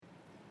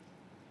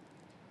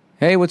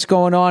Hey, what's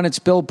going on? It's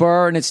Bill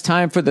Burr, and it's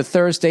time for the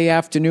Thursday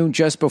afternoon,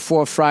 just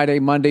before Friday,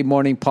 Monday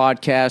morning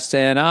podcast,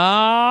 and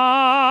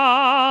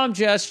I'm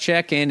just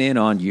checking in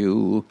on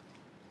you.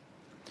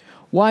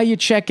 Why are you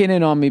checking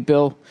in on me,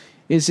 Bill?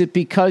 Is it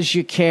because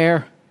you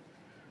care?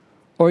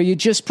 Or are you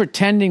just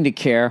pretending to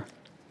care?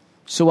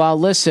 So I'll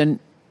listen,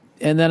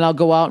 and then I'll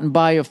go out and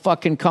buy a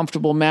fucking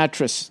comfortable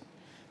mattress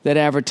that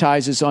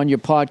advertises on your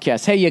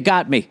podcast. Hey, you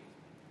got me.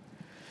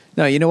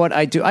 No, you know what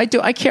I do? I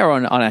care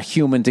on a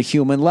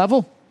human-to-human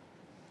level.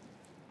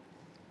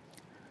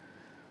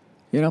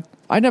 You know,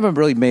 I never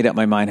really made up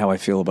my mind how I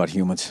feel about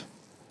humans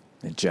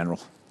in general.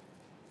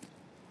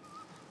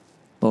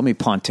 But let me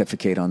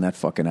pontificate on that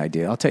fucking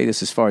idea. I'll tell you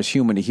this: as far as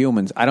human to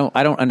humans, I don't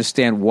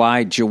understand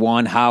why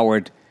Juwan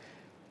Howard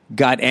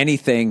got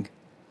anything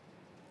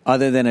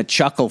other than a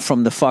chuckle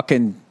from the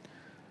fucking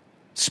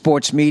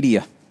sports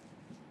media.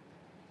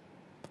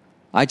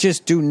 I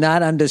just do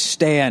not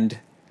understand.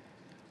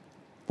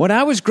 When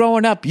I was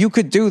growing up, you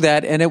could do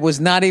that, and it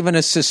was not even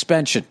a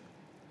suspension.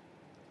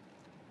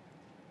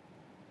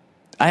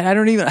 I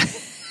don't even.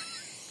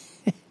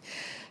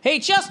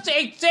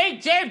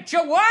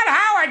 Juwan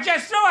Howard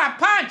just threw a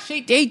punch.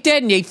 He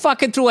didn't. He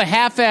fucking threw a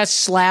half-ass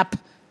slap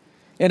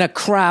in a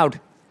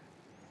crowd.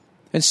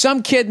 And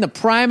some kid in the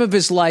prime of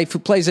his life who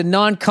plays a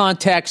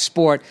non-contact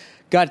sport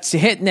got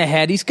hit in the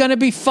head. He's going to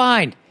be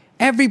fine.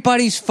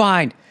 Everybody's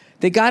fine.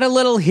 They got a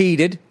little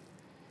heated.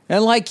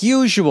 And like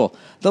usual,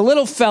 the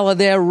little fella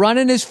there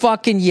running his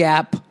fucking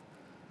yap,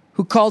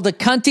 who called a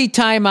cunty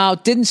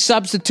timeout, didn't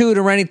substitute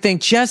or anything,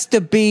 just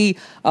to be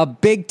a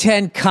Big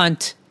Ten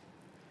cunt.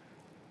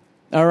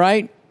 All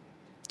right?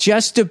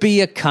 Just to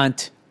be a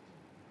cunt.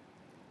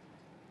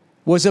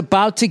 Was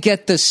about to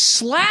get the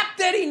slap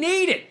that he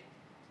needed.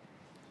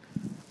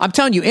 I'm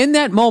telling you, in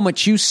that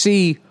moment, you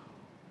see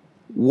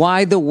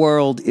why the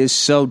world is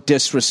so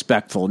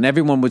disrespectful. And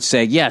everyone would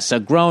say, yes, a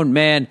grown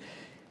man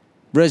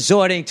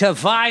resorting to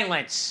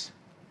violence.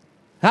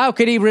 How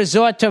could he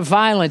resort to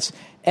violence?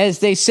 As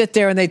they sit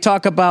there and they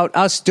talk about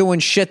us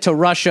doing shit to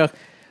Russia,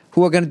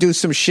 who are going to do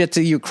some shit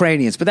to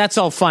Ukrainians. But that's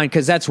all fine,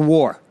 because that's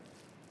war.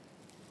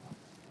 I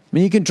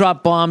mean, you can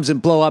drop bombs and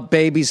blow up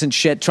babies and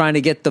shit trying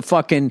to get the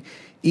fucking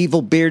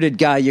evil bearded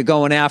guy you're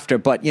going after.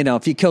 But, you know,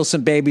 if you kill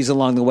some babies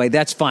along the way,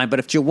 that's fine. But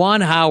if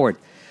Juwan Howard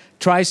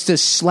tries to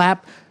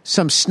slap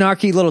some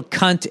snarky little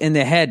cunt in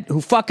the head who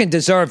fucking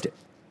deserved it.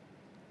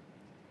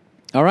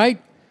 All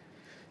right?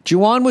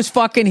 Juwan was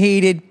fucking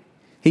heated.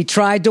 He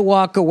tried to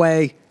walk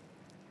away.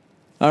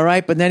 All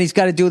right, but then he's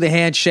got to do the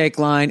handshake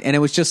line, and it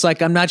was just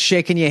like, I'm not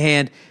shaking your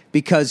hand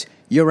because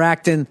you're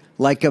acting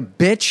like a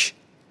bitch,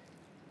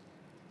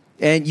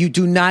 and you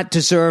do not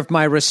deserve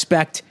my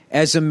respect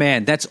as a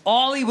man. That's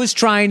all he was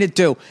trying to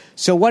do.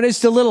 So what does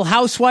the little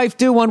housewife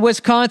do on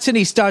Wisconsin?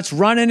 He starts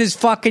running his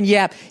fucking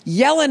yap,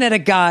 yelling at a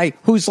guy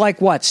who's like,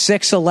 what,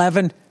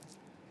 6'11"?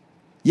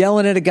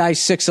 Yelling at a guy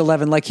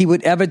 6'11", like he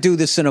would ever do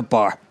this in a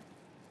bar.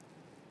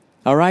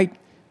 All right?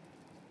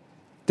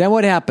 Then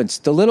what happens?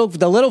 The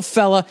little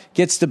fella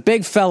gets the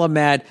big fella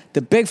mad.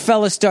 The big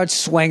fella starts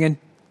swinging.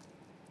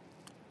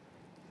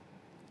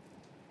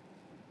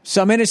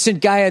 Some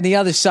innocent guy on the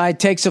other side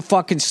takes a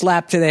fucking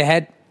slap to the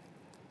head.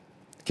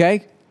 Okay?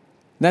 And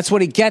that's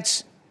what he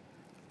gets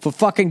for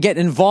fucking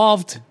getting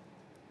involved.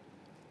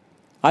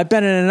 I've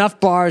been in enough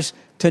bars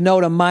to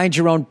know to mind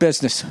your own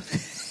business.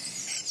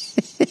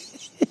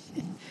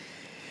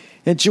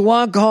 And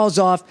Juwan calls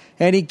off,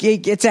 and he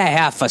gets a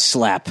half a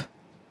slap.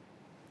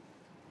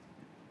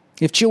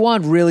 If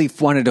Juwan really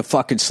wanted to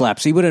fucking slap,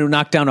 so he would have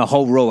knocked down a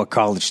whole row of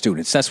college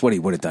students. That's what he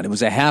would have done. It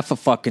was a half a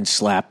fucking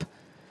slap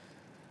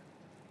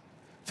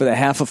for the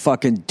half a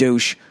fucking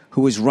douche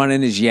who was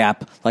running his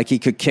yap like he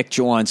could kick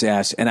Juwan's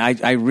ass. And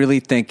I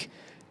really think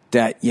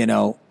that, you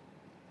know,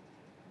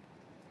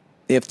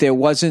 if there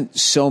wasn't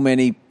so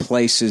many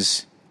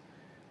places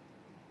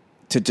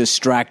to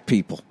distract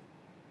people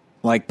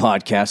like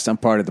podcasts, I'm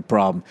part of the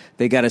problem.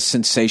 They got to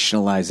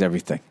sensationalize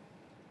everything.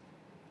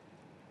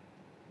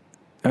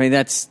 I mean,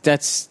 that's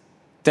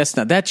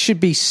not, that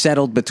should be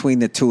settled between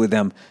the two of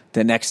them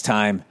the next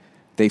time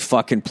they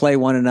fucking play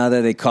one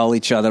another, they call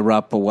each other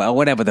up, or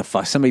whatever the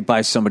fuck. Somebody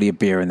buys somebody a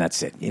beer and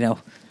that's it, you know?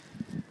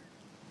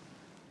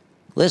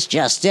 This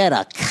just did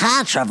a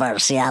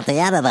controversy at the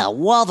end of the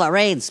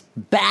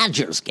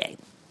Wolverines-Badgers game.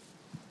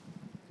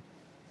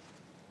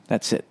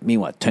 That's it.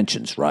 Meanwhile,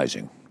 tension's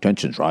rising.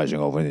 Tension's rising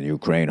over in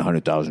Ukraine,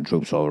 100,000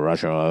 troops over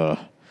Russia.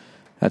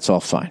 That's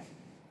all fine.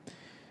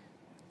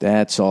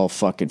 That's all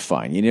fucking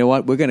fine. You know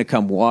what? We're going to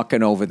come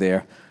walking over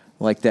there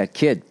like that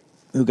kid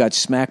who got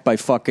smacked by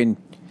fucking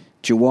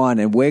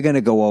Juwan, and we're going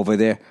to go over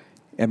there.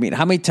 I mean,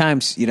 how many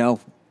times, you know,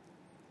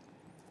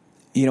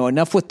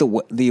 enough with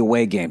the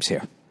away games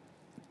here.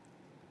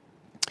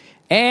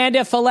 And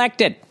if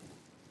elected.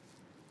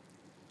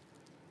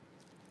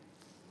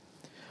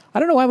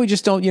 I don't know why we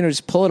just don't,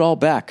 just pull it all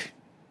back.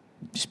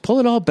 Just pull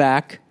it all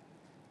back.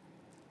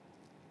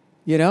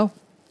 You know?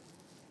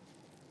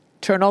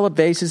 Turn all the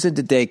bases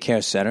into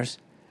daycare centers.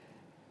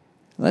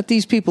 Let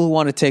these people who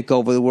want to take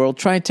over the world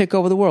try and take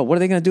over the world. What are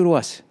they going to do to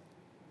us?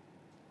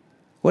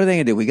 What are they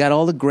going to do? We got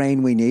all the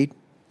grain we need.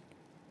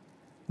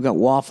 We got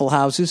Waffle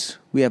Houses.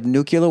 We have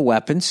nuclear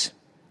weapons.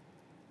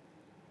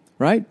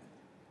 Right?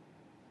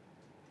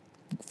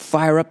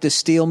 Fire up the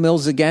steel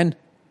mills again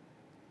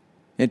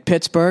in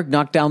Pittsburgh.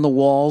 Knock down the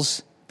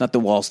walls. Not the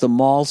walls, the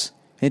malls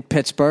in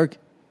Pittsburgh.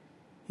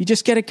 You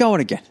just get it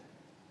going again.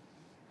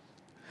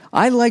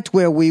 I liked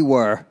where we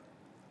were,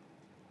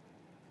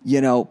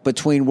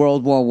 between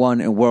World War I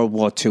and World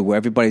War II, where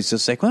everybody's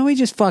just like, why don't we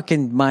just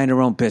fucking mind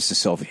our own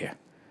business over here?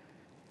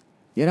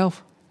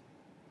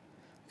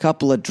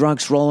 Couple of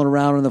drunks rolling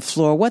around on the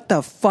floor. What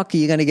the fuck are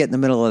you going to get in the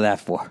middle of that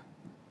for?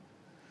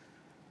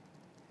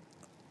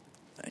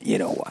 You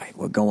know why?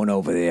 We're going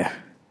over there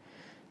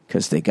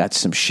because they got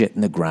some shit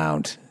in the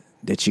ground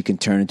that you can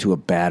turn into a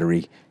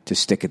battery to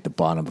stick at the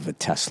bottom of a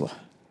Tesla.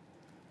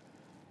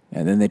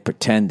 And then they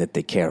pretend that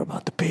they care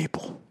about the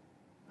people.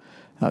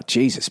 Oh,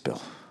 Jesus,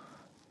 Bill.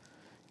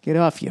 Get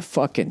off your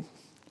fucking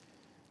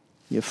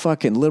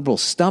liberal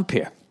stump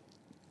here.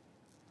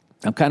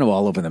 I'm kind of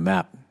all over the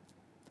map.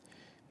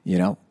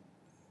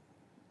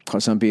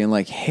 Because I'm being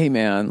like, hey,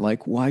 man,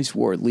 like, why is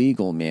war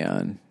legal,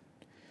 man?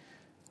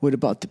 What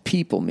about the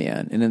people,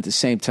 man? And at the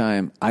same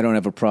time, I don't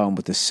have a problem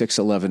with the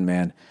 6'11"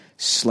 man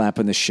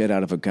slapping the shit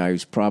out of a guy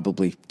who's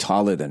probably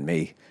taller than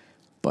me,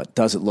 but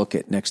doesn't look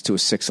it next to a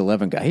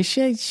 6'11" guy. He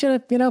should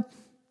have,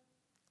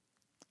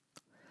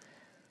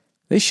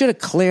 they should have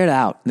cleared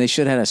out, and they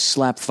should have had a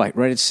slap fight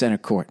right at center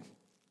court.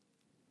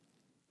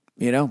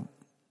 That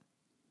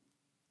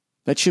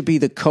should be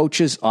the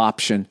coach's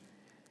option.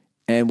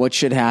 And what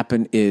should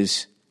happen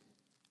is,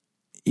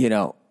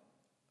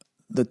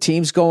 the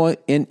teams go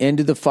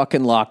into the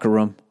fucking locker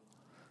room,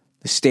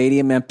 the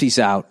stadium empties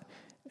out,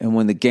 and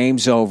when the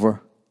game's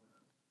over,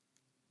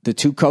 the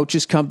two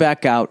coaches come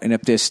back out, and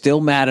if they're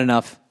still mad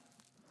enough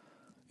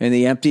in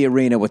the empty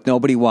arena with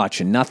nobody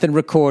watching, nothing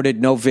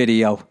recorded, no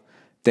video,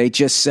 they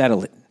just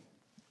settle it.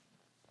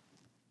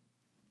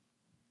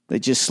 They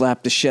just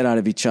slap the shit out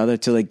of each other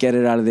until they get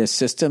it out of their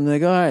system, and they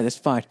go, all right, that's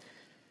fine.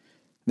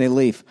 They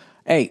leave.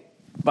 Hey,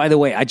 by the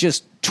way, I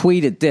just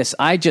tweeted this.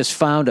 I just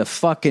found a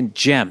fucking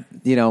gem,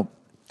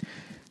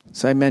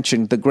 So I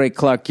mentioned the great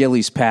Clark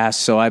Gillies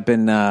passed, so I've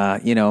been,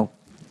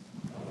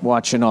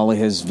 watching all of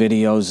his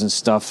videos and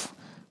stuff.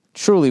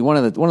 Truly one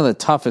of the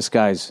toughest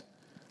guys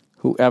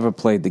who ever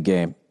played the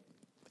game,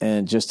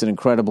 and just an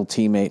incredible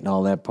teammate and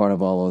all that, part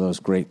of all of those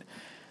great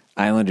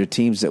Islander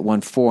teams that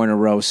won 4 in a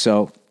row.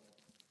 So,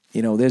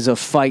 there's a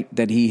fight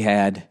that he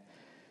had,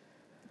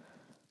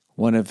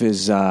 one of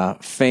his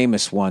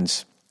famous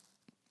ones,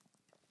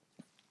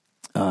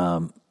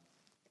 where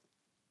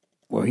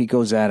he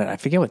goes at it. I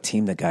forget what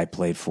team the guy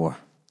played for,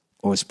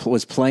 or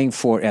was playing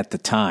for at the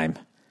time.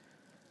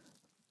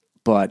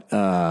 But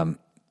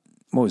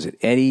what was it?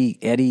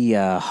 Eddie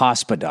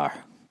Hospodar,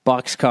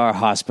 Boxcar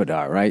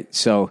Hospodar, right?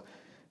 So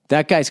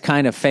that guy's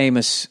kind of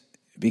famous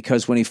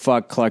because when he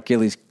fought Clark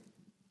Gillies,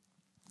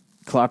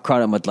 Clark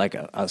caught him with like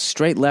a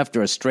straight left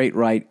or a straight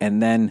right,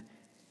 and then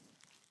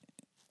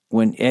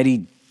when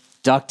Eddie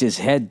ducked his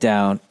head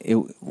down, it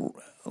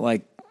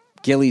like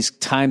Gillies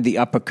timed the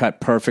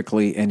uppercut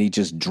perfectly, and he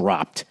just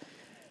dropped.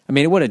 I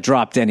mean, it would have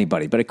dropped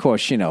anybody, but of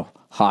course,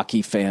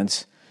 hockey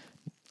fans,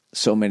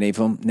 so many of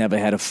them never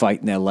had a fight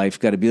in their life,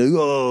 got to be like,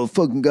 oh,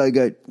 fucking guy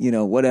got,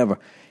 whatever.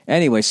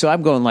 Anyway, so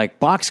I'm going like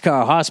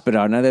Boxcar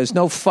Hospital. Now, there's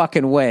no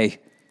fucking way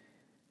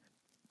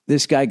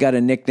this guy got a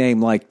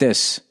nickname like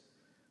this,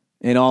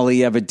 and all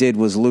he ever did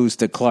was lose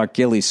to Clark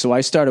Gillies. So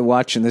I started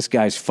watching this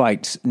guy's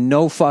fights.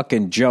 No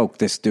fucking joke,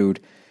 this dude.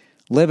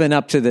 Living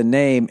up to the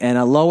name,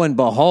 and lo and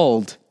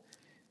behold,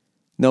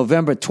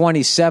 November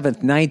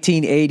 27th,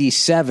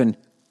 1987,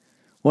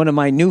 one of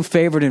my new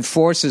favorite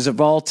enforcers of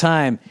all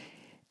time,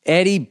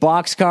 Eddie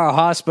Boxcar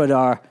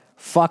Hospodar,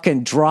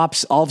 fucking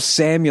drops Ulf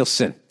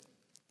Samuelsson.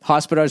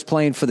 Hospodar's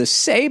playing for the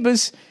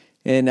Sabres,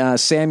 and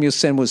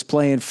Samuelsson was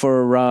playing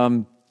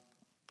for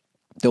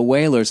the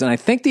Whalers. And I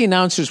think the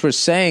announcers were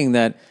saying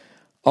that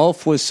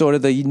Ulf was sort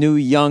of the new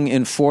young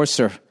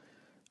enforcer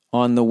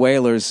on the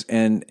Whalers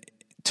and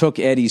took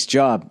Eddie's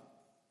job.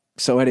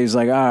 So Eddie was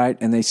like, all right.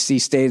 And he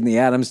stayed in the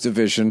Adams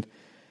division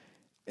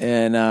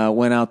and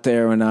went out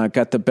there and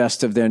got the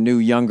best of their new,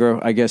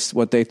 younger, I guess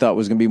what they thought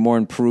was going to be more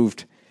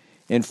improved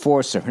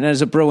enforcer. And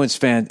as a Bruins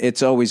fan,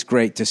 it's always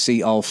great to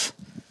see Ulf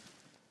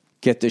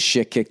get the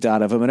shit kicked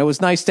out of him. And it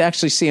was nice to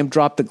actually see him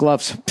drop the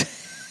gloves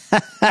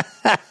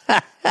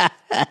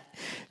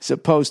as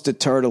opposed to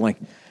turtling.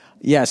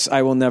 Yes,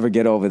 I will never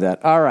get over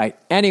that. All right.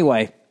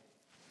 Anyway,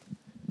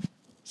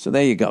 so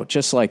there you go.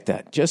 Just like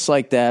that. Just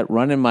like that.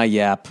 Running my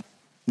yap.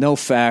 No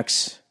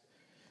facts.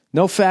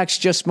 No facts,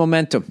 just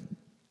momentum.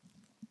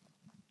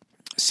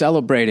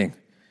 Celebrating.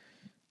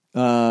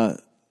 Oh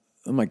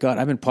my God,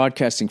 I've been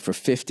podcasting for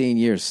 15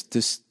 years.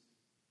 Is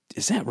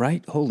that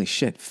right? Holy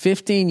shit.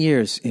 15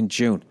 years in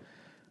June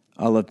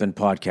I'll have been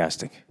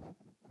podcasting.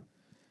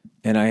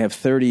 And I have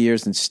 30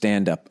 years in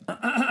stand-up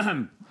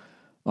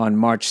on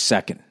March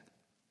 2nd.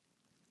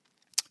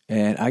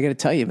 And I got to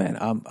tell you, man,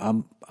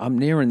 I'm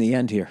nearing the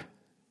end here.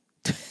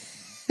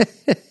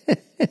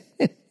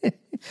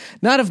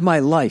 Not of my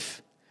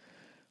life,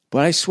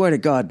 But I swear to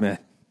God, man,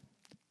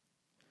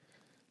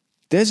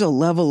 there's a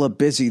level of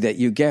busy that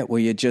you get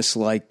where you're just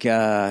like,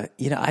 I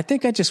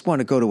think I just want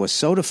to go to a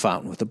soda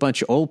fountain with a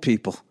bunch of old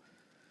people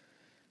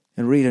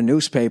and read a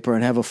newspaper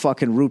and have a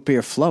fucking root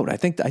beer float. I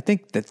think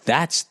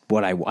that's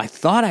what I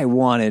thought I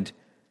wanted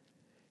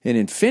an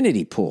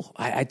infinity pool.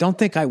 I don't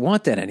think I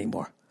want that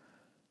anymore.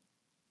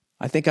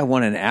 I think I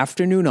want an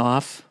afternoon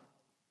off,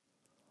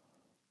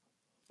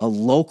 a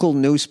local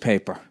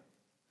newspaper.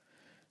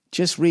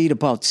 Just read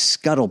about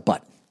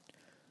scuttlebutt.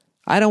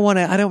 You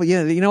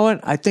know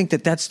what? I think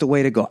that's the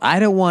way to go. I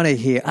don't want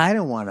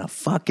to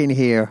fucking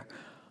hear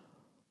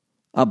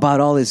about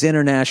all this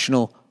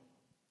international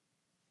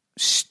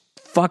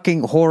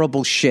fucking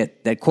horrible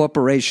shit that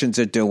corporations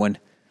are doing,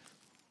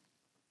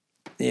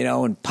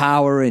 and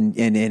power and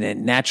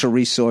natural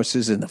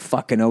resources and the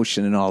fucking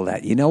ocean and all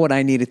that. You know what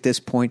I need at this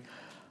point?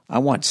 I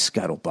want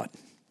scuttlebutt.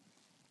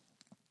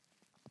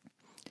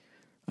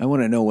 I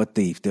want to know what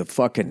the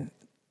fucking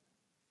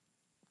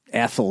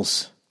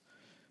Ethels.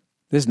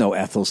 There's no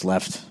Ethels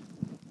left.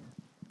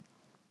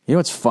 You know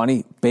what's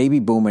funny? Baby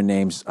boomer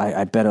names,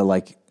 I bet are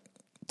like,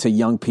 to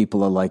young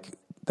people are like,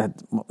 that.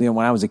 When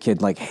I was a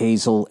kid, like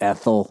Hazel,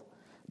 Ethel,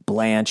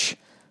 Blanche.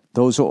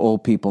 Those are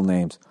old people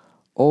names.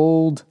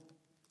 Old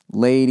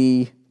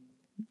lady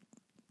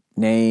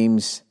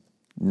names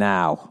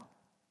now.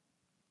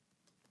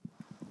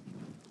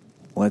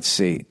 Let's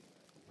see.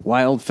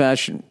 Why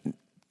old-fashioned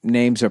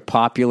names are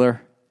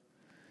popular?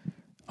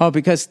 Oh,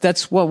 because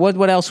that's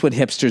what else would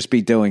hipsters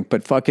be doing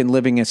but fucking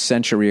living a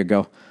century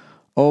ago?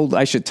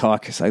 I should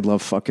talk because I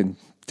love fucking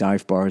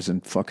dive bars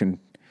and fucking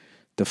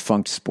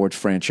defunct sports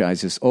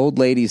franchises. Old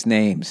ladies'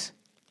 names.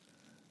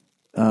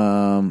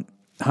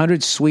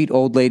 100 sweet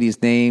old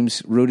ladies'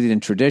 names rooted in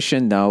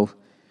tradition? No.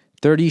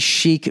 30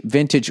 chic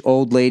vintage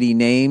old lady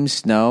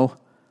names? No.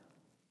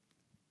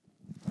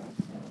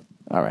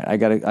 All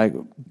right,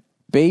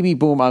 baby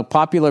boomer,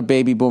 popular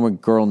baby boomer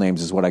girl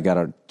names is what I got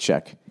to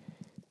check.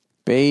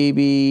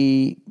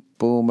 Baby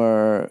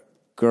boomer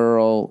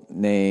girl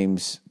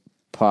names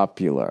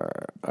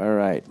popular. All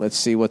right, let's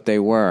see what they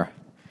were.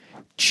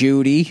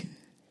 Judy,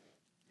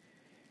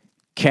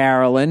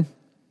 Carolyn,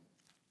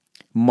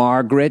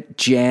 Margaret,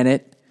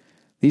 Janet.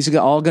 These are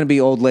all going to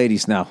be old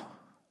ladies now.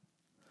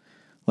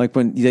 Like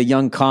when the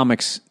young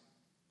comics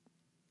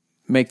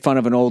make fun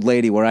of an old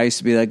lady where I used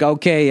to be like,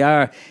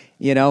 okay,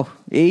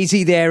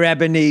 easy there,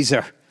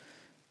 Ebenezer.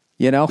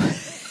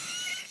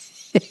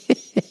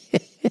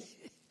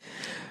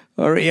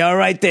 All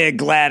right there,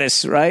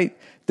 Gladys, right?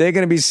 They're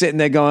going to be sitting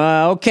there going,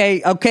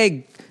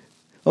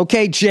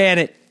 okay,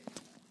 Janet.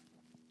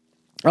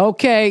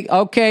 Okay,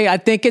 I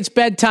think it's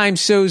bedtime,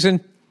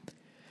 Susan.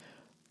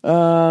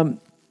 More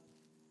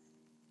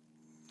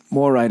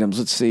items.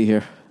 Let's see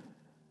here.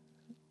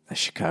 The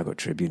Chicago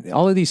Tribune.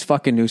 All of these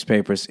fucking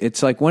newspapers.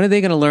 It's like, when are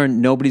they going to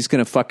learn nobody's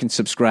going to fucking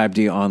subscribe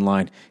to you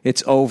online?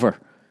 It's over.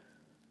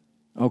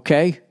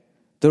 Okay?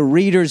 The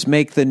readers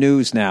make the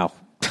news now.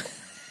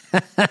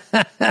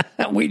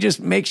 We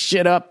just make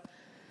shit up.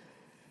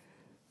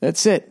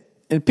 That's it.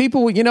 And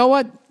people, you know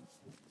what?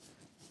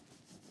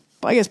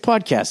 I guess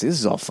podcasting, this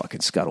is all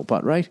fucking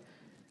scuttlebutt, right?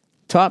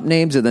 Top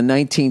names of the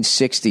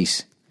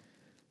 1960s.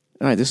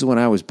 All right, this is when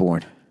I was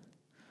born.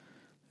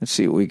 Let's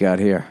see what we got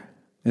here.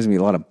 There's going to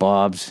be a lot of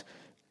Bobs,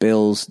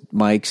 Bills,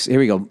 Mikes. Here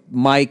we go.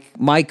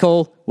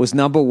 Michael was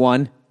number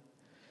one.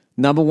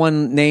 Number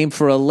one name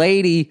for a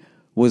lady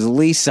was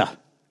Lisa.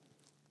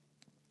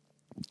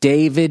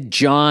 David,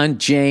 John,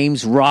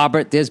 James,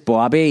 Robert, there's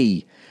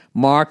Bobby.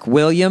 Mark,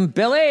 William,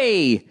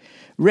 Billy.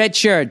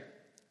 Richard,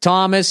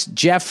 Thomas,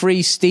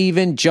 Jeffrey,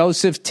 Stephen,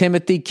 Joseph,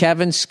 Timothy,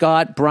 Kevin,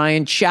 Scott,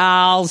 Brian,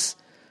 Charles,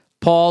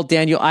 Paul,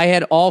 Daniel. I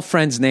had all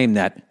friends named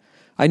that.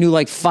 I knew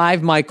like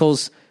 5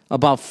 Michaels,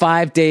 about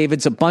 5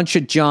 Davids, a bunch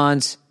of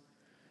Johns,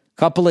 a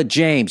couple of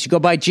James. You go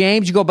by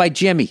James, you go by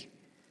Jimmy.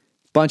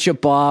 Bunch of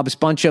Bobs,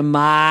 bunch of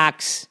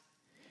Marks,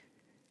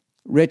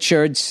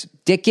 Richards,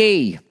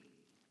 Dickie,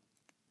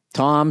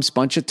 Toms,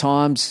 bunch of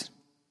Toms.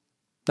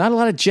 Not a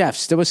lot of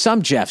Jeffs. There were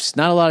some Jeffs,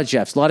 not a lot of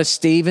Jeffs. A lot of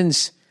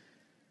Stevens,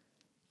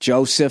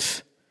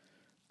 Joseph,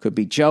 could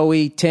be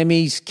Joey,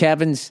 Timmy's,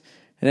 Kevin's.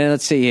 And then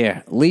let's see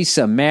here.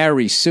 Lisa,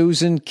 Mary,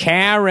 Susan,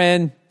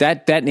 Karen.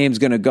 That name's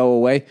going to go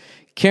away.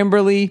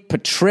 Kimberly,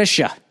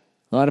 Patricia.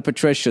 A lot of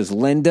Patricias.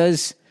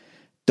 Linda's,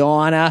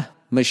 Donna,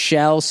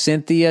 Michelle,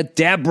 Cynthia,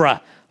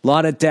 Deborah. A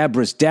lot of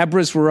Deborahs.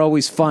 Deborahs were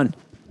always fun.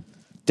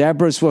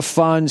 Deborahs were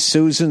fun.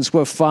 Susans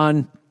were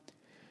fun.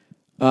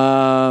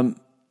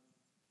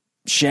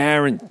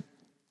 Sharon.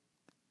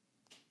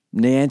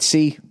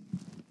 Nancy.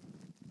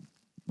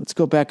 Let's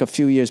go back a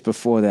few years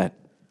before that.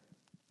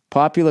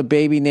 Popular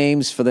baby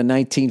names for the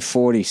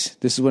 1940s.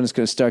 This is when it's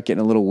going to start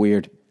getting a little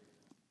weird.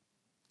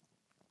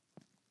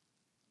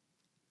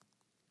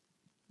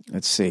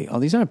 Let's see. Oh,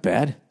 these aren't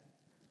bad.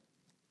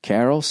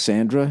 Carol,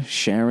 Sandra,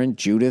 Sharon,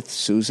 Judith,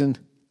 Susan.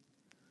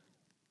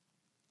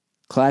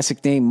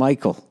 Classic name,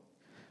 Michael.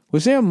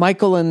 Was there a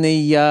Michael in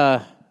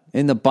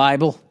the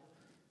Bible?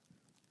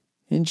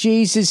 And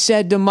Jesus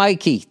said to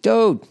Mikey,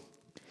 dude,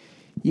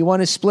 you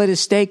want to split a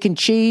steak and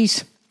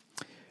cheese?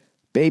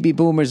 Baby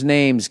boomers'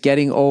 names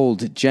getting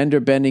old. Gender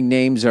bending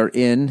names are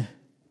in.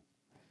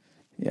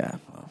 Yeah.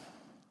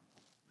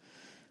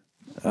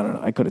 I don't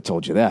know. I could have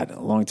told you that a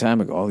long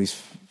time ago. All these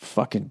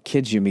fucking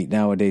kids you meet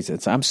nowadays.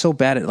 I'm so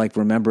bad at like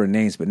remembering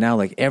names, but now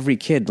like every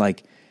kid,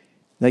 like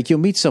you'll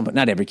meet somebody,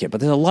 not every kid, but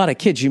there's a lot of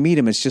kids you meet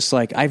them. It's just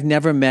like, I've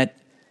never met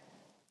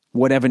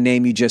whatever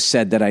name you just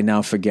said that I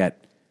now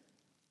forget.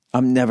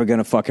 I'm never going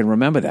to fucking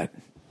remember that.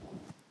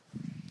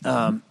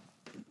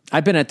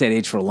 I've been at that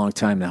age for a long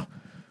time now,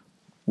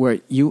 where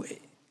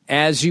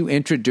as you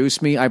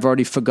introduce me, I've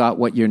already forgot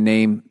what your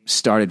name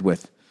started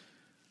with.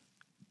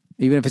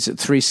 Even if it's a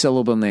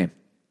 3-syllable name.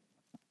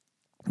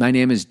 My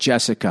name is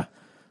Jessica.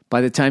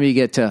 By the time you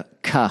get to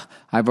Ka,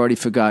 I've already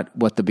forgot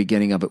what the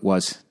beginning of it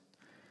was.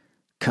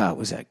 Ka,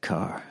 was that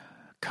Kara?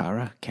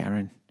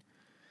 Karen?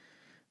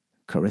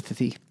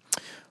 Carithy?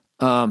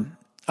 All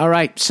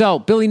right, so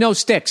Billy No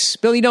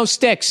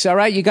Sticks. All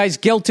right, you guys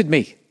guilted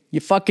me. You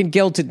fucking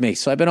guilted me.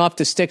 So I've been off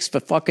the sticks for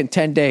fucking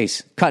 10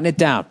 days. Cutting it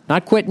down.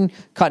 Not quitting,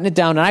 cutting it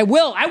down. And I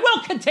will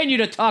continue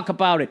to talk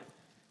about it.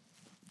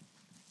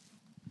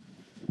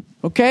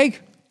 Okay?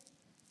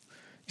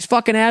 These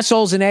fucking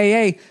assholes in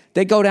AA,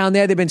 they go down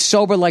there, they've been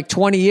sober like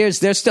 20 years,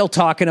 they're still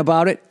talking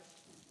about it.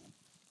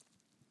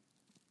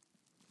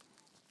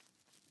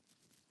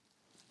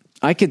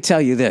 I can tell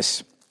you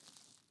this.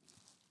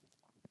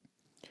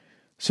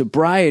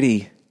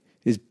 Sobriety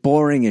is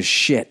boring as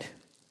shit.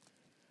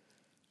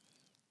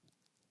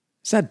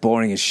 It's not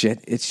boring as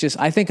shit. It's just,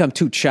 I think I'm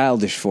too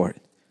childish for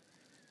it.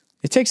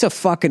 It takes a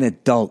fucking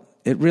adult.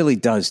 It really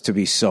does to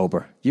be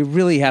sober. You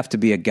really have to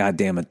be a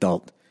goddamn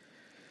adult.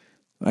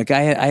 Like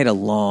I had a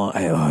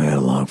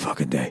long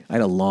fucking day. I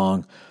had a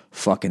long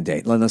fucking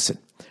day. Listen,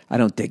 I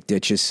don't dig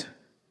ditches.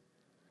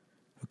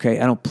 Okay,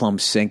 I don't plumb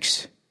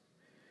sinks.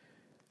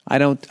 I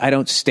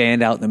don't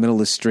stand out in the middle of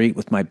the street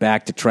with my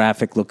back to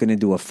traffic looking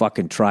into a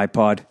fucking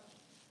tripod.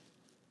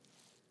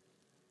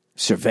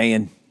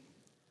 Surveying.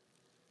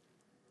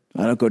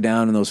 I don't go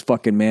down in those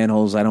fucking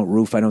manholes. I don't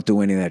roof. I don't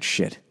do any of that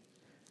shit.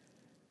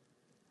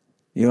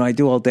 You know what I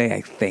do all day?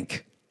 I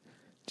think.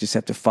 Just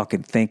have to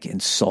fucking think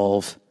and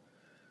solve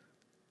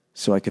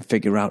so I can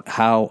figure out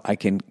how I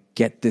can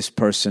get this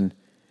person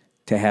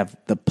to have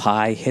the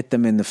pie hit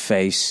them in the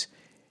face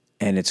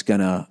and it's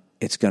gonna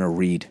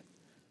read.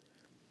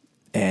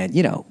 And,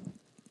 you know,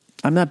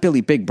 I'm not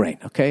Billy Big Brain,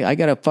 okay? I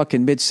got a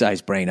fucking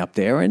mid-sized brain up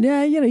there and,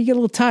 yeah, you know, you get a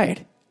little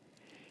tired.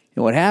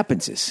 And what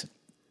happens is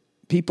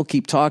people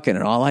keep talking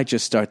and all I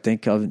just start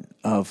thinking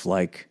of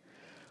like,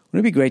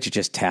 wouldn't it be great to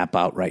just tap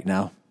out right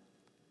now?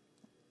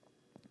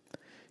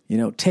 You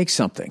know, take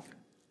something,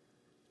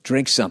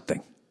 drink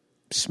something,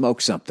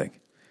 smoke something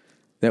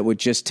that would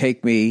just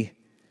take me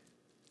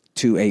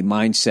to a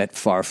mindset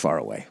far, far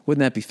away.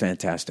 Wouldn't that be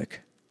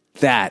fantastic?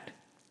 That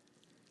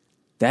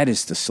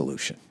is the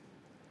solution.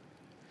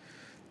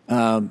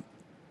 What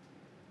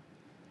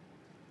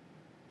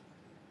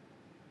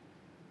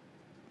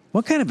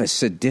kind of a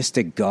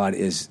sadistic God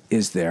is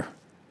there?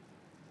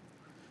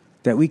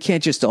 That we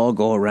can't just all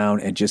go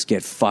around and just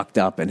get fucked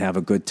up and have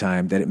a good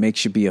time, that it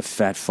makes you be a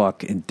fat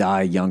fuck and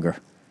die younger.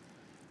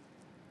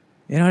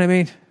 You know what I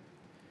mean?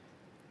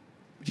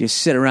 You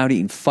sit around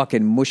eating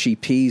fucking mushy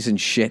peas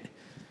and shit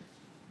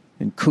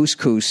and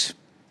couscous.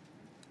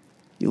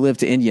 You live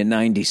to in your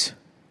 90s.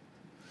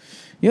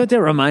 You know what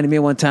that reminded me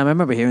of one time? I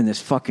remember hearing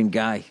this fucking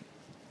guy.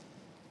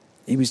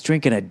 He was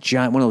drinking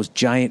one of those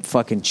giant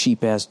fucking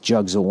cheap-ass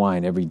jugs of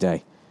wine every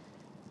day.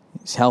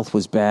 His health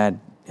was bad,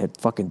 had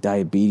fucking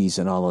diabetes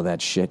and all of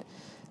that shit.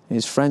 And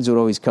his friends would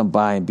always come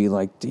by and be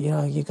like, you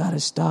know, you gotta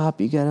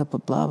stop, you gotta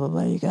blah, blah,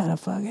 blah, you gotta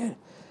fucking,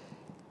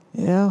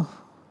 you know,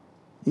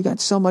 you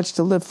got so much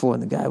to live for.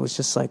 And the guy was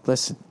just like,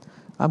 listen,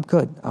 I'm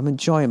good. I'm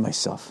enjoying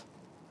myself.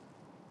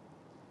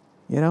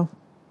 You know?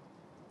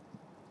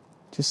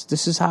 Just,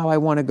 this is how I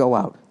want to go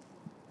out.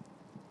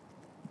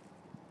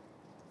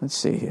 Let's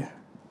see here.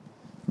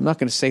 I'm not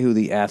going to say who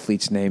the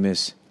athlete's name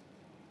is.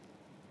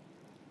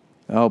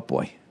 Oh,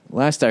 boy.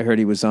 Last I heard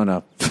he was on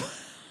a...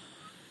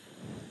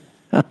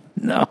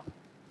 No.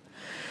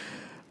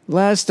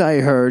 Last I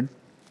heard,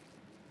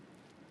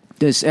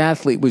 this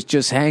athlete was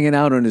just hanging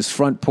out on his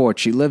front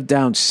porch. He lived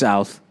down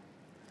south,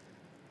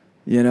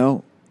 you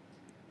know,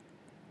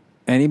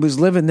 and he was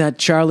living that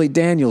Charlie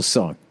Daniels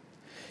song.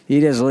 You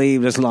just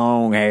leave this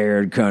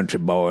long-haired country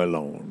boy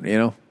alone, you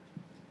know.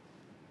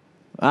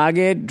 I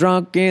get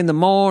drunk in the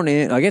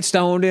morning. I get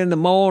stoned in the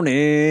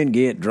morning,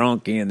 get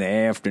drunk in the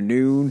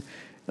afternoon.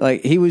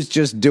 Like, he was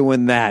just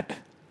doing that,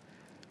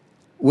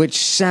 which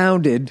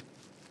sounded...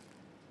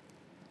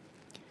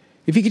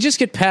 If you could just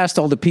get past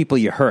all the people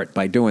you hurt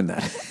by doing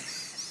that.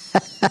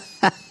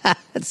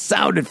 It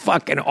sounded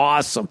fucking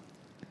awesome.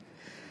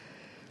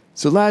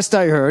 So last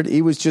I heard,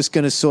 he was just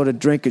going to sort of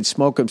drink and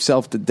smoke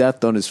himself to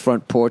death on his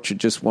front porch and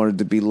just wanted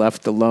to be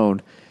left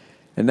alone.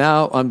 And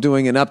now I'm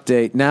doing an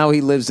update. Now he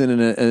lives in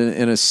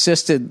an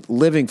assisted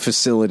living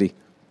facility.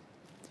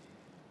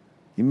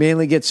 He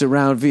mainly gets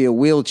around via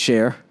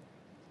wheelchair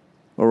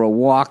or a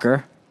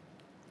walker.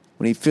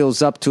 When he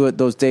feels up to it,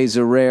 those days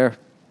are rare.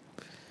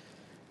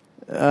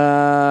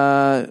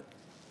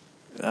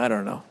 I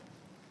don't know.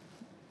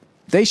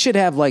 They should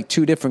have like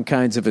 2 different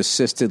kinds of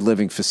assisted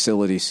living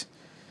facilities.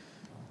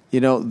 You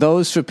know,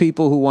 those for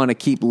people who want to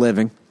keep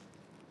living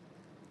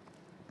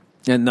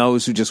and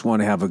those who just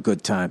want to have a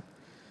good time.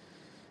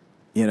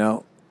 You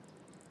know,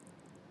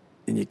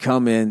 and you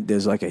come in,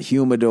 there's like a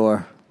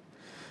humidor.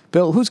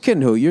 Bill, who's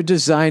kidding who? You're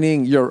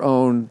designing your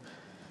own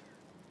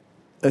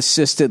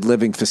assisted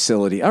living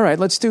facility. All right,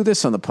 let's do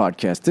this on the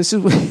podcast.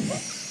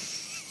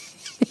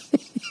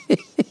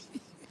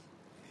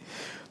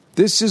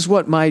 This is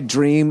what my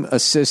dream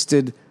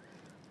assisted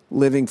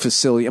living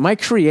facility. Am I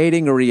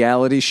creating a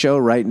reality show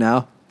right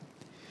now?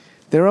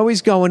 They're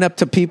always going up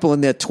to people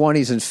in their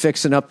 20s and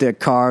fixing up their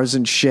cars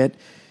and shit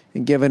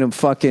and giving them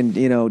fucking,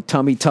 you know,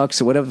 tummy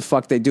tucks or whatever the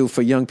fuck they do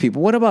for young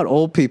people. What about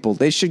old people?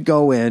 They should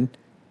go in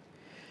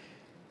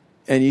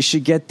and you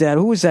should get that.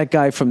 Who was that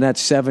guy from that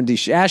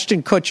 70s?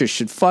 Ashton Kutcher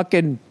should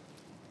fucking...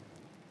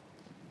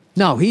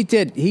 No, he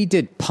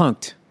did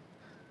Punk'd.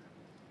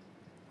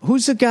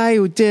 Who's the guy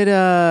who did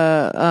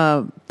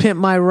Pimp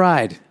My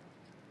Ride?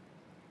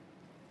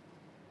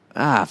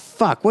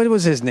 Fuck. What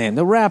was his name?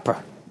 The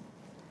rapper.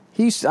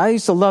 I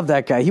used to love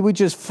that guy. He would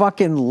just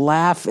fucking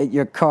laugh at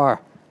your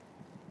car.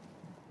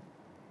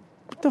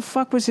 What the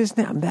fuck was his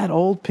name? I'm that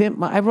old.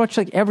 I watched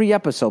like every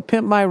episode.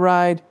 Pimp My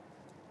Ride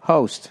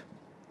host.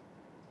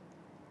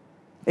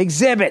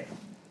 Exhibit.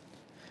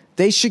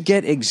 They should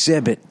get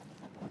Exhibit.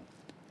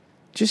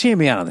 Just hear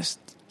me out on this.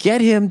 Get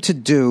him to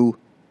do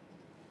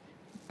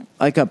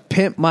like a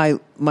Pimp My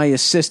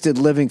assisted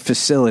living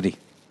facility.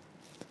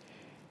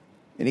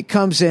 And he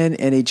comes in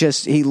and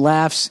he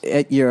laughs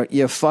at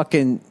your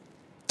fucking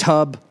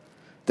tub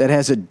that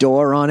has a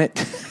door on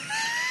it.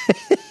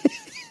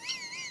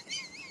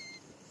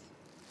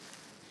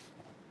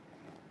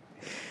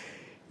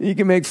 You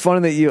can make fun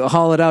of that. You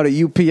haul it out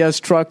a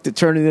UPS truck to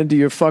turn it into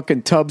your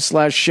fucking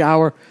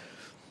tub/shower.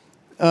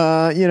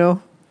 You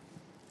know,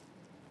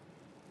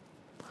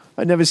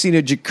 I've never seen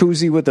a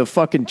jacuzzi with a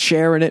fucking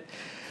chair in it.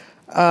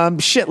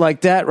 Shit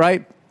like that,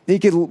 right? He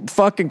could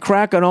fucking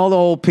crack on all the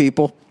old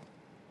people.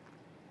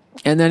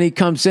 And then he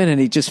comes in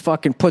and he just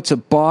fucking puts a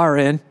bar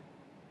in.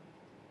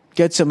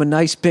 Gets him a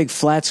nice big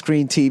flat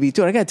screen TV.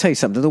 Dude, I got to tell you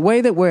something. The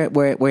way that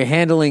we're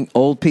handling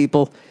old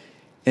people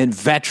and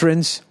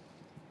veterans,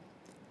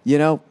 you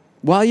know,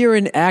 while you're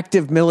in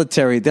active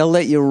military, they'll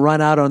let you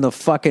run out on the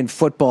fucking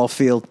football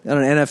field on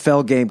an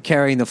NFL game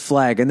carrying the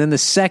flag. And then the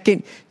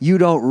second you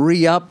don't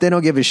re-up, they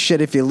don't give a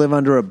shit if you live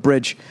under a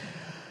bridge.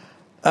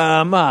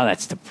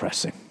 That's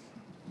depressing.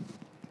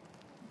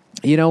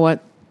 You know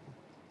what?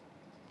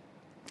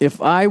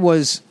 If I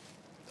was...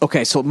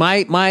 Okay, so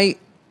my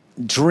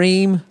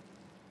dream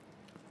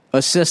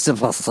assisted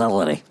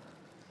facility.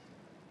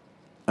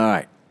 All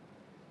right.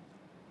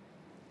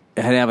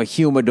 I'd have a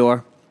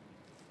humidor.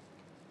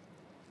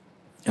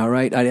 All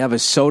right. I'd have a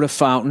soda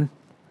fountain.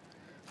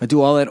 I'd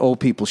do all that old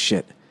people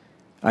shit.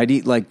 I'd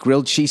eat like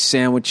grilled cheese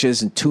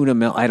sandwiches and tuna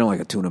melt. I don't like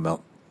a tuna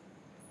melt.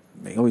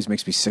 It always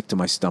makes me sick to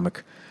my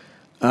stomach.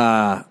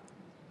 We'll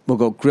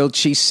go grilled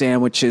cheese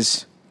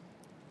sandwiches.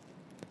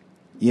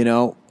 You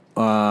know,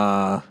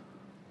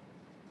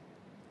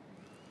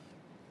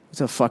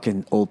 it's a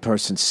fucking old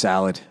person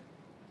salad.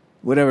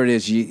 Whatever it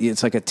is,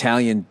 it's like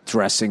Italian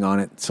dressing on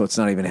it, so it's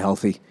not even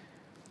healthy.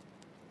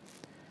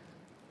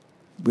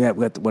 We got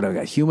what I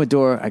got?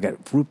 Humidor. I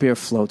got root beer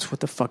floats. What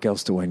the fuck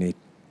else do I need?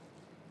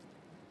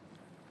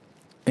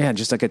 Yeah,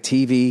 just like a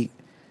TV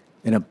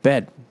and a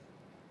bed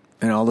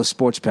and all the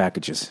sports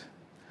packages.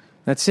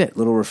 That's it.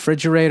 Little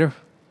refrigerator.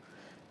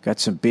 Got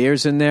some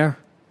beers in there,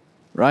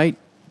 right?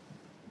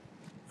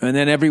 And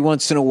then every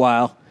once in a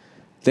while,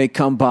 they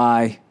come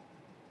by,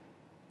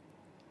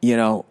 you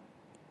know,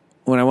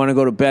 when I want to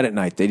go to bed at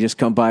night, they just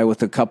come by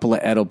with a couple of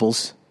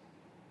edibles.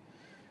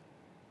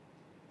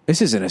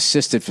 This is an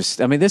assisted...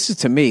 I mean, this is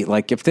to me,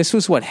 like if this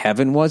was what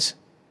heaven was,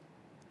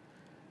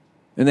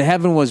 and the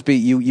heaven was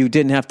you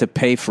didn't have to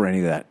pay for any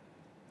of that,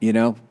 you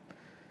know?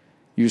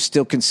 You're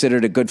still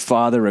considered a good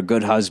father, a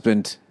good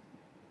husband.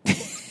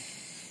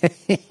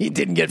 You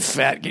didn't get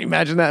fat. Can you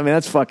imagine that? I mean,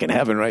 that's fucking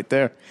heaven right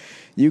there.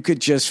 You could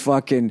just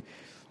fucking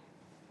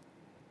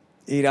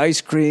eat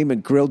ice cream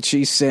and grilled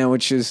cheese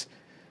sandwiches,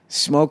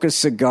 smoke a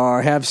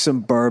cigar, have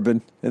some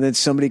bourbon, and then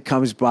somebody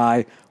comes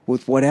by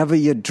with whatever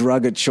your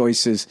drug of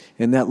choice is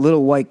in that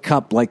little white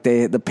cup, like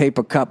the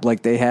paper cup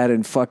like they had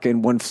in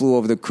fucking One Flew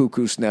Over the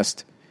Cuckoo's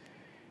Nest.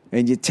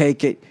 And you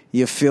take it,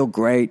 you feel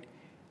great,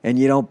 and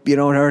you don't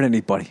hurt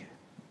anybody.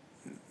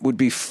 Would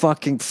be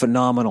fucking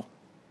phenomenal.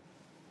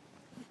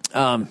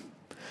 But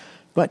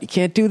you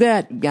can't do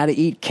that. You got to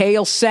eat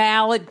kale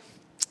salad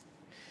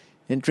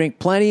and drink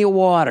plenty of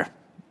water.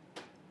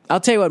 I'll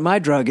tell you what my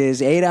drug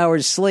is, 8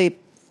 hours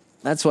sleep.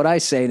 That's what I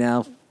say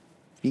now.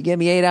 You give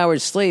me 8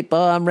 hours sleep,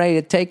 I'm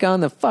ready to take on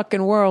the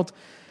fucking world.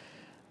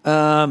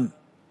 All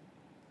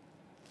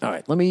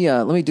right, let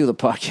me do the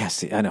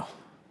podcast. I know.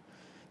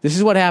 This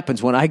is what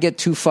happens when I get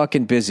too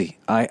fucking busy.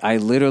 I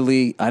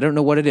literally, I don't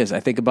know what it is.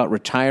 I think about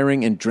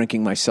retiring and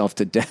drinking myself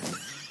to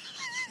death.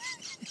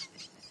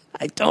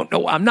 I don't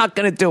know. I'm not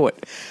going to do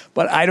it,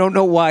 but I don't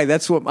know why.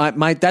 That's what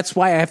that's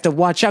why I have to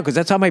watch out, because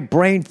that's how my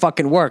brain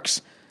fucking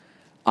works.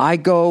 I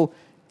go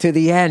to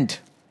the end.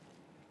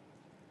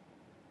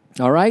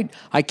 All right?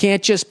 I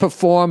can't just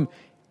perform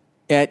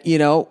at,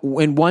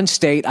 in one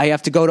state. I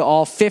have to go to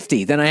all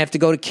 50. Then I have to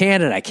go to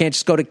Canada. I can't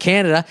just go to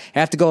Canada. I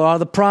have to go to all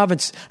the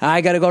provinces. I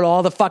got to go to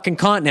all the fucking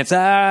continents.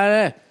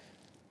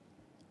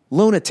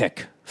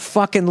 Lunatic.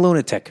 Fucking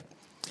lunatic.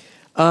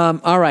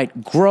 All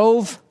right.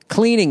 Grove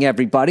cleaning,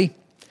 everybody.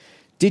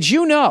 Did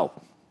you know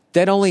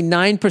that only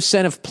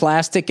 9% of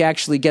plastic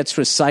actually gets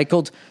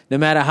recycled, no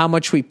matter how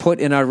much we put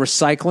in our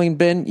recycling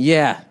bin?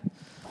 Yeah.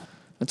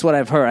 That's what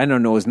I've heard. I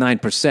don't know, it was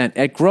 9%.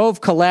 At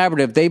Grove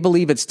Collaborative, they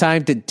believe it's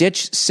time to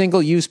ditch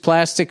single-use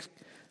plastic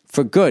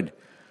for good.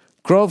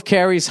 Grove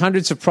carries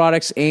hundreds of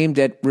products aimed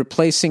at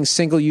replacing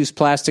single-use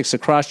plastics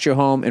across your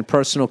home and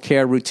personal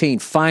care routine.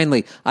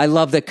 Finally, I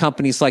love that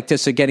companies like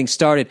this are getting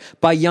started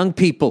by young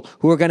people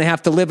who are going to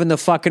have to live in the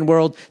fucking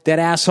world that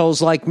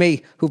assholes like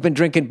me who've been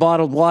drinking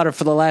bottled water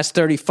for the last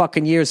 30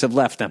 fucking years have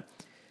left them.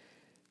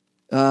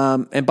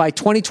 And by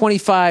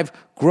 2025,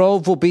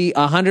 Grove will be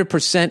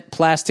 100%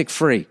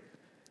 plastic-free.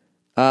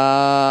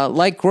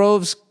 Like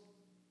Grove's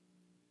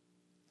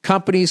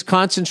company's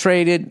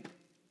concentrated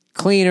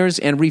cleaners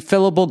and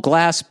refillable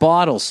glass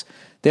bottles.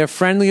 They're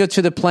friendlier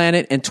to the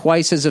planet and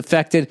twice as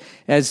effective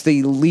as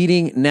the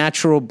leading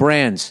natural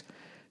brands.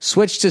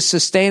 Switch to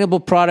sustainable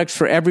products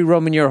for every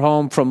room in your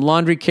home, from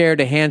laundry care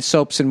to hand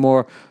soaps and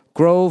more.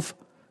 Grove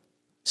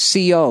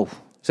CO,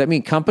 does that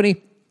mean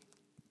company?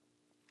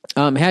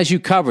 Has you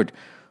covered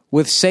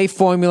with safe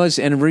formulas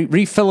and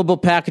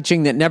refillable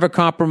packaging that never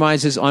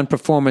compromises on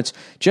performance.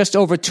 Just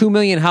over 2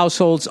 million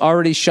households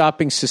already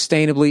shopping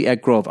sustainably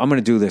at Grove. I'm going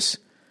to do this.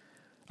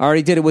 I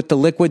already did it with the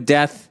Liquid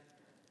Death.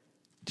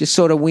 Just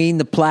sort of wean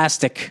the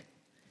plastic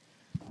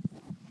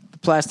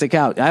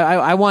out.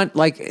 I want,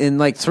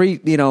 in 3,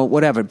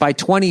 whatever, by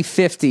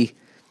 2050,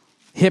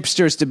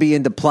 hipsters to be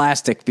into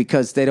plastic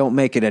because they don't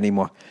make it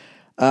anymore.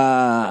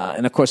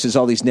 And of course, there's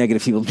all these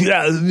negative people.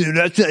 Yeah,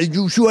 that's what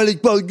you surely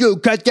supposed to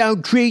do. Cut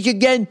down trees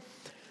again?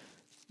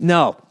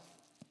 No.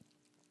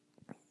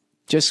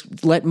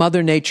 Just let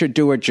Mother Nature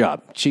do her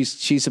job.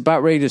 She's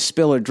about ready to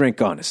spill her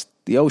drink on us.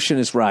 The ocean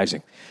is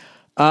rising.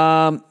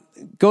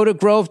 Go to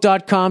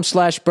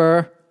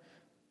grove.com/Burr,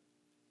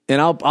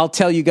 and I'll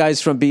tell you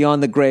guys from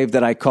beyond the grave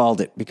that I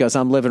called it, because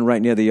I'm living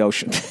right near the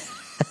ocean.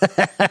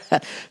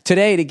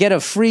 Today, to get a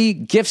free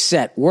gift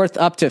set worth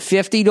up to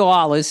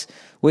 $50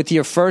 with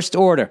your first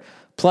order.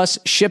 Plus,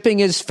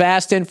 shipping is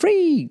fast and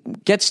free.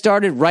 Get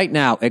started right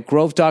now at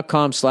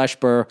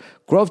grove.com/Burr.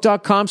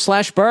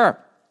 Grove.com/Burr.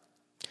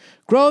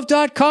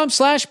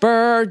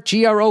 Grove.com/Burr.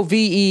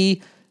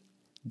 GROVE.com/Burr.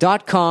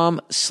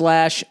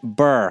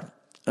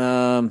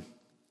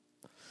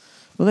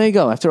 Well, there you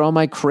go. After all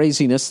my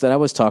craziness that I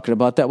was talking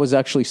about, that was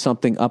actually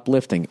something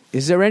uplifting.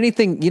 Is there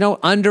anything,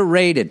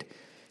 underrated?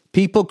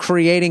 People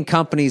creating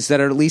companies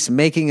that are at least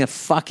making a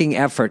fucking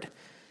effort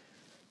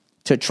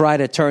to try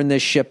to turn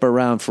this ship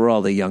around for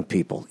all the young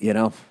people,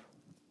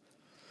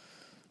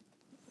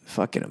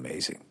 Fucking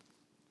amazing.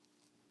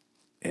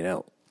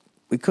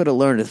 We could have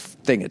learned a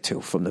thing or two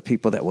from the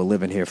people that were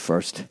living here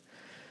first.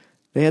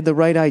 They had the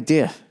right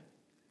idea.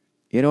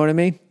 You know what I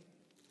mean?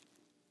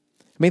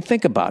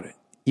 Think about it.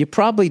 You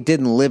probably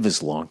didn't live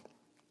as long.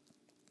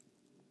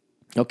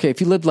 Okay,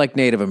 if you lived like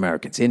Native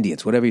Americans,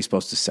 Indians, whatever you're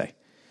supposed to say.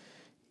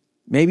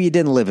 Maybe you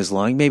didn't live as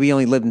long. Maybe you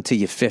only lived until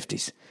your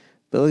 50s.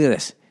 But look at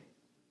this.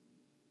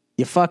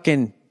 You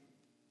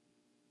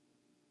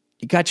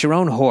got your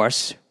own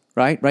horse,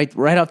 right?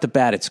 Right off the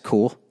bat, it's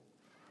cool.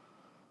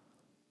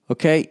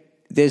 Okay?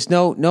 There's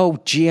no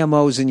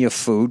GMOs in your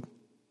food.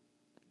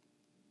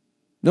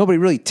 Nobody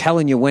really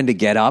telling you when to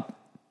get up.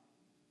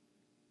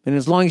 And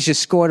as long as you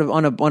scored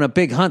on a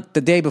big hunt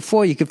the day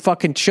before, you could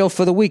fucking chill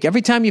for the week.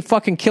 Every time you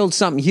fucking killed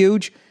something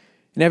huge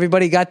and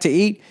everybody got to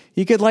eat,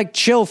 you could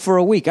chill for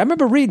a week. I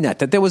remember reading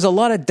that there was a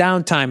lot of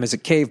downtime as a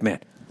caveman.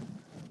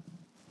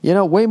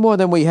 Way more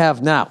than we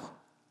have now.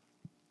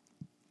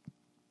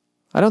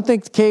 I don't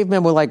think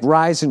cavemen were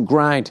rise and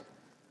grind.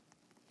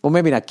 Well,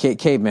 maybe not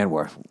cavemen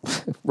were.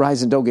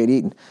 Rise and don't get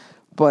eaten.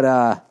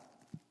 But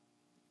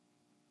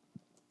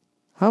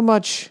how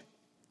much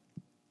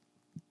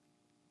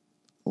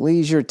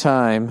leisure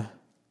time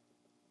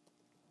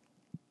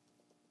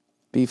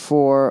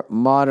before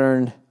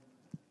modern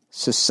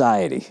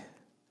society?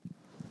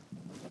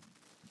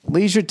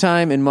 Leisure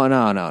time in...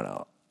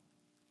 No.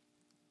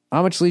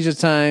 How much leisure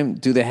time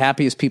do the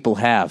happiest people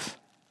have?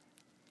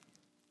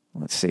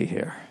 Let's see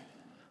here.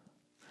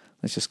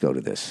 Let's just go to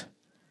this.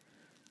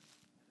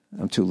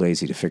 I'm too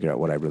lazy to figure out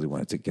what I really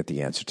wanted to get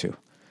the answer to.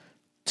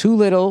 Too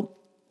little,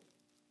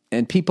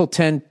 and people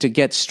tend to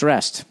get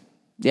stressed.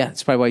 Yeah,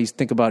 that's probably why you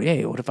think about,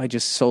 hey, what if I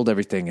just sold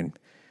everything and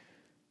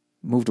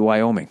moved to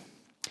Wyoming?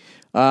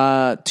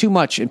 Too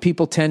much, and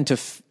people tend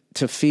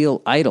to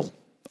feel idle.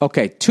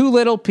 Okay, too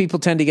little, people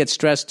tend to get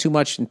stressed. Too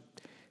much, and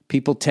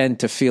people tend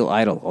to feel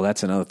idle. Well,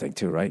 that's another thing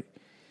too, right?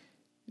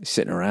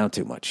 Sitting around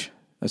too much.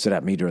 That's what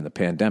happened to me during the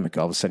pandemic.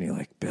 All of a sudden, you're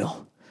like,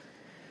 Bill,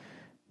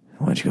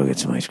 Why don't you go get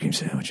some ice cream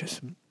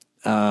sandwiches?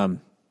 I'm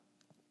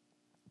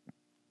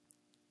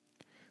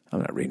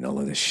not reading all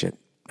of this shit.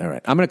 All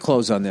right, I'm going to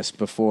close on this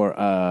before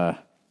I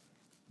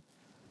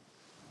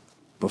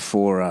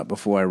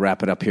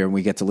wrap it up here, and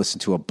we get to listen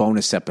to a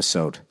bonus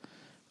episode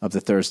of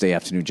the Thursday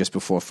afternoon, just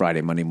before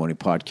Friday Monday morning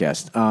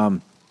podcast.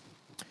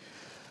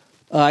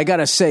 I got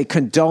to say,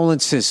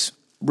 condolences,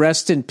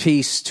 rest in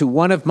peace to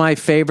one of my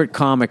favorite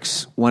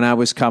comics when I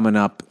was coming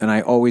up, and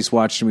I always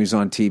watched him. He was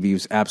on TV. He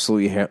was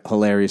absolutely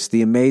hilarious.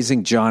 The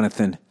amazing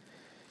Jonathan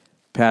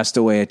passed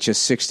away at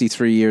just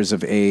 63 years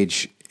of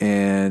age,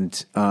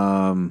 and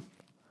one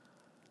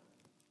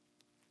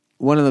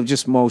of the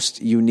just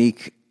most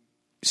unique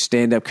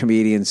stand-up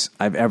comedians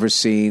I've ever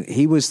seen.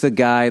 He was the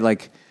guy,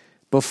 like,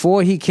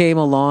 before he came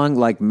along,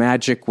 like,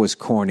 magic was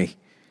corny.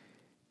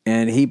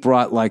 And he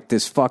brought, like,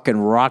 this fucking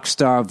rock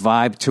star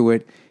vibe to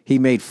it. He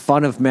made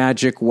fun of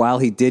magic while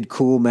he did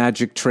cool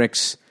magic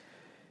tricks.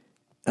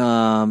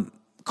 Called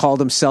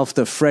himself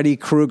the Freddy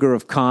Krueger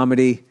of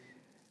comedy.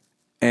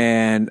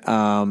 And,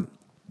 a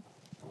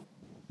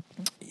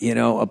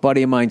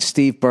buddy of mine,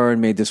 Steve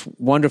Byrne, made this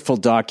wonderful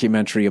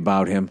documentary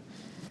about him.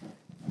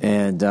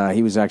 And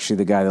he was actually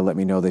the guy that let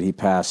me know that he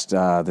passed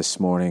this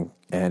morning.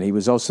 And he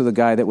was also the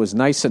guy that was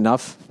nice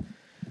enough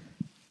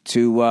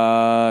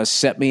to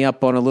set me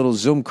up on a little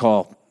Zoom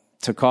call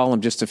to call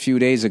him just a few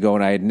days ago.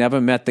 And I had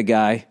never met the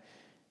guy.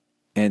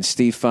 And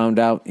Steve found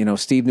out,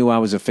 Steve knew I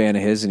was a fan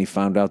of his, and he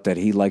found out that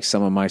he liked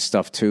some of my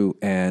stuff too.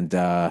 And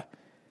I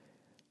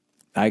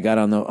got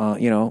on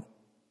the,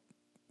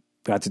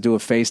 got to do a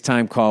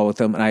FaceTime call with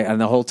him. And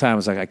the whole time I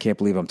was like, I can't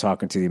believe I'm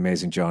talking to the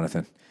amazing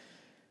Jonathan.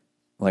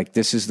 Like,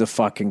 this is the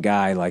fucking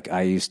guy, like,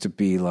 I used to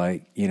be,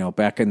 like,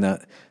 back in the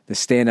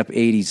stand-up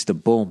 80s, the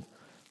boom,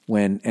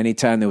 when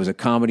anytime there was a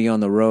comedy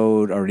on the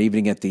road or an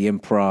evening at the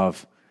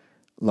Improv,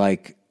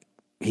 like,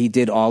 he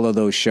did all of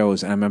those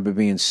shows. And I remember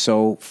being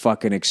so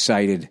fucking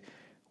excited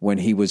when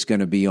he was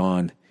going to be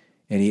on.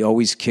 And he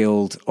always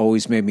killed,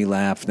 always made me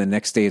laugh. And the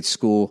next day at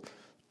school,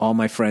 all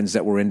my friends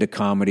that were into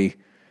comedy,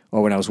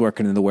 or when I was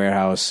working in the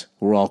warehouse,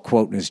 were all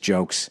quoting his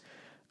jokes.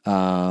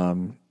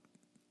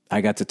 I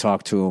got to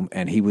talk to him,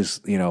 and he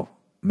was,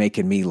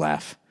 making me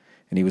laugh.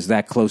 And he was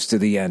that close to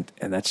the end.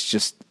 And that's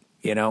just,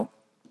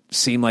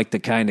 seemed like the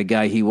kind of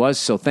guy he was.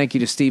 So thank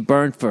you to Steve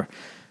Byrne for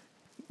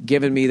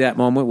giving me that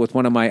moment with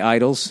one of my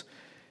idols.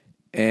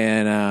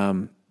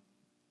 And,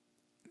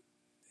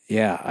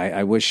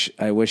 I wish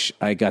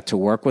I got to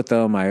work with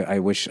him. I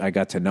wish I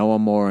got to know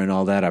him more and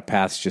all that. Our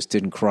paths just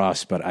didn't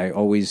cross, but I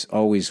always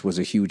was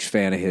a huge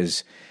fan of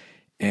his.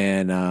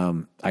 And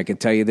I can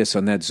tell you this,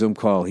 on that Zoom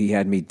call, he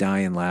had me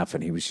dying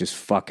laughing. He was just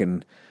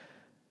fucking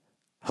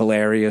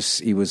hilarious.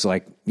 He was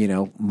like,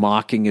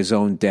 mocking his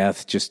own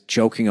death, just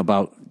joking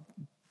around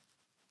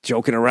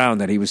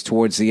that he was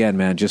towards the end,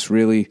 man. Just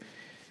really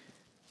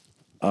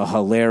a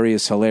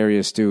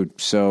hilarious dude.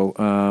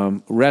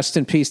 So rest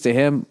in peace to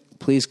him.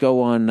 Please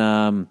go on, go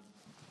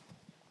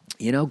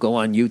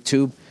on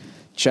YouTube.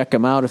 Check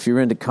him out. If you're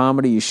into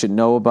comedy, you should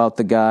know about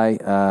the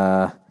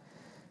guy.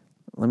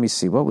 Let me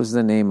see. What was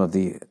the name of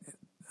the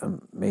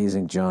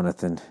amazing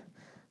Jonathan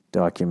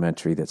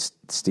documentary that's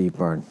Steve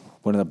Byrne?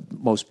 One of the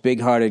most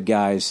big-hearted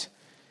guys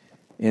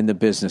in the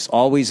business.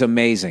 Always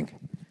amazing.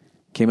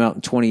 Came out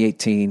in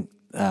 2018.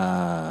 Look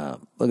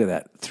at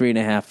that.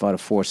 3.5 out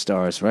of 4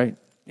 stars, right?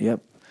 Yep.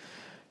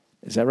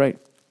 Is that right?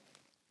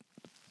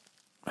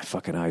 My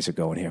fucking eyes are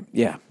going here.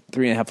 Yeah.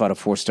 3.5 out of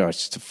 4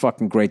 stars. It's a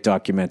fucking great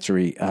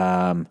documentary.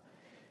 You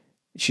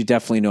should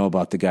definitely know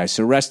about the guy.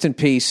 So rest in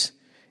peace.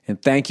 And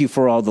thank you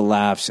for all the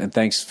laughs, and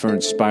thanks for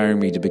inspiring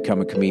me to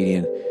become a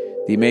comedian.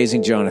 The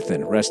amazing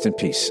Jonathan, rest in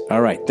peace.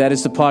 All right, that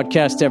is the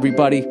podcast,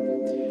 everybody.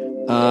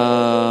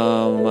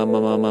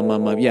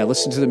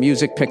 Listen to the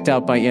music picked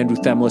out by Andrew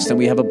Themlist, and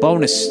we have a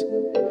bonus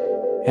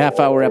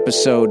half-hour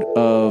episode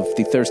of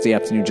the Thursday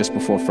afternoon, just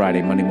before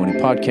Friday, Monday morning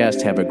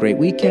podcast. Have a great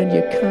weekend,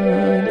 you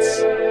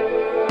cunts.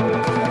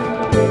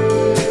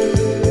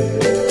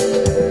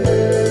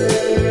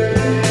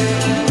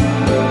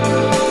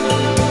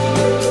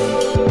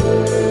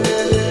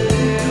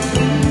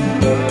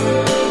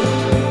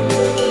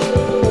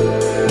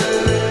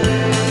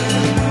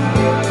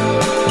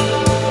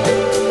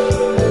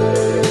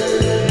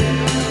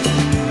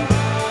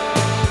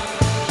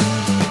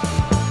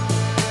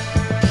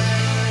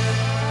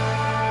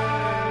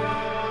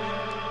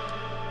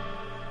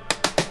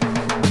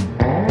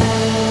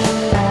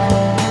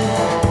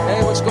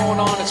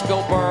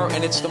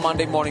 It's the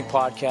Monday Morning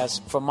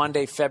Podcast for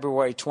Monday,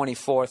 February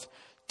 24th,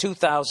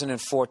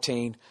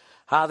 2014.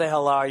 How the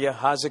hell are you?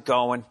 How's it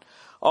going?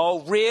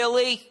 Oh,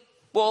 really?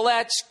 Well,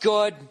 that's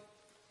good.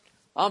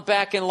 I'm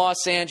back in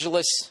Los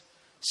Angeles.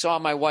 Saw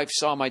my wife,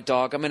 saw my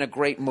dog. I'm in a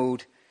great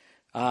mood.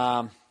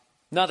 Another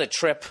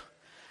trip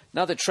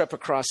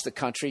across the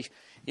country.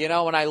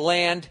 When I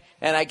land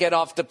and I get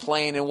off the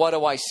plane, and what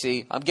do I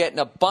see? I'm getting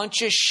a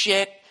bunch of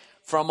shit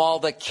from all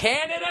the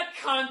Canada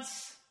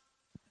cunts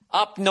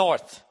up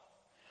north.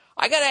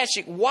 I got to ask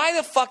you, why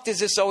the fuck does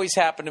this always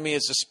happen to me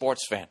as a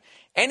sports fan?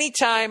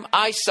 Anytime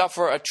I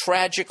suffer a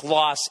tragic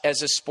loss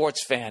as a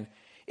sports fan,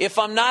 If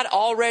I'm not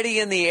already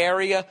in the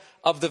area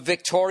of the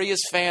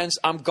victorious fans,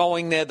 I'm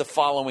going there the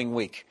following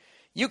week.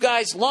 You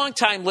guys,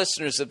 longtime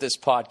listeners of this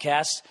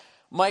podcast,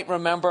 might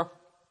remember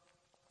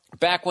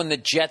back when the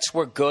Jets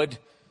were good,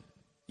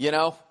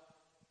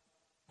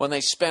 when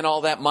they spent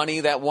all that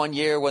money that one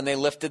year, when they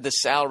lifted the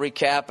salary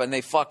cap and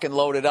they fucking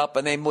loaded up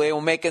and they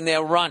were making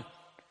their run.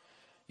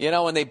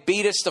 When they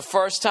beat us the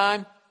first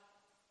time,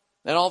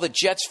 and all the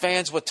Jets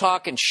fans were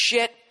talking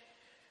shit.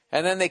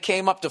 And then they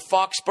came up to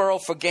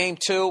Foxborough for game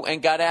 2 and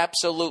got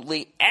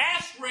absolutely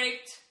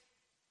ass-raped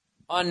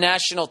on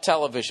national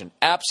television.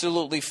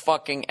 Absolutely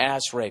fucking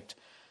ass-raped.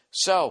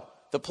 So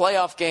the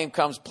playoff game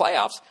comes.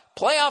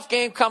 Playoff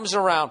game comes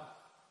around.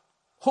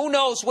 Who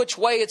knows which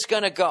way it's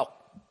going to go?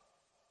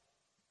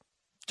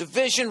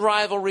 Division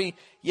rivalry,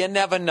 you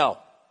never know.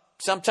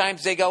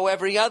 Sometimes they go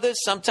every other.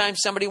 Sometimes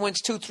somebody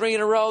wins 2-3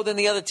 in a row, then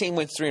the other team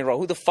wins 3 in a row.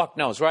 Who the fuck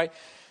knows, right?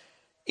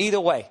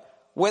 Either way.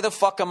 Where the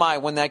fuck am I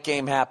when that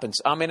game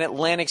happens? I'm in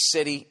Atlantic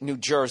City, New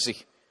Jersey,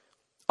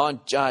 on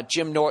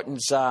Jim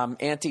Norton's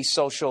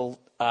anti-social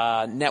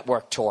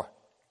network tour.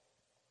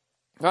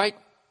 Right?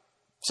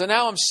 So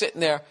now I'm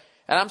sitting there,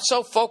 and I'm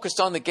so focused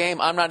on the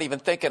game, I'm not even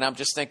thinking. I'm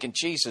just thinking,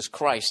 Jesus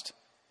Christ.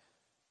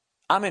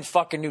 I'm in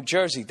fucking New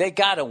Jersey. They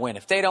got to win.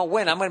 If they don't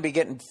win, I'm going to be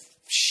getting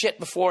shit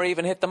before I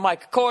even hit the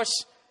mic. Of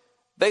course,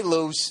 they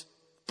lose.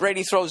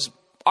 Brady throws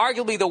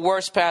arguably the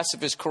worst pass of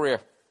his career.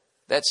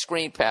 That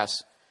screen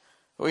pass.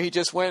 Where he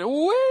just went,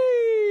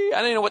 whee!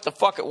 I didn't know what the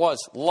fuck it was.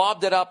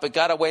 Lobbed it up, it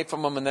got away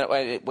from him,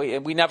 and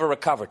we never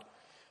recovered.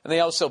 And they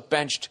also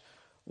benched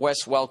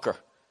Wes Welker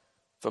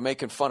for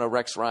making fun of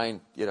Rex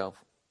Ryan,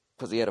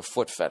 because he had a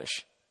foot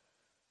fetish.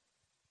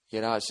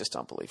 It's just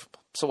unbelievable.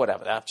 So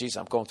whatever. Geez,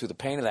 I'm going through the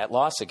pain of that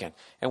loss again.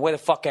 And where the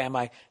fuck am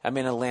I? I'm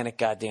in Atlantic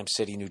goddamn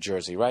City, New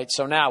Jersey, right?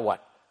 So now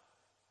what?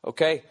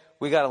 Okay,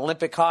 we got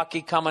Olympic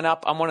hockey coming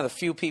up. I'm one of the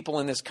few people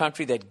in this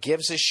country that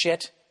gives a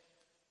shit.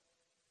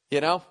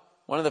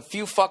 One of the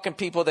few fucking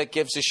people that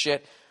gives a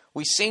shit.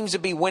 We seem to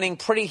be winning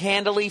pretty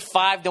handily,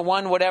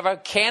 5-1, whatever.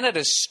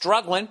 Canada's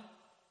struggling,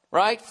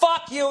 right?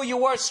 Fuck you, you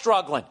were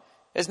struggling.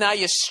 As now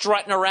you're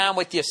strutting around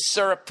with your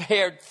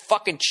syrup-haired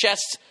fucking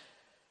chest.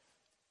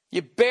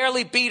 You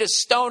barely beat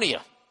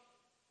Estonia.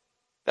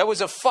 That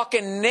was a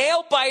fucking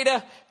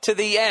nail-biter to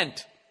the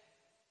end.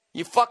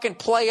 You fucking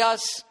play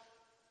us.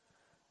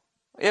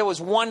 It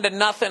was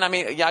 1-0. I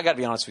mean, I got to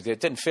be honest with you.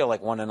 It didn't feel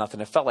like 1-0.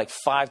 It felt like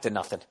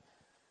 5-0.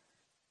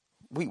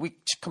 We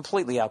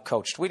completely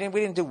outcoached. We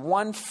didn't do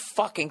one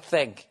fucking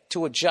thing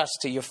to adjust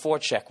to your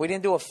forecheck. We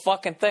didn't do a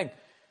fucking thing.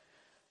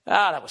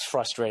 That was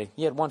frustrating.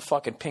 You had one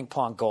fucking ping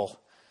pong goal.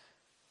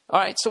 All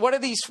right, so what are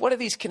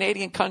these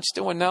Canadian cunts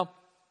doing now?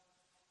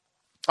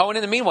 Oh, and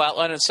in the meanwhile,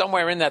 and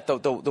somewhere in that,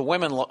 the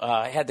women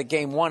had the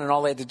game won, and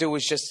all they had to do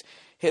was just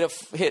hit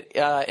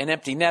an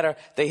empty netter.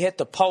 They hit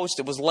the post.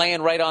 It was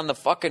laying right on the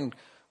fucking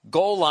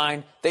goal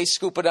line. They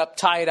scoop it up,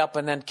 tie it up,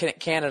 and then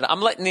Canada.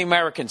 I'm letting the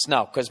Americans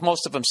know because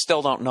most of them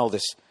still don't know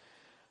this.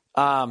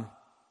 Or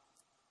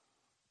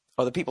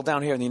the people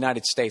down here in the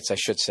United States, I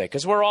should say,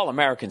 because we're all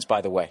Americans, by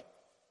the way.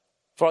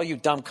 For all you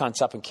dumb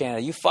cunts up in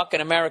Canada, you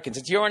fucking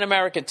Americans. You're an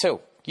American, too.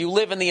 You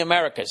live in the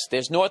Americas.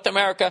 There's North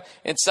America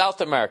and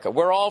South America.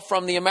 We're all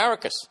from the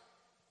Americas.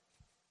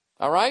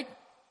 All right?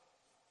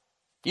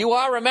 You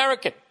are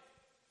American.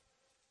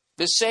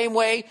 The same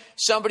way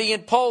somebody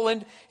in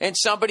Poland and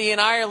somebody in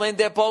Ireland,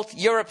 they're both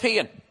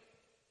European.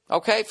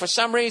 Okay? For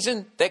some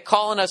reason, they're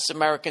calling us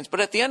Americans. But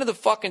at the end of the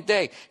fucking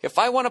day, if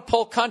I want to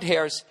pull cunt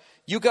hairs,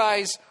 you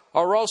guys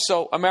are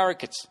also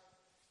Americans.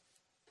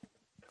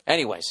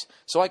 Anyways,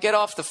 so I get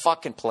off the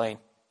fucking plane.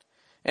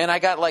 And I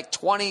got like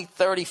 20,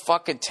 30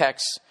 fucking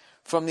texts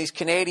from these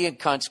Canadian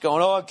cunts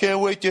going, oh, I can't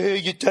wait to hear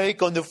your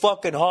take on the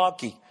fucking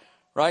hockey.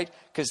 Right?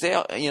 Because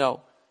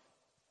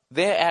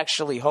they're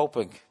actually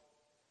hoping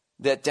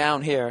that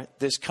down here,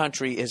 this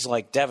country is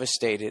like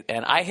devastated.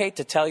 And I hate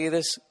to tell you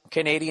this,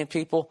 Canadian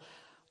people,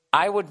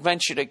 I would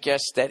venture to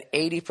guess that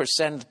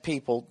 80% of the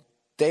people,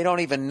 they don't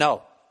even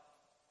know.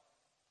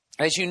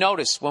 As you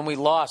notice, when we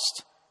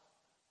lost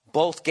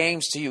both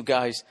games to you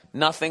guys,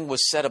 nothing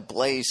was set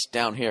ablaze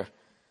down here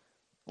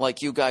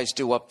like you guys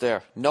do up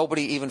there.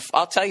 Nobody even,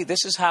 I'll tell you,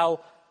 this is how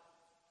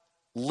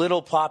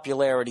little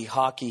popularity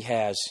hockey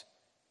has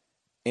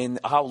in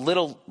how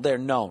little they're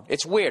known.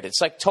 It's weird. It's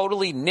like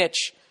totally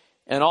niche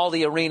and all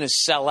the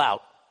arenas sell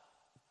out.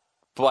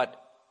 But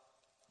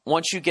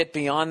once you get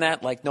beyond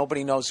that, like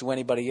nobody knows who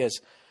anybody is.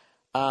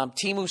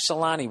 Timu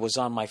Solani was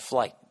on my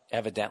flight,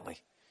 evidently.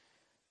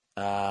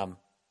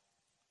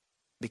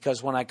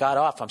 Because when I got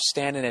off, I'm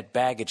standing at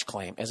baggage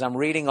claim. As I'm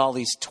reading all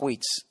these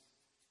tweets,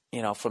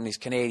 from these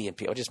Canadian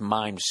people, I just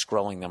mind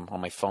scrolling them on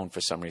my phone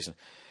for some reason.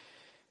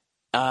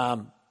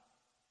 I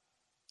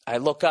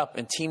look up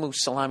and Timu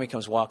Salami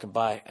comes walking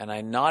by and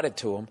I nodded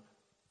to him.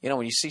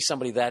 When you see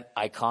somebody that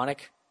iconic,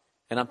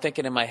 and I'm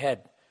thinking in my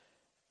head,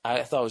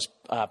 I thought it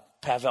was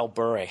Pavel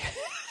Bure.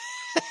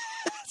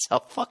 That's how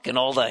fucking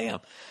old I am.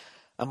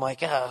 I'm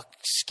like,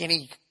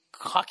 skinny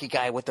hockey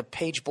guy with the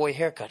page boy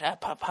haircut.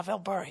 Pavel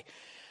Bure.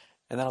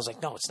 And then I was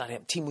like, no, it's not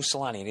him. Timu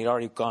Solani. And he'd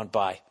already gone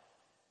by.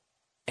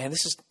 And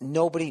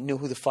nobody knew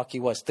who the fuck he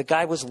was. The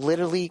guy was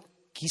literally,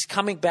 he's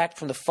coming back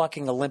from the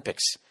fucking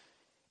Olympics.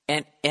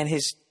 And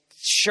his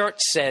shirt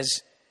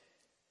says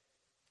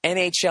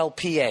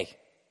NHLPA,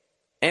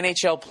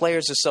 NHL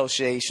Players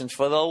Association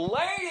for the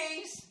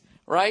ladies,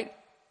 right?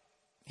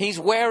 He's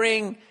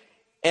wearing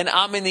an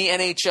I'm in the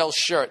NHL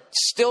shirt.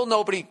 Still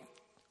nobody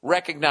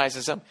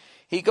recognizes him.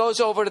 He goes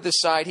over to the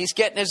side. He's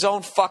getting his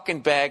own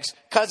fucking bags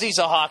because he's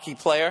a hockey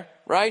player,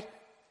 right?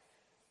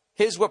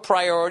 His were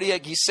priority.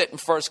 He's sitting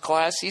first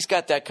class. He's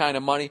got that kind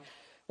of money.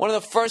 One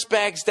of the first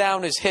bags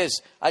down is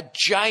his. A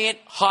giant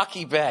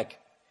hockey bag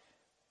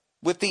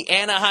with the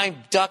Anaheim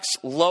Ducks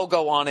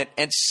logo on it.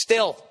 And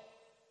still,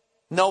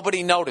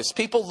 nobody noticed.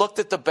 People looked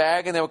at the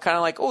bag and they were kind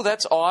of like, oh,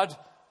 that's odd.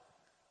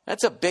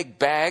 That's a big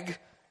bag.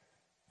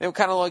 They were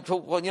kind of like,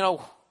 well, you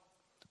know,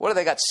 what do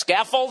they got,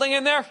 scaffolding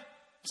in there?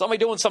 Somebody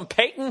doing some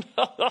painting?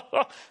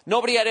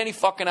 Nobody had any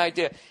fucking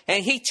idea.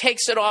 And he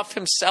takes it off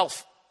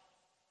himself.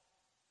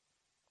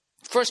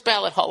 First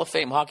ballot Hall of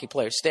Fame hockey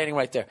player standing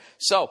right there.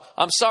 So,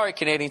 I'm sorry,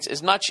 Canadians,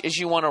 as much as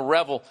you want to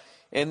revel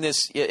in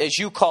this, as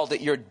you called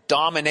it, your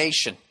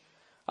domination.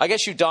 I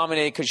guess you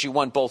dominated because you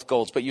won both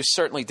golds, but you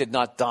certainly did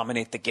not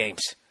dominate the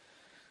games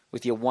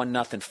with your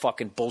 1-0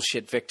 fucking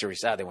bullshit victories.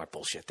 They weren't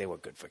bullshit. They were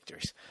good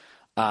victories.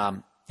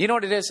 You know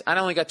what it is? I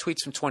only got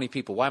tweets from 20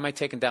 people. Why am I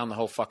taking down the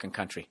whole fucking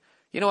country?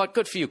 You know what?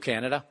 Good for you,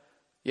 Canada.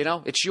 You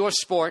know, it's your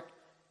sport.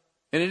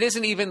 And it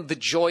isn't even the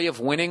joy of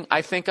winning,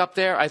 I think, up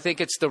there. I think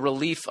it's the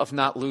relief of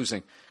not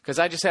losing. Because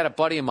I just had a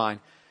buddy of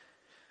mine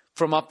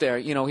from up there.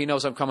 You know, he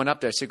knows I'm coming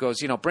up there. So he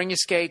goes, you know, bring your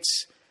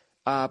skates,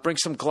 bring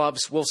some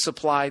gloves. We'll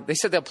supply. They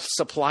said they'll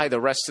supply the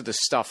rest of the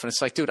stuff. And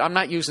it's like, dude, I'm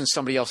not using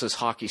somebody else's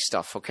hockey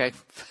stuff, okay?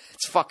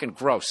 It's fucking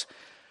gross.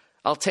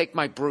 I'll take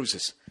my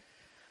bruises.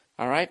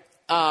 All right?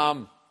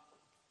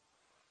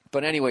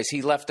 But anyways,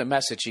 he left a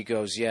message. He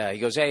goes, yeah. He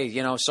goes, hey,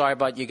 you know, sorry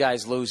about you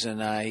guys losing.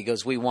 He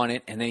goes, we won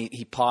it. And then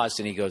he paused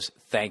and he goes,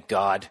 thank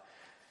God.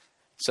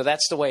 So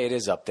that's the way it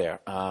is up there.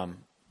 And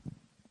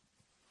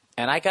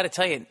I got to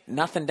tell you,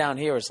 nothing down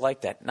here is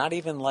like that. Not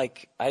even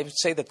like, I would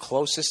say the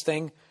closest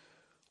thing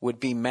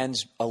would be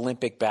men's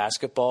Olympic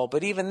basketball.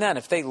 But even then,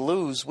 if they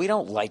lose, we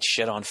don't light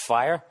shit on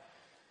fire.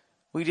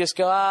 We just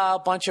go,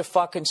 a bunch of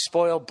fucking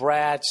spoiled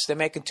brats. They're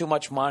making too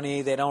much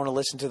money. They don't want to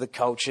listen to the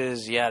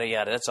coaches, yada,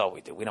 yada. That's all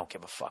we do. We don't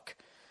give a fuck.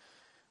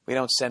 We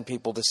don't send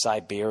people to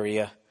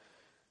Siberia.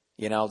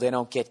 You know, they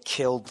don't get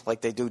killed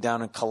like they do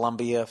down in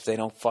Colombia if they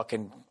don't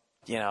fucking,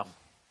 you know,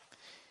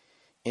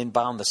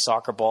 inbound the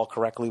soccer ball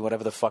correctly,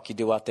 whatever the fuck you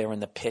do out there in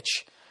the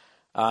pitch.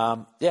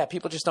 Yeah,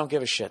 people just don't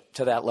give a shit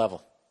to that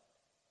level.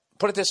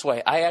 Put it this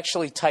way. I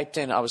actually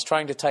I was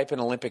trying to type in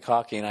Olympic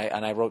hockey,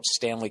 and I wrote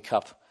Stanley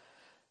Cup.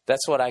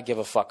 That's what I give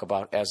a fuck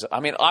about.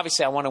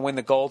 Obviously, I want to win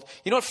the gold.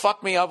 You know what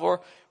fucked me over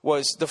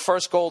was the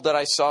first gold that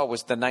I saw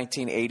was the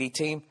 1980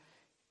 team,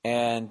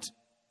 and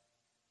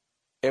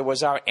it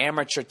was our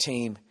amateur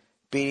team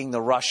beating the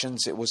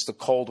Russians. It was the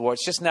Cold War.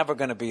 It's just never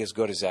going to be as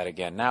good as that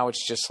again. Now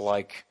it's just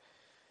like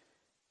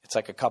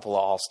a couple of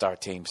all-star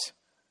teams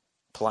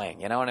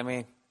playing. You know what I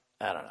mean?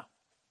 I don't know.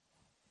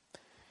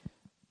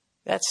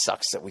 That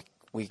sucks that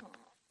we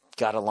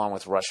got along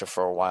with Russia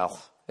for a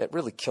while. It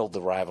really killed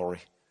the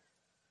rivalry.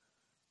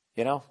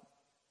 You know,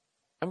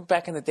 remember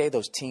back in the day,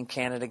 those Team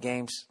Canada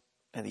games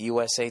and the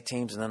USA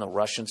teams and then the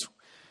Russians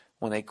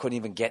when they couldn't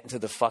even get into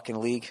the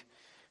fucking league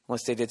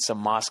unless they did some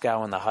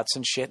Moscow and the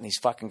Hudson shit, and these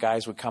fucking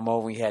guys would come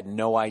over. We had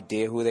no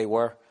idea who they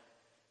were.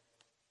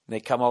 And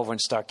they'd come over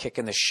and start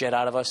kicking the shit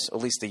out of us, at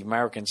least the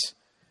Americans.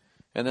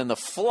 And then the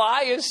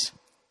Flyers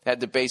had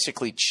to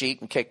basically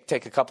cheat and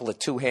take a couple of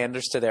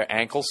two-handers to their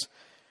ankles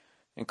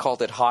and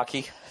called it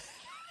hockey.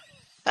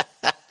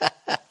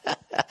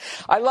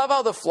 I love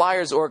how the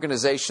Flyers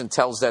organization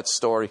tells that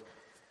story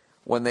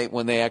when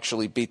they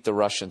actually beat the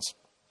Russians.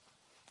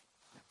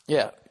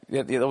 Yeah,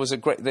 there was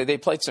they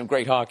played some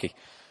great hockey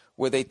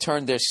where they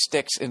turned their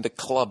sticks into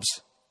clubs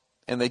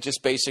and they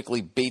just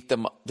basically beat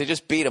them. They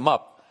just beat them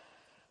up,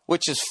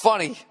 which is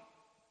funny,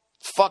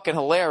 fucking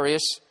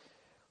hilarious.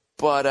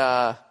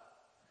 But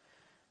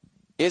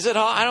is it?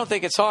 I don't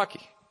think it's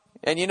hockey.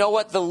 And you know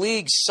what? The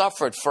league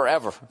suffered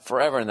forever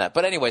in that.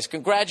 But anyways,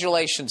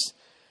 congratulations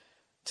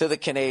to the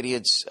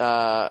Canadians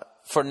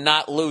for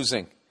not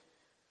losing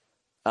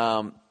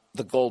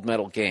the gold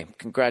medal game.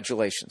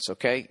 Congratulations,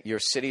 okay? Your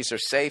cities are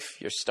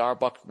safe. Your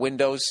Starbucks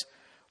windows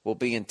will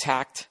be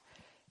intact.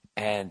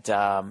 And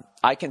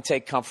I can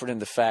take comfort in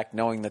the fact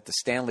knowing that the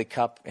Stanley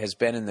Cup has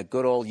been in the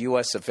good old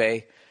U.S. of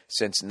A.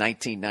 since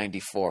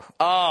 1994.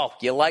 Oh,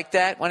 you like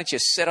that? Why don't you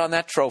sit on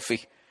that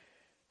trophy?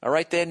 All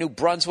right there, New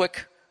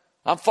Brunswick.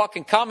 I'm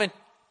fucking coming.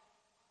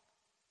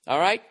 All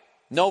right?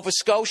 Nova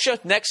Scotia,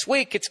 next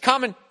week, it's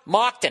coming.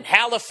 Moncton,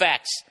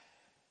 Halifax.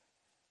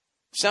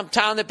 Some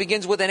town that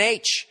begins with an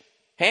H.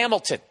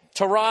 Hamilton,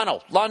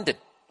 Toronto, London,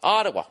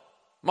 Ottawa,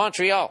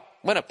 Montreal,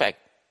 Winnipeg,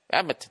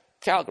 Edmonton,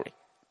 Calgary,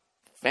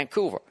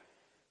 Vancouver.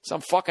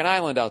 Some fucking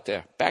island out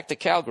there. Back to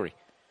Calgary.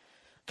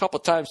 A couple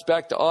times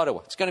back to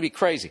Ottawa. It's going to be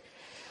crazy.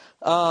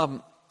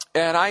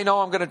 And I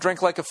know I'm going to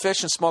drink like a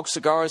fish and smoke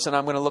cigars, and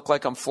I'm going to look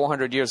like I'm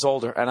 400 years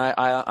older. And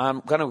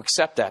I'm going to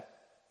accept that.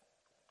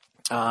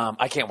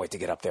 I can't wait to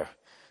get up there.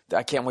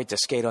 I can't wait to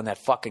skate on that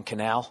fucking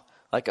canal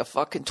like a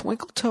fucking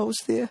twinkle toes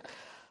there.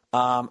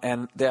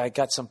 And I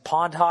got some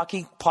pond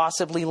hockey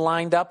possibly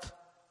lined up.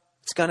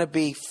 It's going to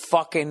be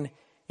fucking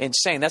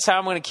insane. That's how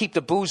I'm going to keep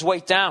the booze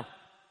weight down.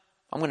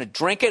 I'm going to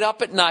drink it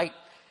up at night,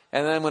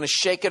 and then I'm going to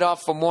shake it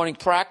off for morning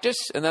practice,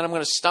 and then I'm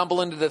going to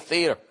stumble into the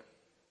theater,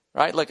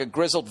 right, like a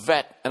grizzled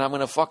vet, and I'm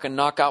going to fucking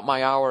knock out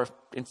my hour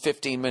in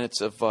 15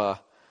 minutes of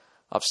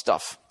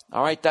stuff.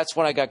 All right, that's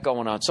what I got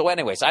going on. So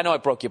anyways, I know I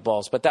broke your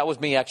balls, but that was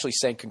me actually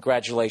saying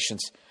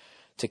congratulations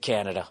to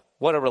Canada.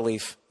 What a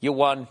relief. You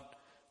won.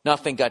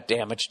 Nothing got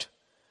damaged.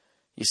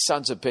 You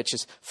sons of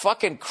bitches.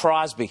 Fucking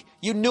Crosby.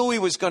 You knew he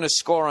was going to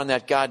score on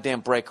that goddamn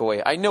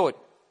breakaway. I knew it.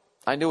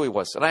 I knew he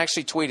was. And I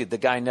actually tweeted, the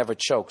guy never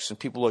chokes. And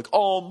people were like,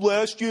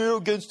 last year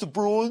against the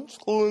Bruins,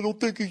 I don't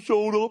think he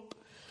showed up.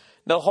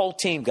 The whole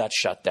team got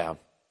shut down.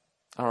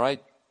 All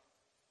right?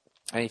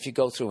 And if you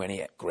go through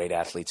any great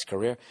athlete's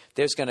career,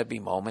 there's going to be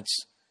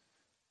moments.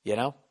 You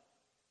know?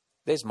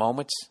 There's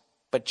moments.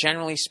 But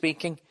generally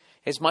speaking,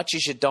 as much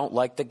as you don't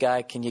like the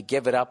guy, can you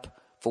give it up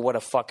for what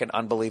a fucking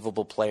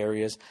unbelievable player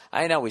he is?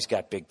 I know he's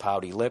got big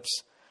pouty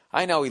lips.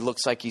 I know he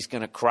looks like he's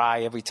going to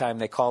cry every time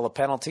they call a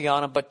penalty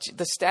on him, but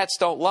the stats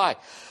don't lie.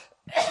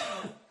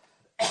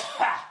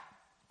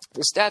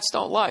 The stats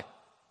don't lie.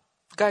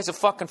 The guy's a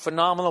fucking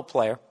phenomenal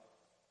player.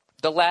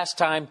 The last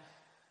time,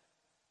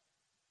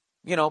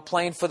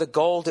 playing for the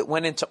gold, it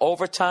went into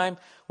overtime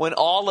when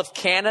all of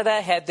Canada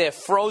had their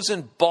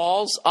frozen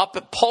balls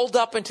pulled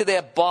up into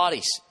their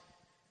bodies.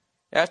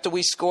 After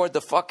we scored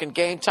the fucking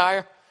game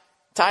tire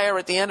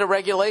at the end of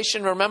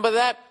regulation, remember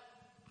that?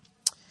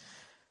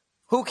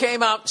 Who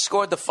came out and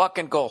scored the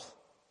fucking goal?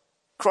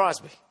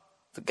 Crosby.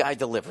 The guy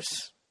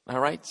delivers. All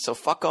right? So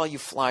fuck all you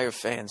Flyer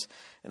fans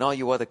and all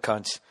you other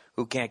cunts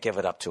who can't give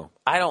it up to him.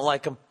 I don't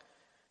like him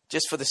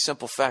just for the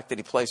simple fact that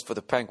he plays for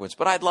the Penguins.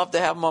 But I'd love to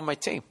have him on my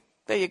team.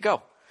 There you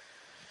go.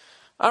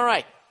 All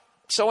right.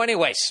 So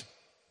anyways,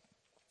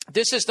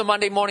 this is the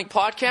Monday Morning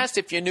Podcast.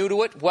 If you're new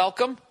to it,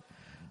 welcome.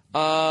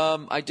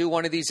 I do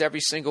one of these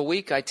every single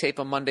week. I tape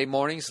them Monday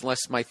mornings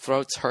unless my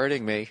throat's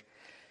hurting me.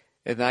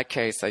 In that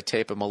case, I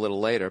tape them a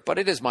little later. But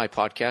it is my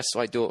podcast, so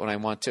I do it when I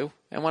want to.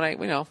 And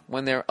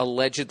when they're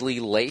allegedly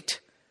late,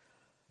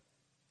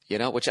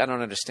 which I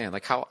don't understand.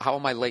 Like, how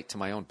am I late to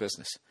my own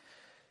business?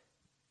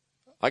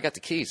 I got the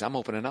keys. I'm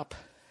opening up.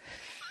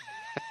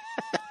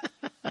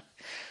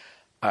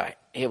 All right,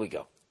 here we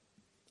go.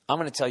 I'm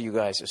going to tell you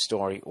guys a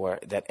story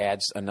that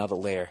adds another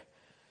layer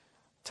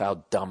to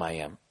how dumb I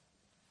am.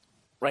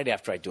 Right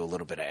after I do a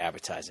little bit of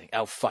advertising.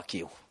 Oh, fuck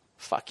you.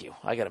 Fuck you.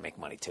 I got to make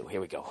money, too. Here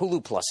we go.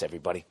 Hulu Plus,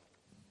 everybody.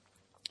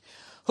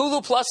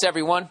 Hulu Plus,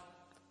 everyone.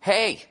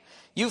 Hey,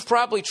 you've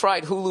probably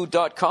tried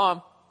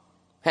Hulu.com,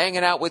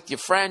 hanging out with your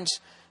friends.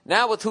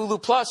 Now with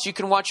Hulu Plus, you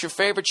can watch your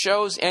favorite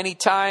shows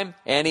anytime,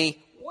 anywhere.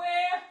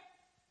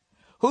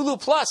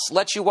 Hulu Plus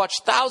lets you watch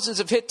thousands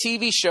of hit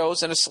TV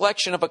shows and a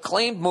selection of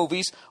acclaimed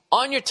movies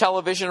on your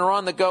television or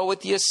on the go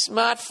with your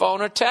smartphone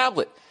or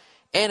tablet.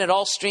 And it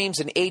all streams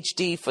in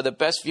HD for the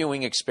best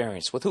viewing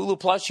experience. With Hulu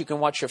Plus, you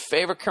can watch your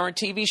favorite current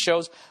TV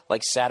shows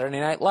like Saturday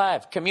Night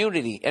Live,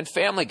 Community, and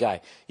Family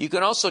Guy. You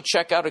can also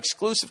check out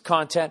exclusive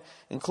content,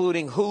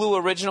 including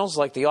Hulu originals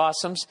like The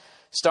Awesomes,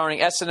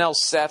 starring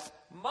SNL's Seth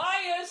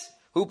Meyers,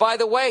 who, by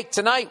the way,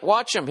 tonight,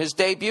 watch him, his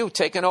debut,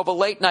 taking over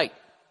Late Night.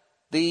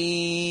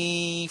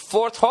 The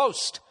fourth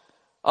host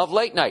of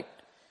Late Night.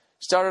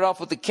 Started off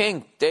with the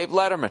King, Dave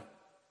Letterman.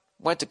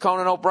 Went to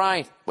Conan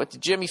O'Brien. Went to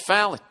Jimmy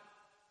Fallon.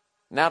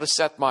 Now to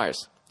Seth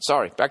Meyers.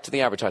 Sorry, back to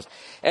the advertising.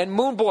 And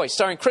Moon Boy,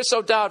 starring Chris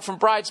O'Dowd from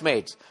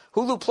Bridesmaids.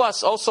 Hulu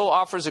Plus also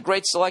offers a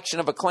great selection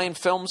of acclaimed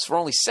films for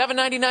only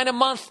 $7.99 a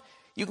month.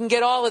 You can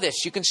get all of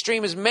this. You can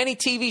stream as many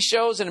TV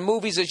shows and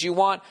movies as you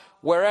want,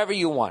 wherever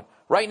you want.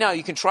 Right now,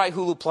 you can try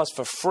Hulu Plus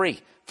for free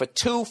for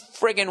 2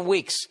 friggin'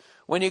 weeks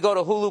when you go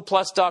to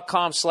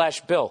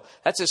huluplus.com/Bill.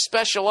 That's a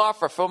special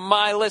offer for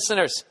my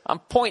listeners. I'm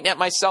pointing at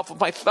myself with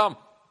my thumb.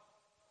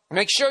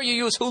 Make sure you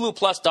use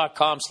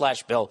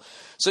huluplus.com/Bill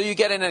so you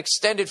get an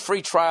extended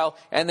free trial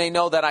and they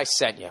know that I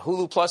sent you.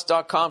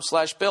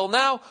 huluplus.com/Bill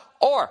now,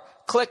 or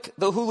click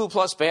the Hulu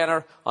Plus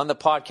banner on the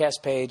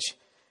podcast page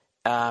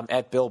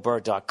at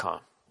billburr.com.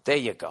 There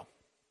you go.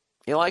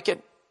 You like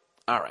it?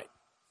 All right.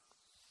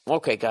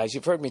 Okay, guys,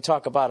 you've heard me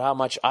talk about how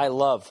much I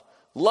love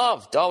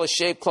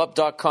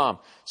DollarShaveClub.com.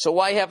 So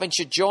why haven't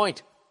you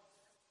joined?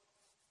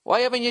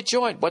 Why haven't you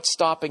joined? What's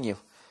stopping you?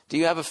 Do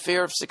you have a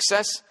fear of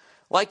success?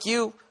 Like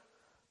you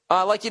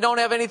don't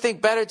have anything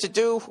better to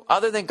do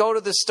other than go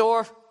to the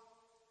store?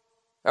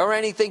 Or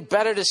anything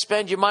better to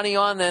spend your money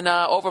on than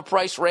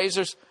overpriced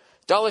razors?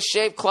 Dollar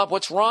Shave Club,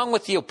 what's wrong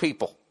with you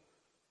people?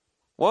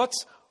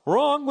 What's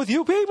wrong with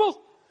you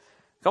people?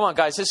 Come on,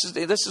 guys, this is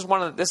a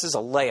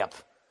layup.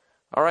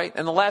 All right?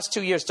 In the last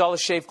 2 years,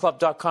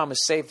 DollarShaveClub.com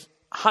has saved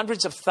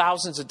hundreds of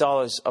thousands of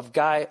dollars of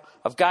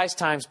guys'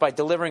 times by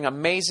delivering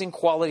amazing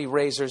quality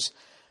razors,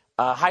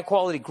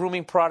 high-quality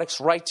grooming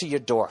products right to your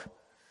door.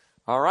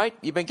 All right?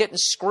 You've been getting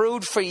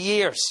screwed for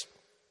years.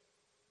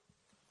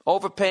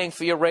 Overpaying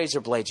for your razor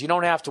blades. You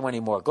don't have to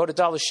anymore. Go to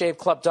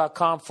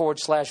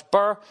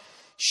dollarshaveclub.com/Burr.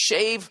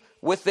 Shave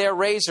with their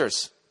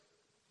razors.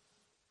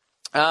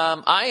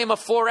 I am a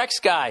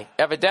Forex guy,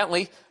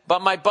 evidently,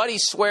 but my buddy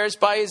swears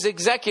by his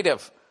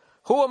executive.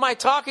 Who am I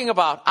talking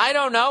about? I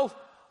don't know.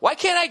 Why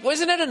can't I?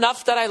 Isn't it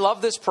enough that I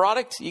love this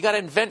product? You got to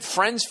invent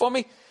friends for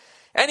me?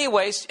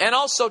 Anyways, and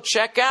also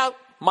check out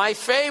my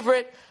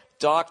favorite,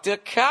 Dr.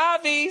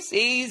 Kavi's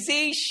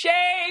Easy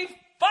Shave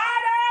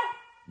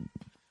Butter.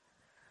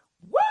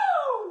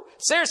 Woo!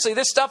 Seriously,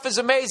 this stuff is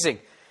amazing.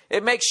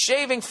 It makes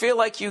shaving feel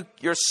like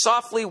you're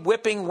softly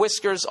whipping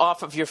whiskers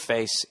off of your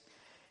face.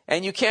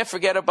 And you can't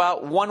forget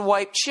about One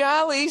Wipe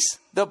Charlie's,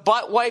 the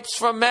butt wipes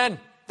for men.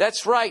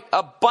 That's right,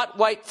 a butt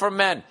wipe for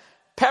men.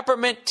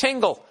 Peppermint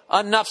tingle.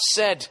 Enough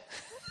said.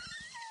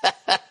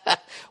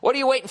 What are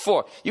you waiting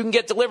for? You can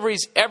get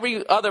deliveries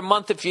every other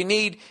month if you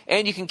need,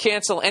 and you can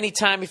cancel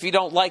anytime if you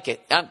don't like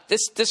it.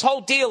 This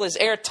whole deal is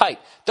airtight.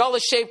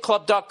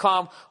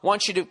 DollarShaveClub.com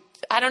wants you to...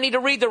 I don't need to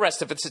read the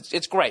rest of it.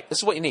 It's great. This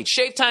is what you need.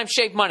 Shave time,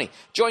 shave money.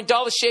 Join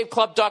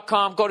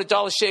DollarShaveClub.com. Go to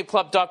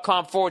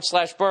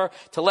DollarShaveClub.com/Burr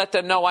to let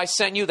them know I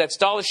sent you. That's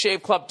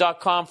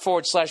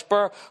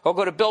DollarShaveClub.com/Burr. Or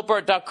go to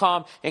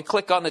BillBurr.com and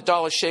click on the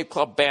Dollar Shave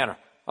Club banner.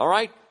 All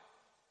right?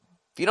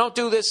 If you don't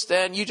do this,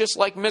 then you just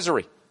like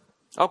misery.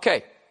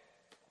 Okay.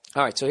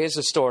 All right, so here's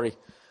the story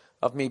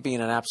of me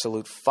being an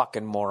absolute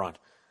fucking moron.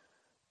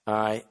 All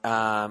right.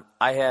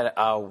 I had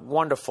a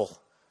wonderful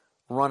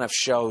run of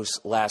shows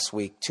last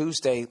week,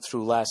 Tuesday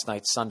through last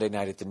night, Sunday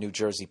night at the New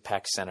Jersey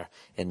Pack Center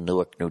in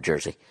Newark, New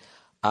Jersey.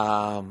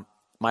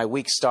 My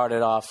week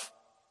started off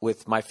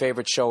with my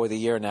favorite show of the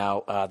year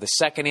now, the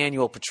second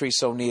annual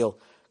Patrice O'Neill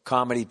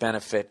Comedy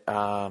Benefit.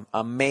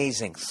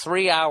 Amazing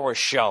 3-hour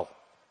show.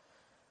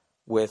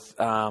 With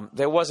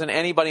there wasn't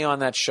anybody on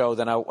that show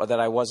that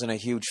I wasn't a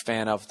huge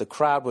fan of. The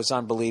crowd was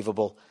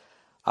unbelievable.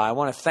 I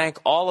want to thank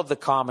all of the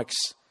comics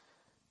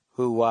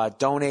who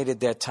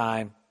donated their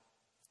time.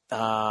 It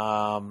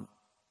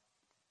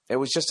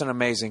was just an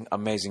amazing,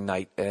 amazing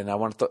night. And I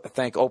want to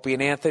thank Opie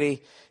and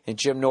Anthony and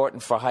Jim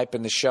Norton for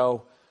hyping the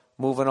show,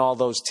 moving all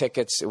those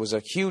tickets. It was a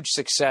huge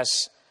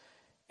success.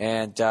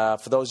 And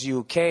for those of you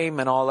who came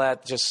and all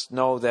that, just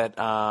know that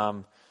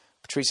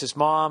Patrice's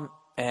mom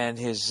and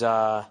his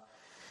wife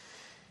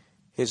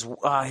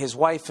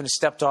and his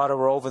stepdaughter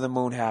were over the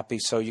moon happy.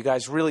 So you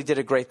guys really did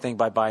a great thing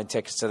by buying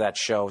tickets to that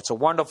show. It's a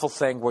wonderful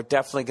thing. We're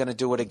definitely going to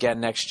do it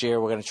again next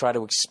year. We're going to try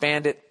to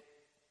expand it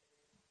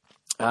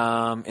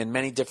in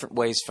many different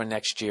ways for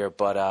next year.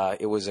 But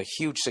it was a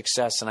huge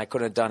success, and I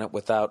couldn't have done it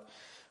without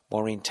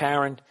Maureen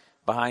Taryn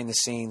behind the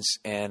scenes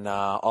and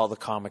all the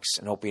comics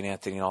and Opie and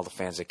Anthony and all the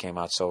fans that came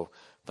out. So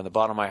from the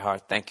bottom of my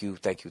heart, thank you,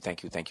 thank you,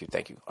 thank you, thank you,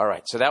 thank you. All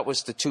right, so that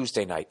was the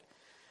Tuesday night.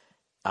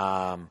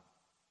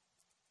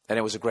 And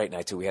it was a great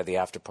night, too. We had the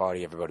after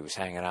party. Everybody was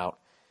hanging out.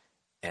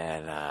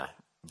 And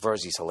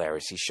Verzi's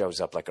hilarious. He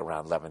shows up like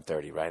around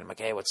 11:30, right? I'm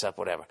like, hey, what's up,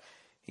 whatever.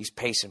 He's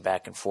pacing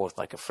back and forth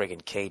like a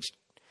friggin' caged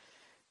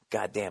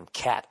goddamn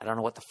cat. I don't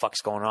know what the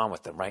fuck's going on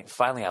with him, right? And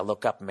finally, I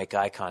look up and make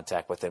eye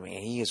contact with him, and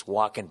he is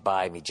walking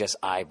by me, just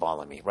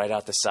eyeballing me right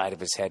out the side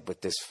of his head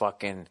with this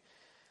fucking,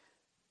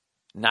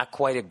 not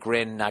quite a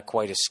grin, not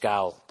quite a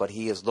scowl, but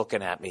he is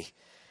looking at me.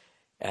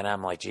 And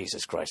I'm like,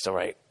 Jesus Christ, all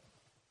right,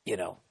 you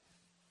know.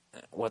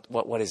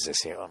 What is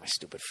this here? Oh, my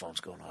stupid phone's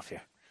going off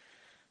here.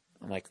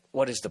 I'm like,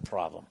 what is the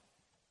problem?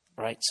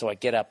 Right? So I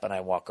get up and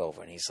I walk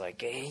over, and he's like,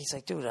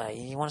 dude,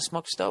 you want to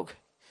smoke a stoke?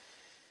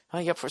 Are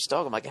you up for a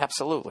stoke? I'm like,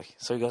 absolutely.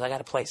 So he goes, I got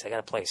a place.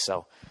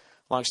 So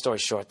long story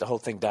short, the whole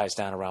thing dies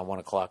down around 1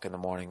 o'clock in the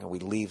morning, and we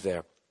leave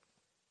there.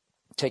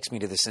 Takes me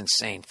to this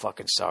insane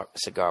fucking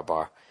cigar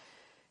bar,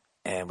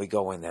 and we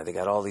go in there. They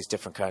got all these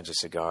different kinds of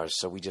cigars,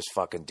 so we just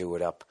fucking do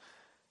it up.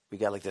 We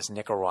got like this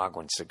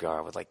Nicaraguan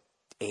cigar with like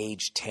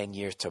aged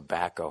 10-year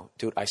tobacco.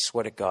 Dude, I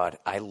swear to God,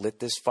 I lit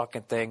this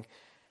fucking thing.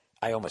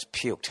 I almost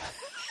puked.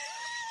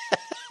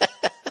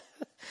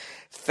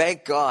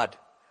 Thank God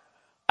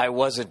I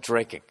wasn't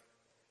drinking,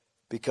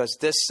 because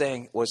this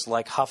thing was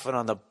like huffing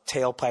on the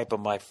tailpipe of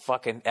my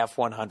fucking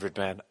F-100,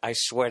 man. I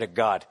swear to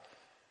God.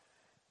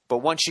 But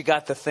once you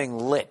got the thing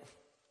lit,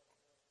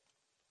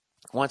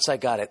 once I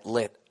got it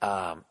lit,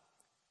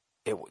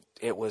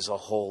 it was a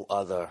whole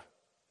other,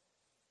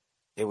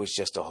 it was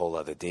just a whole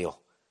other deal.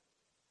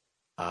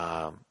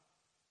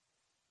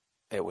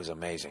 It was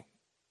amazing.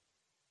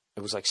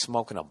 It was like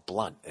smoking a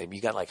blunt. You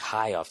got like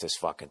high off this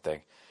fucking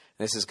thing.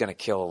 This is going to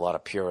kill a lot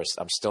of purists.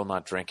 I'm still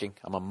not drinking.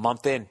 I'm a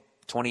month in,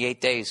 28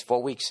 days,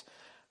 4 weeks.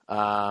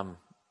 I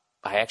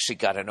actually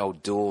got an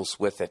O'Doul's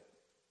with it.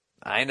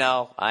 I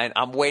know.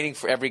 I'm waiting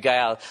for every guy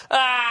out.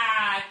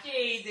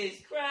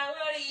 Jesus Christ,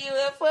 what are you,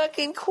 a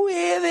fucking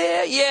queer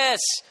there? Yes.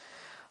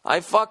 I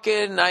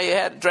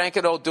drank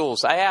at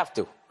O'Doul's. I have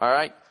to, all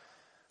right?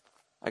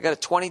 I got a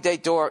 20-day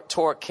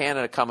tour at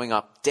Canada coming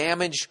up.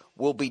 Damage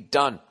will be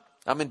done.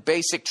 I'm in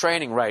basic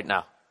training right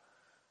now.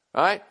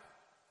 All right?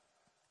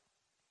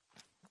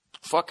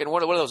 Fucking,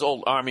 what are those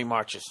old army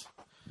marches?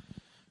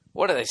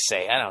 What do they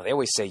say? I don't know. They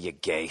always say you're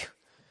gay.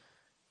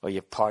 or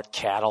you part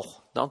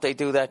cattle. Don't they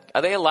do that?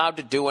 Are they allowed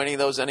to do any of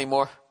those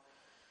anymore?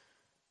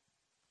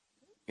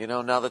 You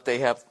know, now that they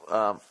have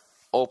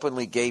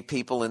openly gay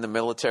people in the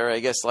military, I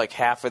guess like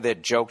half of their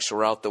jokes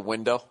are out the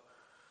window.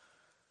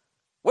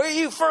 Where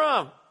you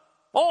from?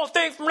 Only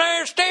thing from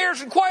there is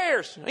stairs and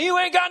queers. You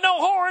ain't got no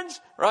horns,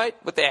 right?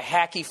 With their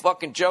hacky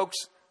fucking jokes.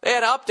 They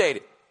had to update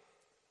it.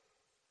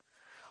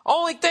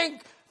 Only thing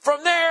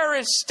from there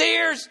is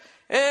steers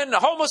and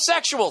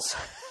homosexuals.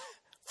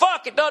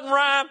 Fuck, it doesn't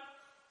rhyme.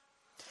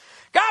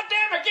 God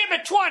damn it, give me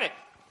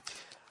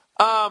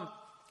 20.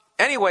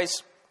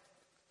 Anyways,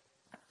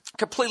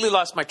 completely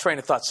lost my train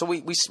of thought. So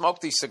we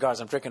smoked these cigars.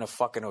 I'm drinking a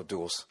fucking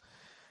O'Doul's.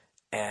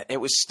 And it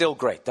was still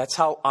great. That's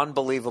how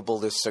unbelievable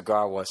this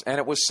cigar was. And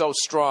it was so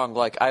strong,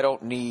 like I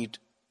don't need...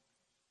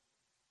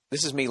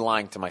 This is me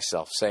lying to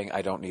myself, saying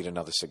I don't need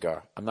another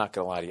cigar. I'm not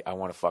going to lie to you. I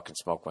want to fucking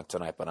smoke one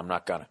tonight, but I'm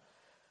not going to.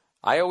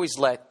 I always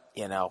let,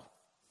 you know...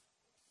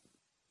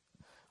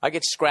 I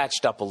get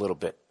scratched up a little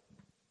bit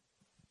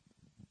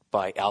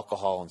by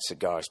alcohol and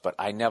cigars, but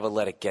I never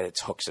let it get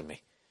its hooks in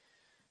me,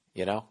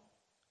 you know?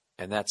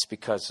 And that's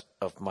because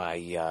of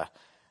my...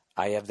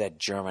 I have that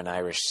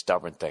German-Irish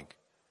stubborn thing,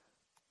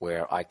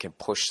 where I can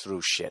push through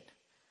shit.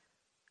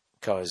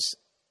 Because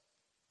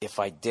if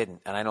I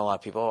didn't, and I know a lot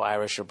of people,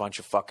 Irish are a bunch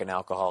of fucking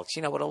alcoholics.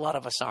 You know what? A lot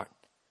of us aren't.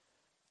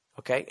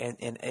 Okay?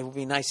 And it would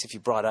be nice if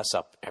you brought us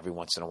up every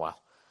once in a while.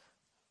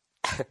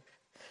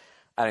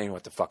 I don't even know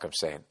what the fuck I'm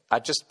saying. I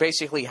just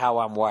basically how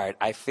I'm wired.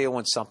 I feel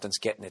when something's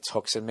getting its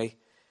hooks in me,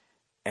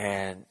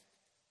 and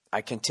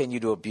I continue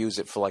to abuse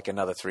it for like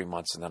another 3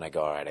 months, and then I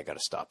go, all right, I got to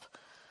stop.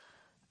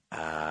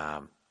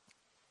 So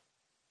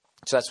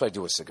that's what I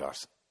do with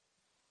cigars.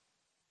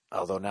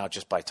 Although now,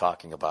 just by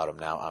talking about them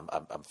now,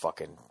 I'm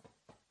fucking...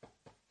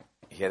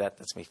 You hear that?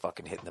 That's me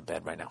fucking hitting the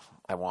bed right now.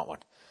 I want one.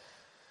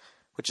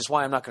 Which is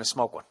why I'm not going to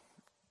smoke one.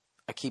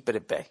 I keep it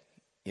at bay.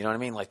 You know what I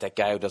mean? Like that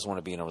guy who doesn't want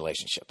to be in a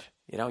relationship.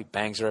 You know, he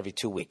bangs her every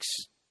 2 weeks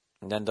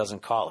and then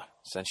doesn't call her.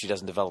 So then she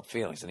doesn't develop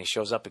feelings. And he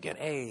shows up again.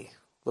 Hey,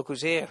 look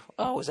who's here.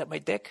 Oh, is that my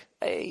dick?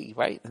 Hey,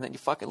 right? And then you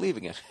fucking leave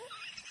again.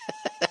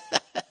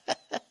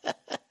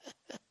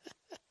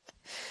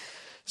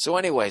 So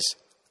anyways,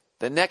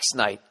 the next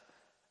night,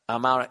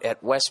 I'm out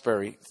at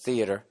Westbury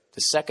Theater.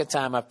 The second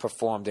time I've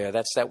performed there.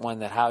 That's that one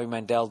that Howie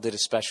Mandel did a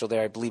special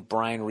there. I believe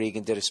Brian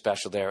Regan did a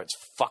special there. It's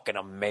fucking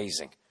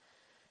amazing.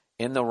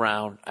 In the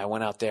round, I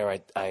went out there.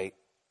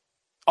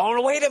 Oh,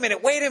 no, wait a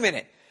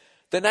minute.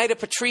 The night of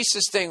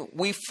Patrice's thing,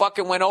 we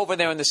fucking went over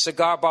there and the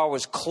cigar bar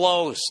was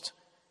closed.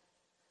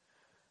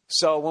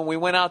 So when we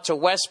went out to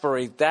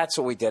Westbury, that's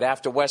what we did.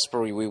 After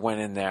Westbury, we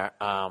went in there.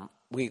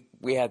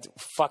 We had a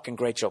fucking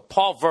great show.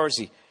 Paul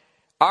Verzi,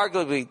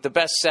 arguably the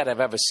best set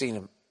I've ever seen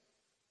him.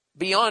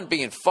 Beyond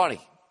being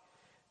funny.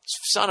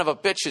 Son of a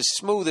bitch is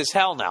smooth as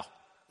hell now.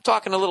 I'm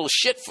talking a little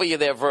shit for you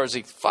there,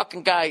 Verzi.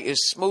 Fucking guy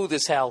is smooth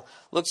as hell.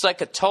 Looks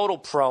like a total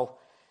pro.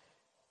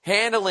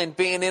 Handling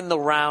being in the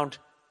round.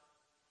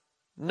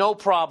 No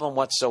problem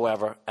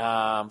whatsoever.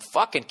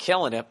 Fucking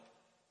killing it.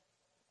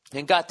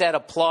 And got that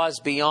applause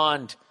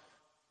beyond,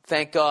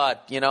 thank God,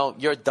 you know,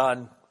 you're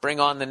done. Bring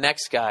on the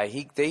next guy.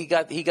 He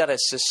got a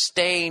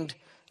sustained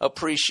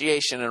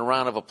appreciation and a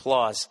round of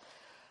applause.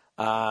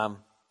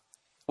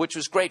 Which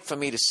was great for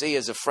me to see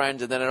as a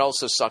friend, and then it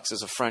also sucks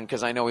as a friend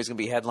because I know he's going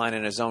to be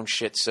headlining his own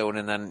shit soon,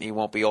 and then he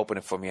won't be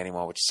opening for me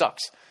anymore, which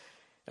sucks.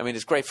 I mean,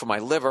 it's great for my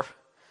liver,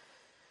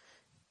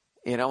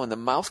 you know, and the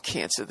mouth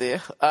cancer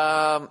there.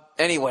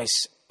 Anyways,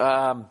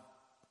 so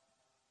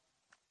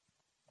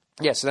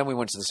then we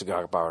went to the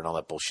cigar bar and all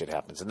that bullshit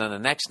happens. And then the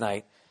next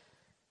night,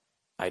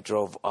 I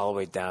drove all the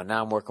way down.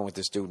 Now I'm working with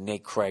this dude,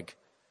 Nate Craig.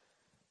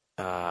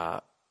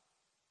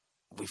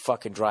 We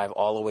fucking drive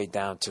all the way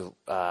down to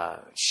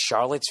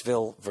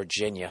Charlottesville,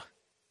 Virginia.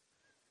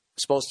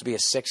 Supposed to be a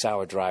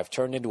 6-hour drive.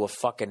 Turned into a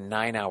fucking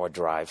 9-hour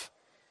drive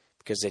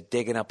because they're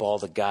digging up all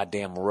the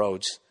goddamn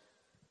roads.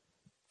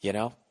 You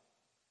know?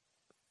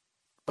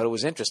 But it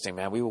was interesting,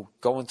 man. We were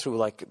going through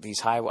like these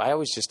highways. I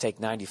always just take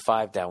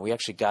 95 down. We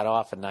actually got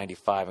off at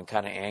 95 and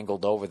kind of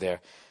angled over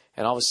there.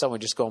 And all of a sudden we're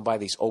just going by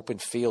these open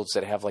fields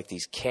that have like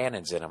these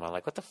cannons in them. I'm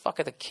like, what the fuck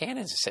are the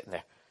cannons sitting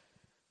there?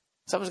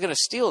 Someone's going to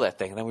steal that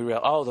thing. And then we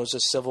realized, oh, those are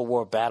Civil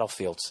War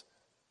battlefields.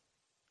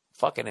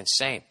 Fucking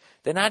insane.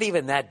 They're not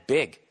even that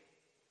big.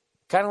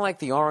 Kind of like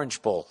the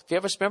Orange Bowl. Do you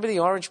ever remember the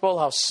Orange Bowl,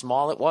 how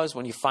small it was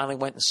when you finally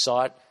went and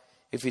saw it?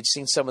 If you'd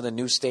seen some of the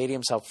new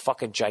stadiums, how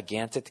fucking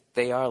gigantic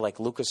they are, like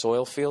Lucas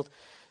Oil Field.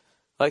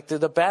 Like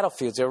the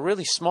battlefields, they're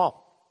really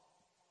small.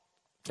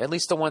 At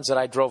least the ones that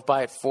I drove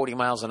by at 40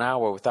 miles an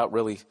hour without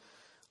really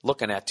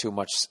looking at too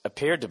much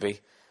appeared to be.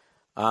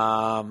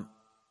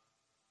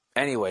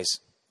 Anyways,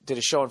 did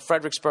a show in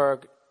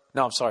Fredericksburg.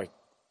 No, I'm sorry.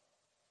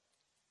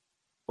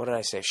 What did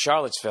I say?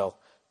 Charlottesville.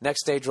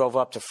 Next day drove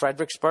up to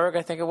Fredericksburg,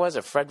 I think it was,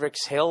 or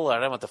Fredericks Hill. I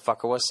don't know what the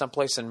fuck it was,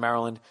 someplace in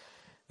Maryland.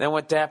 Then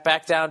went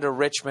back down to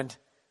Richmond.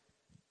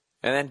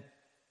 And then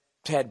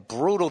had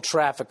brutal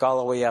traffic all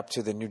the way up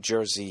to the New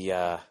Jersey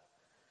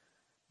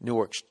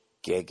Newark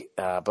gig.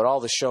 But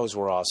all the shows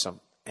were awesome.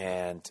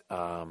 And,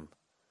 all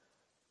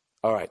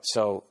right,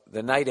 so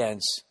the night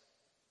ends.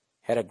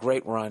 Had a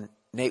great run.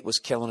 Nate was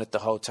killing it the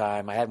whole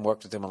time. I hadn't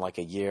worked with him in like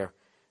a year,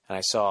 and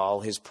I saw all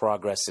his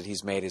progress that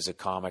he's made as a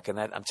comic. And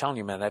that, I'm telling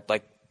you, man, that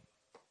like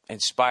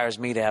inspires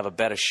me to have a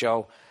better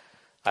show.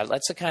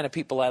 That's the kind of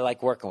people I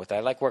like working with. I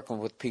like working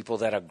with people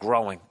that are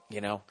growing, you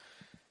know.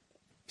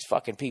 These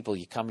fucking people,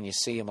 you come and you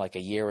see them like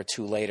a year or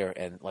two later,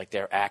 and like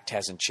their act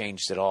hasn't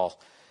changed at all.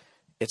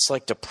 It's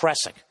like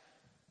depressing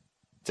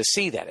to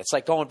see that. It's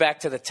like going back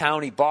to the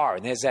townie bar,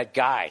 and there's that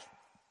guy.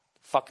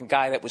 Fucking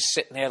guy that was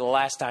sitting there the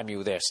last time you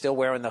were there, still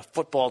wearing the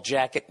football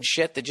jacket and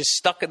shit. They're just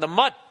stuck in the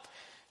mud.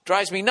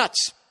 Drives me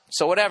nuts.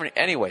 So whatever.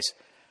 Anyways,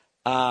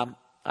 I'm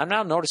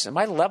now noticing,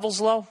 my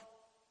levels low?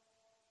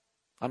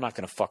 I'm not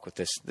going to fuck with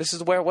this. This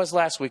is where it was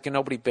last week and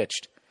nobody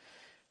bitched.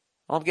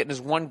 All I'm getting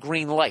is one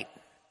green light.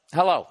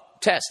 Hello.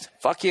 Test.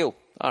 Fuck you.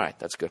 All right.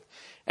 That's good.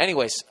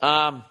 Anyways,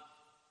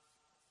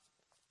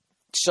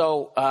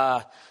 so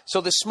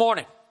this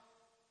morning,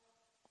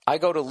 I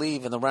go to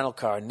leave in the rental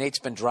car, and Nate's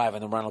been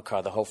driving the rental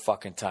car the whole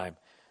fucking time.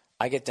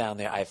 I get down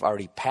there. I've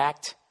already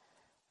packed.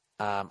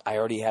 I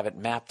already have it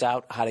mapped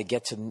out how to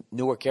get to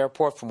Newark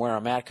Airport from where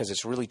I'm at because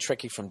it's really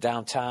tricky from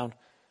downtown.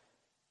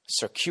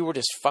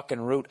 Circuitous fucking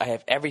route. I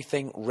have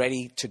everything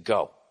ready to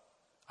go.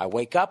 I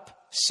wake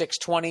up,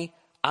 6:20.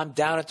 I'm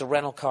down at the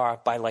rental car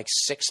by like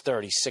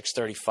 6:30,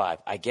 6:35.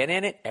 I get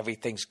in it.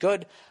 Everything's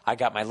good. I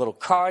got my little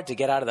card to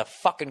get out of the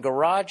fucking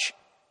garage.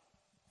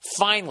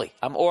 Finally,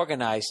 I'm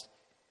organized.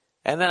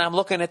 And then I'm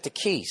looking at the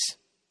keys.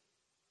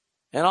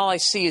 And all I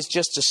see is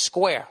just a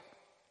square,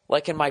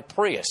 like in my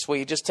Prius, where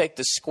you just take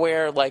the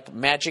square, like,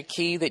 magic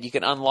key that you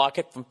can unlock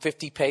it from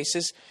 50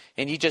 paces,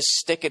 and you just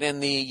stick it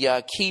in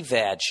the key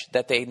vag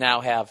that they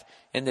now have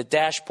in the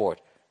dashboard.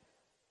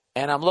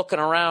 And I'm looking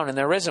around, and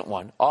there isn't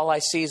one. All I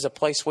see is a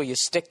place where you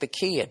stick the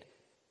key in.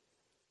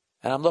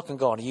 And I'm looking,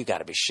 going, you got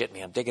to be shitting me.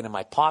 I'm digging in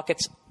my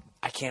pockets.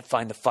 I can't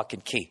find the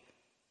fucking key.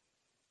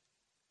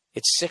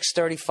 It's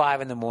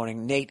 6:35 in the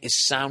morning. Nate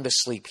is sound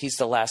asleep. He's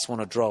the last one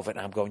who drove it. And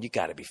I'm going, you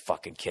got to be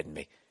fucking kidding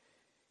me.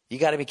 You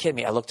got to be kidding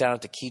me. I look down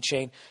at the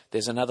keychain.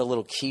 There's another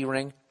little key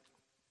ring.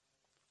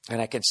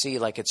 And I can see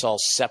like it's all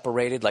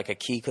separated, like a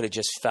key could have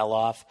just fell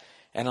off.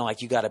 And I'm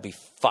like, you got to be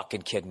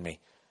fucking kidding me.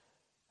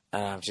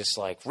 And I'm just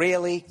like,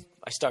 really?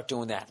 I start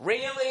doing that.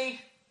 Really?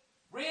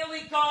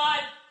 Really, God?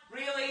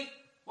 Really?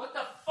 What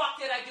the fuck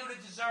did I do to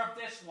deserve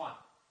this one?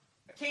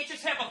 I can't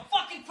just have a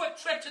fucking quick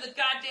trip to the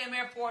goddamn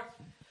airport.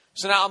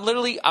 So now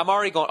I'm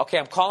already going, okay,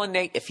 I'm calling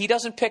Nate. If he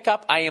doesn't pick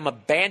up, I am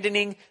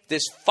abandoning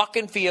this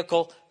fucking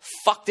vehicle.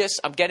 Fuck this.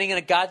 I'm getting in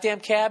a goddamn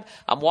cab.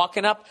 I'm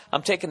walking up.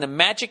 I'm taking the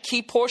magic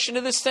key portion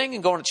of this thing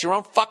and going, it's your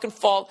own fucking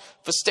fault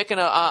for sticking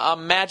a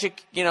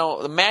magic, you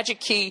know, the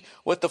magic key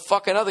with the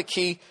fucking other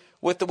key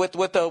with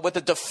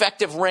the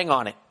defective ring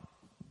on it.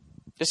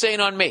 This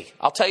ain't on me.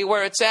 I'll tell you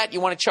where it's at. You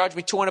want to charge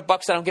me $200?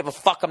 I don't give a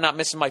fuck. I'm not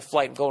missing my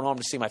flight. I'm going home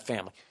to see my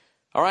family.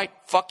 All right?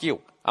 Fuck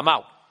you. I'm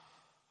out.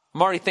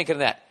 I'm already thinking of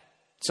that.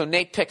 So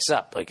Nate picks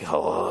up, like,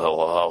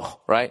 hello,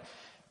 right?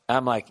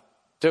 I'm like,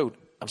 dude,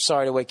 I'm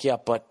sorry to wake you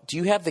up, but do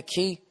you have the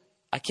key?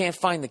 I can't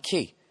find the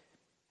key.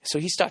 So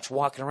he starts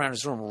walking around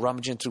his room,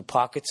 rummaging through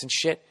pockets and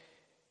shit.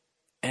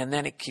 And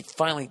then it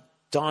finally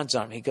dawns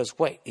on him. He goes,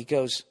 wait. He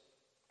goes,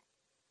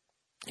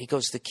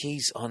 the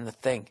key's on the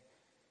thing.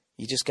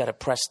 You just got to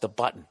press the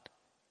button.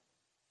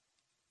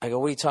 I go,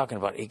 what are you talking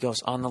about? He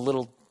goes, on the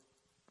little,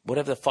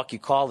 whatever the fuck you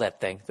call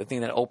that thing, the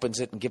thing that opens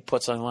it and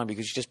puts on the line,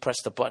 because you just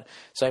press the button.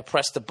 So I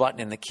press the button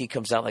and the key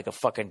comes out like a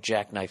fucking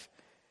jackknife.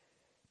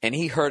 And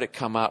he heard it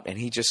come out and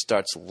he just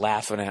starts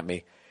laughing at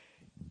me.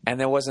 And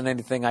there wasn't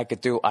anything I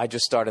could do. I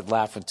just started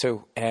laughing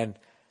too. And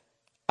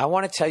I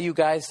want to tell you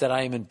guys that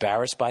I am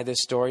embarrassed by this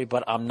story,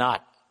 but I'm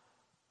not.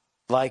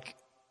 Like,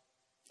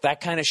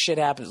 that kind of shit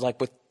happens, like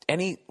with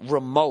any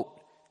remote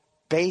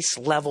base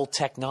level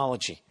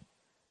technology.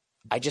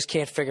 I just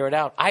can't figure it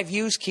out. I've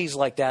used keys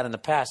like that in the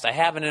past. I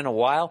haven't in a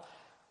while.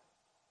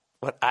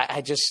 But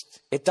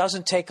it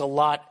doesn't take a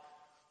lot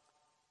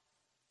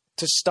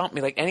to stump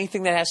me. Like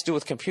anything that has to do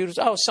with computers.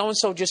 Oh,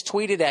 so-and-so just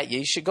tweeted at you.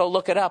 You should go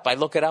look it up. I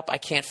look it up. I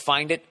can't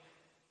find it.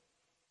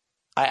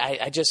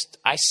 I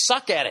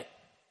suck at it.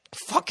 I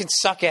fucking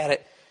suck at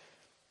it.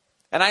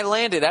 And I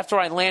landed. After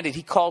I landed,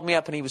 he called me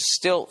up and he was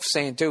still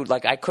saying, dude,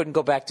 like I couldn't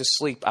go back to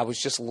sleep. I was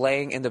just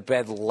laying in the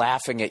bed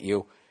laughing at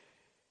you.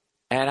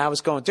 And I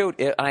was going, dude,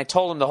 and I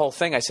told him the whole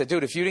thing. I said,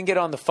 dude, if you didn't get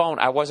on the phone,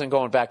 I wasn't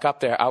going back up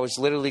there. I was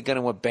literally going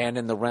to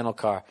abandon the rental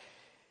car.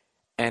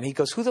 And he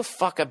goes, who the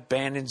fuck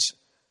abandons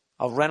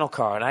a rental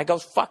car? And I go,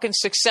 fucking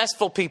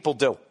successful people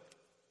do.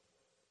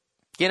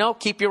 You know,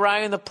 keep your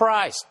eye on the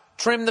prize.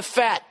 Trim the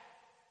fat.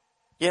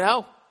 You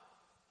know?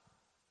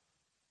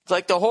 It's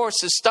like the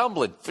horse is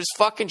stumbling. Just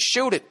fucking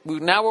shoot it.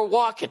 Now we're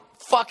walking.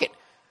 Fuck it.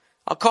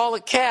 I'll call a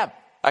cab.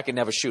 I can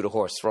never shoot a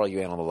horse for all you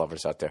animal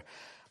lovers out there.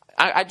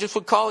 I just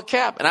would call a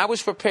cab. And I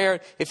was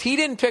prepared. If he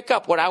didn't pick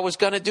up, what I was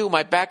going to do,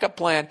 my backup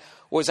plan,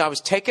 was I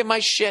was taking my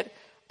shit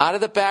out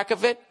of the back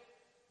of it.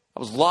 I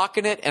was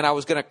locking it, and I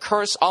was going to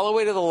curse all the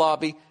way to the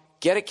lobby,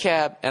 get a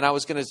cab, and I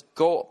was going to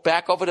go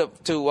back over to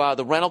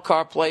the rental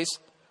car place,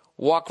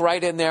 walk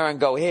right in there and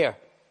go,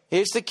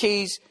 here's the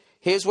keys.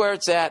 Here's where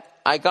it's at.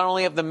 I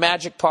only have the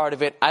magic part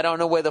of it. I don't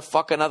know where the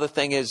fucking other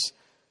thing is.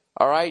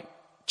 All right?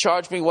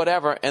 Charge me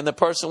whatever. And the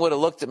person would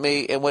have looked at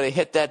me and would have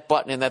hit that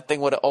button and that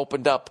thing would have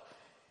opened up.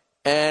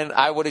 And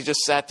I would have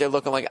just sat there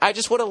looking like, I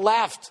just would have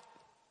laughed.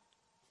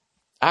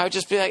 I would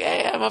just be like,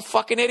 hey, I'm a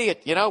fucking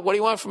idiot. You know, what do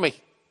you want from me?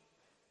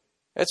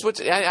 That's what,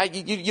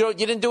 you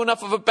didn't do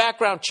enough of a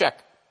background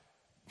check.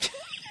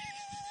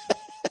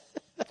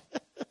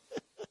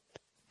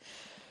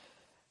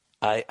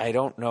 I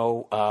don't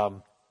know.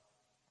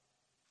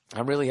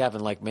 I'm really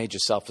having like major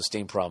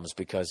self-esteem problems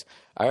because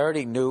I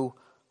already knew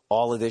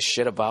all of this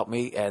shit about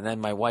me. And then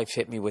my wife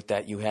hit me with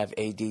that, you have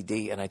ADD.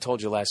 And I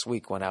told you last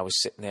week when I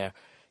was sitting there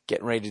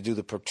getting ready to do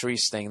the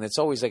Patrice thing. And it's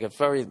always like a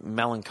very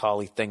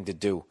melancholy thing to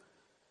do.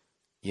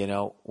 You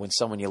know, when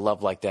someone you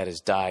love like that has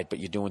died, but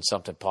you're doing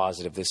something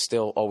positive, there's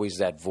still always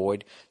that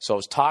void. So I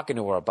was talking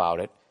to her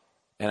about it,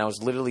 and I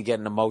was literally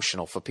getting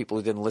emotional. For people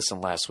who didn't listen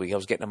last week, I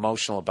was getting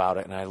emotional about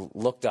it, and I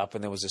looked up,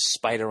 and there was a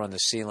spider on the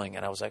ceiling,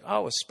 and I was like,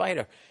 oh, a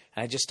spider.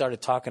 And I just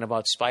started talking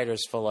about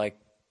spiders for like,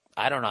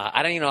 I don't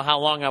even know how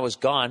long I was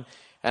gone,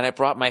 and I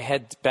brought my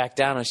head back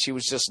down, and she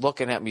was just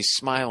looking at me,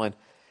 smiling.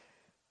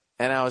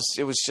 And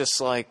it was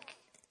just like,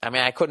 I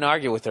mean, I couldn't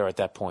argue with her at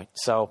that point.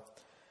 So,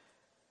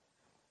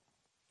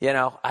 you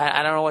know,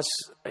 I don't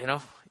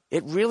know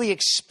it really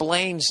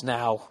explains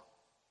now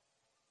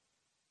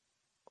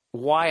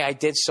why I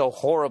did so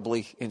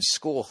horribly in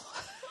school.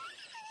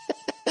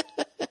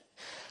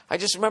 I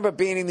just remember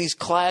being in these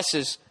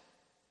classes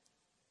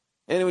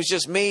and it was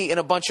just me and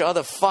a bunch of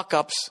other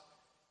fuck-ups.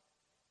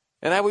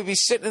 And I would be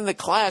sitting in the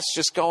class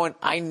just going,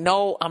 I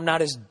know I'm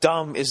not as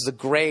dumb as the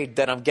grade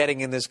that I'm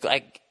getting in this.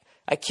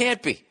 I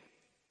can't be.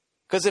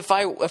 Because if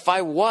I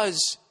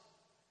was,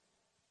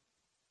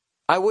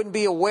 I wouldn't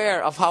be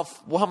aware of how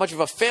much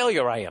of a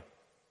failure I am.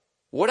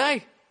 Would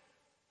I?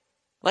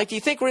 Like, do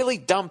you think really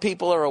dumb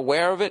people are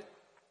aware of it?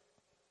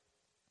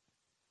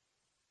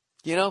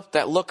 You know,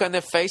 that look on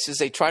their faces,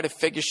 they try to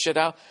figure shit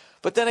out.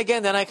 But then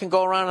again, then I can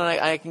go around and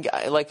I can,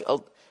 like,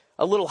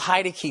 a little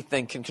hide-a-key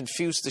thing can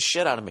confuse the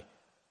shit out of me.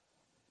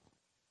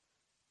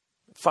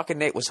 Fucking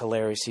Nate was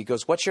hilarious. He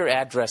goes, what's your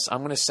address? I'm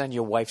going to send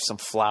your wife some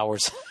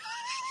flowers.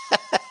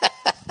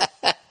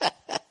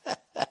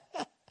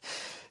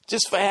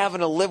 Just for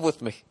having to live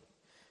with me.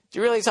 Do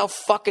you realize how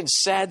fucking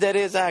sad that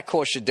is? Of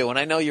course you do, and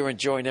I know you're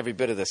enjoying every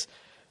bit of this.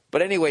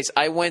 But anyways,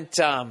 I went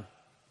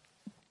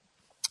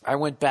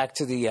back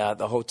to the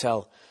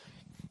hotel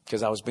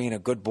because I was being a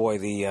good boy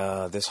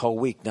this whole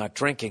week, not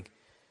drinking.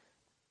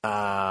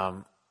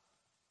 And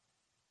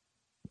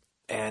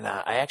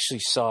I actually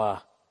saw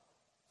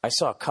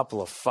a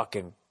couple of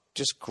fucking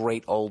just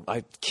great old.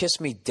 Kiss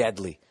Me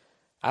Deadly.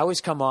 I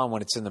always come on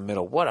when it's in the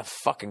middle. What a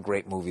fucking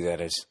great movie that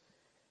is.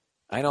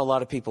 I know a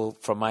lot of people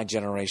from my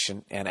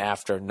generation and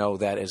after know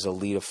that as a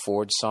Lita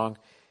Ford song.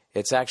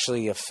 It's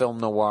actually a film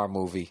noir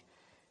movie.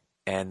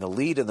 And the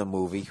lead of the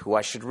movie, who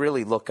I should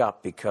really look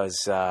up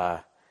because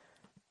I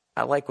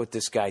like what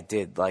this guy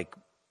did. Like,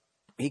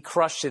 he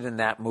crushed it in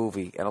that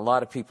movie. And a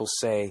lot of people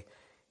say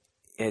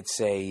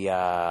it's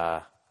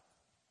a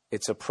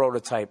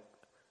prototype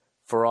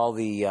for all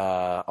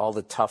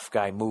the tough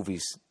guy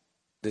movies.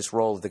 This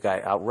role of the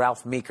guy,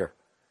 Ralph Meeker.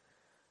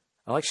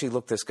 I'll actually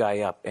look this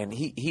guy up. And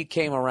he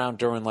came around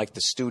during, like,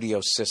 the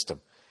studio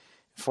system.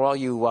 For all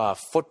you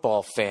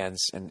football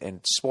fans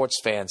and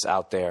sports fans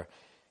out there,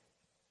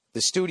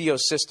 the studio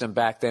system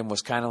back then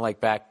was kind of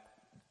like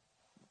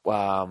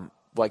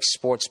like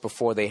sports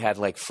before they had,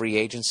 like, free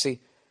agency.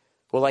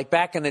 Well, like,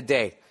 back in the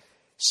day,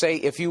 say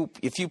if you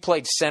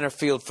played center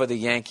field for the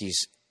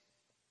Yankees,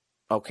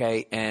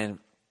 okay, and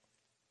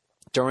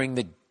during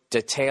the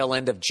tail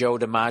end of Joe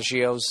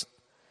DiMaggio's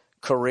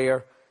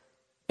career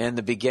and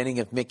the beginning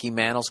of Mickey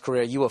Mantle's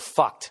career, you were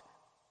fucked.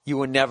 You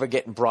were never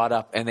getting brought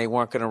up, and they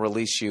weren't going to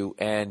release you.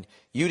 And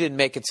you didn't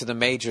make it to the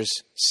majors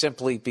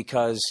simply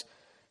because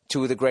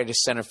two of the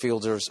greatest center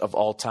fielders of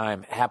all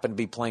time happened to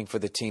be playing for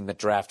the team that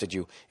drafted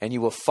you, and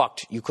you were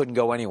fucked. You couldn't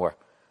go anywhere.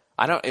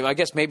 I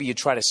guess maybe you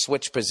try to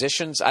switch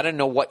positions. I didn't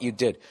know what you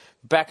did.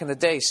 Back in the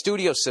day,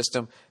 studio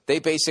system, they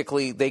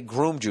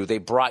groomed you. They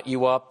brought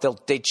you up.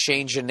 They'd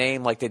change your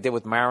name like they did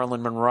with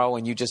Marilyn Monroe,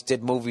 and you just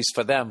did movies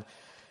for them.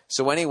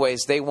 So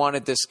anyways, they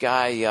wanted this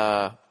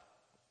guy,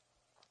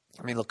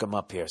 let me look him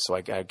up here so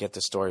I get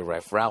the story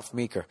right. Ralph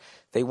Meeker.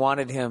 They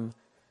wanted him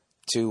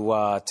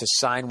to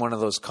sign one of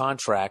those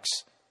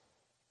contracts,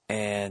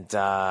 and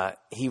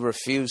he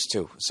refused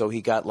to. So he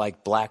got,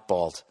 like,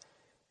 blackballed,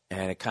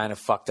 and it kind of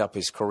fucked up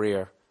his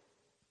career.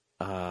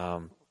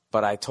 But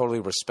I totally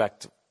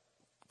respect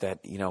that,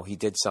 you know, he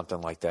did something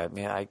like that.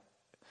 Man, I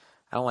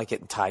don't like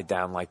getting tied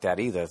down like that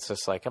either. It's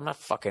just like, I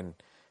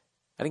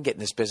didn't get in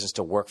this business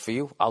to work for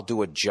you. I'll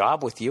do a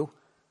job with you.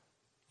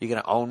 You're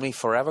going to own me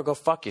forever? Go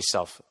fuck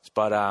yourself.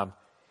 But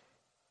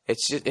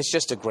it's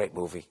just a great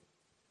movie.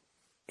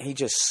 He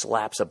just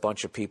slaps a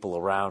bunch of people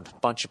around. A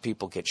bunch of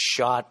people get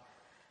shot.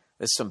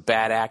 There's some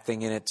bad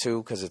acting in it,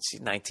 too, because it's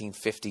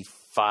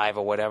 1955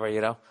 or whatever,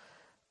 you know.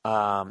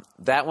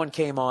 That one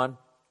came on,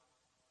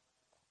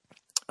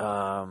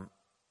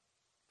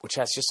 which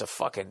has just a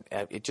fucking...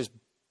 It just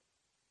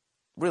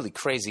really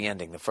crazy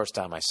ending the first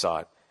time I saw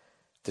it.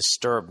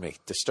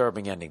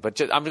 Disturbing ending. But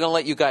I'm going to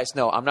let you guys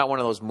know, I'm not one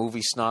of those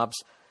movie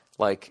snobs.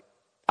 Like,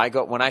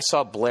 when I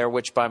saw Blair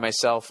Witch by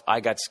myself,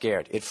 I got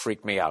scared. It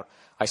freaked me out.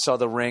 I saw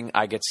The Ring,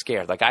 I get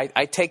scared. Like,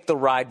 I take the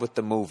ride with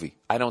the movie.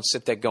 I don't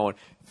sit there going,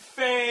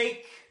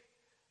 fake,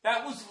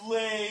 that was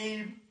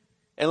lame.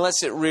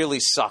 Unless it really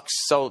sucks.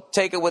 So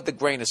take it with a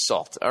grain of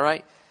salt, all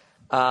right?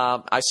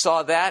 I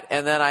saw that,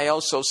 and then I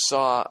also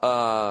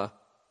saw,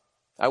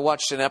 I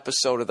watched an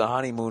episode of The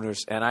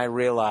Honeymooners, and I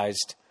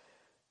realized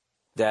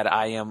that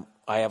I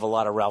have a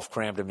lot of Ralph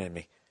Cramden in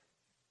me.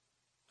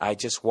 I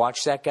just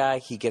watch that guy.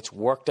 He gets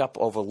worked up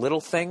over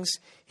little things.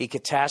 He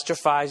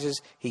catastrophizes.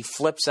 He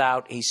flips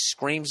out. He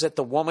screams at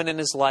the woman in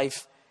his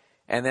life.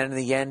 And then in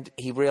the end,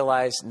 he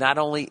realized not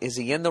only is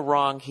he in the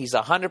wrong, he's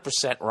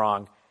 100%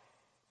 wrong.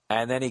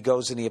 And then he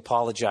goes and he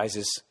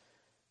apologizes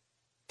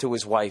to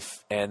his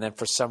wife. And then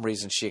for some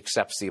reason, she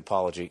accepts the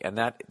apology. And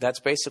that's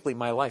basically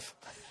my life.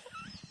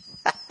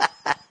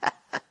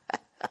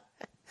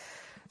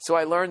 So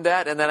I learned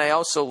that. And then I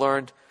also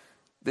learned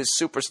this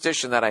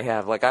superstition that I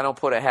have. Like, I don't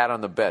put a hat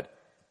on the bed.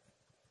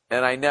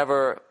 And I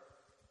never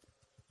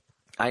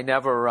even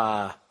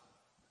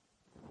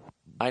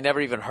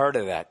heard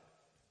of that.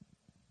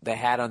 The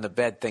hat on the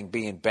bed thing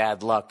being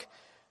bad luck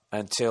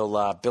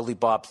until Billy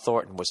Bob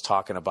Thornton was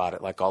talking about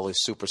it, like all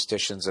his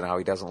superstitions and how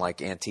he doesn't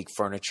like antique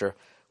furniture,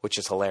 which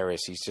is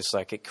hilarious. He's just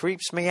like, it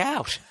creeps me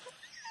out.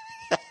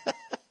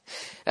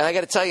 And I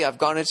got to tell you, I've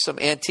gone into some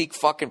antique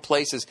fucking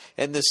places,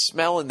 and the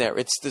smell in there,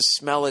 it's the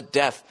smell of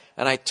death,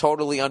 and I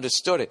totally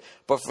understood it.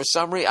 But for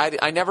some reason,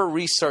 I never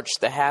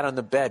researched the hat on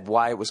the bed,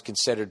 why it was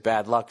considered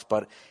bad luck.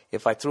 But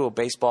if I threw a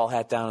baseball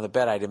hat down on the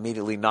bed, I'd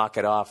immediately knock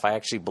it off. I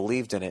actually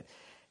believed in it.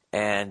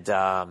 And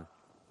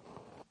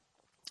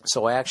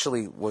so I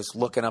actually was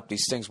looking up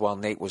these things while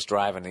Nate was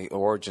driving, the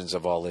origins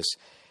of all this.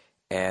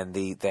 And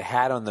the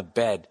hat on the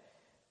bed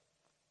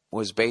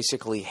was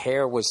basically,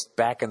 hair was,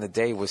 back in the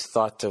day, was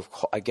thought to,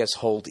 I guess,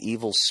 hold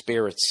evil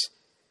spirits,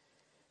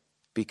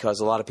 because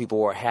a lot of people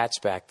wore hats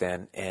back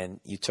then, and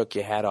you took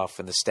your hat off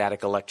and the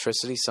static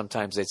electricity,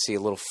 sometimes they'd see a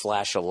little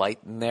flash of light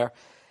in there,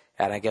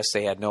 and I guess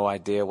they had no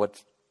idea what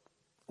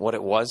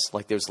it was,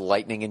 like there's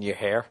lightning in your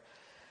hair.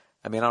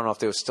 I mean, I don't know if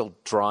they were still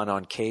drawn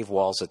on cave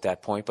walls at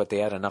that point, but they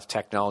had enough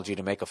technology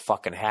to make a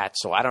fucking hat,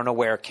 so I don't know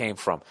where it came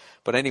from.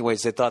 But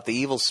anyways, they thought the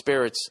evil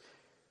spirits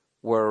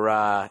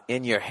were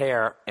in your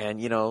hair,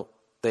 and, you know,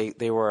 they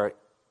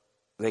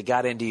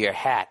got into your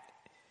hat.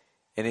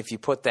 And if you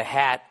put the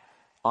hat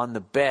on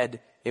the bed,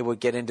 it would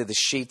get into the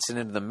sheets and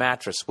into the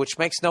mattress, which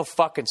makes no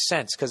fucking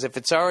sense, because if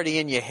it's already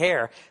in your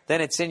hair,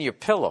 then it's in your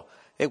pillow.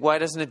 Why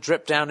doesn't it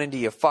drip down into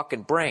your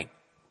fucking brain?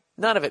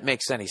 None of it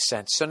makes any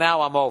sense. So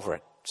now I'm over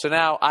it. So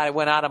now I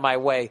went out of my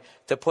way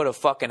to put a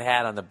fucking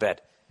hat on the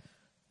bed.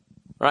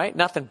 Right?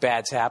 Nothing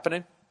bad's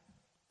happening.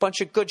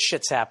 Bunch of good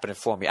shit's happening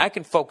for me. I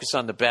can focus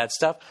on the bad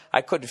stuff.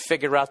 I couldn't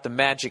figure out the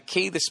magic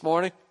key this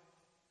morning.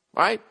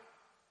 Right?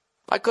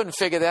 I couldn't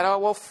figure that out.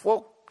 Well,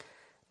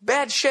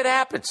 bad shit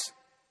happens.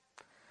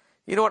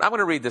 You know what? I'm going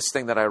to read this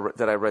thing that I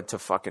read to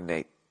fucking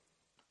Nate.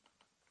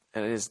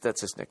 And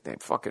that's his nickname,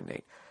 fucking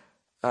Nate.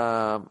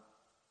 What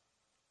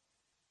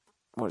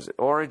is it?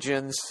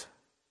 Origins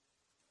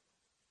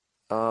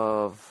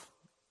of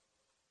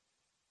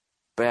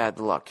bad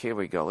luck. Here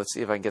we go. Let's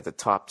see if I can get the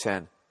top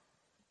 10.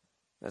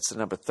 That's the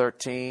number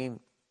 13.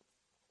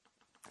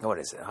 What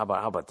is it? How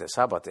about this?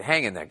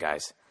 Hang in there,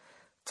 guys.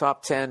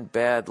 Top 10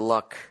 bad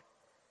luck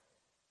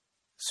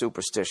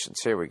superstitions.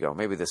 Here we go.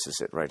 Maybe this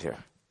is it right here.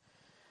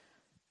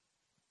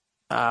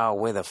 Oh,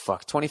 where the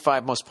fuck?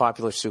 25 most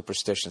popular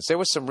superstitions. There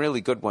were some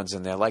really good ones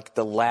in there, like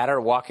the ladder,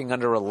 walking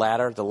under a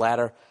ladder. The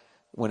ladder,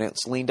 when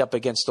it's leaned up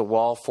against the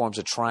wall, forms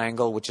a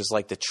triangle, which is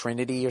like the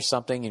Trinity or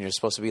something, and you're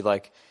supposed to be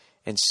like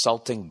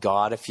insulting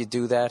God if you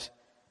do that.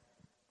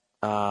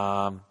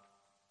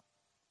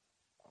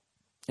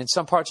 In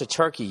some parts of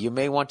Turkey, you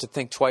may want to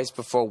think twice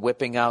before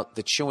whipping out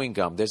the chewing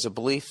gum. There's a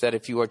belief that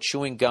if you are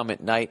chewing gum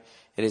at night,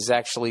 it is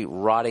actually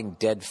rotting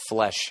dead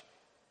flesh.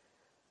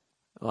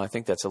 Well, I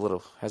think has a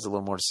little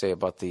more to say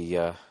about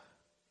the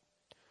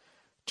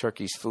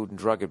Turkey's Food and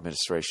Drug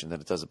Administration than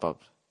it does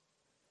about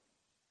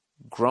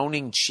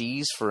groaning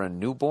cheese for a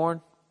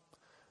newborn.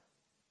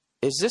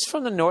 Is this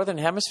from the Northern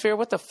Hemisphere?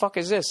 What the fuck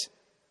is this?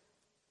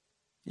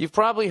 You've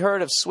probably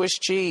heard of Swiss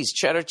cheese,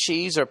 cheddar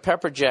cheese, or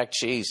pepper jack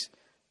cheese.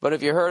 But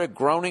have you heard of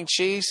groaning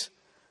cheese?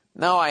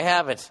 No, I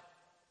haven't.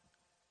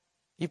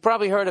 You've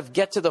probably heard of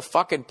get to the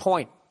fucking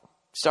point.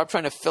 Start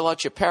trying to fill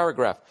out your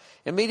paragraph.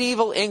 In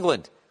medieval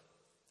England,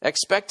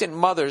 expectant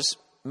mothers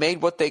made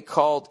what they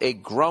called a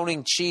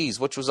groaning cheese,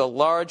 which was a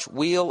large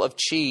wheel of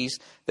cheese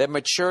that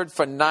matured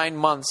for 9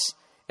 months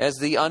as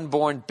the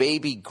unborn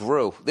baby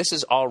grew. This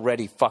is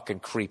already fucking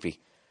creepy.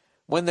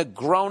 When the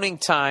groaning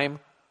time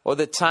or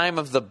the time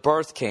of the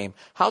birth came,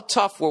 how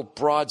tough were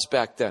broads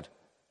back then?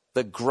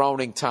 The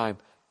groaning time.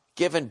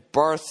 Giving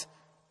birth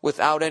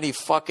without any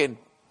fucking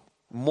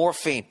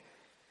morphine.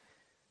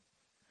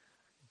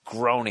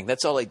 Groaning.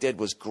 That's all they did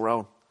was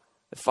groan.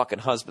 The fucking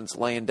husband's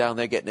laying down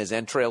there getting his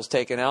entrails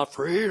taken out.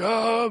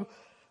 Freedom!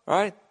 All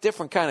right?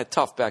 Different kind of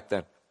tough back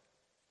then.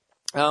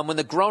 When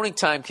the groaning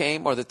time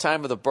came, or the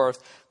time of the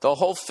birth, the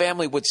whole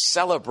family would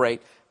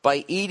celebrate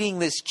by eating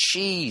this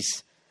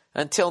cheese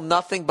until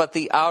nothing but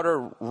the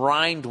outer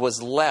rind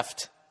was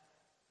left.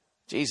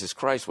 Jesus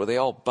Christ, were they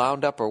all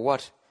bound up or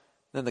what?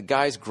 Then the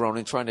guy's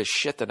groaning, trying to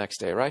shit the next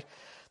day, right?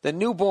 The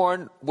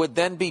newborn would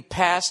then be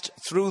passed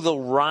through the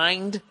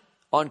rind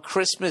on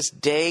Christmas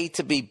Day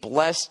to be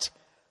blessed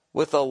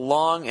with a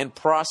long and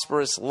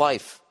prosperous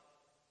life.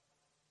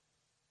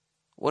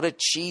 What a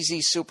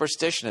cheesy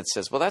superstition, it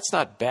says. Well, that's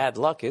not bad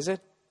luck, is it?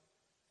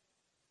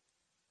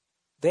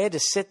 They had to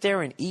sit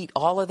there and eat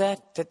all of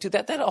that?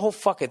 That whole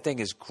fucking thing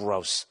is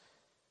gross.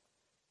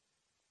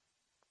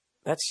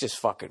 That's just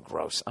fucking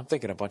gross. I'm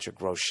thinking a bunch of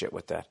gross shit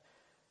with that.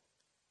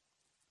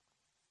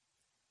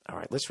 All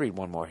right, let's read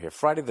one more here.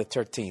 Friday the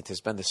 13th has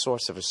been the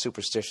source of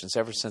superstitions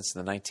ever since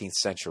the 19th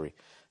century.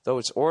 Though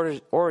its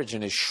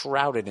origin is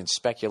shrouded in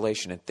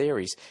speculation and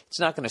theories, it's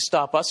not going to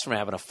stop us from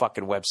having a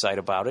fucking website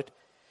about it.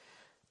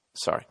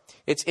 Sorry.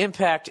 Its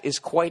impact is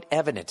quite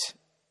evident.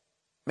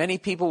 Many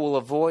people will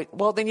avoid...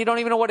 Well, then you don't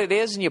even know what it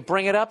is and you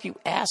bring it up, you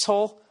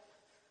asshole.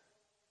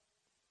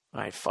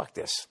 All right, fuck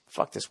this.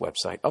 Fuck this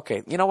website.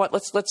 Okay, you know what?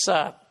 Let's do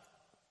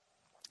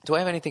I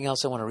have anything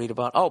else I want to read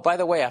about? Oh, by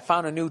the way, I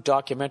found a new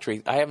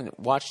documentary. I haven't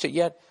watched it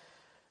yet.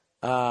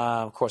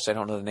 Of course, I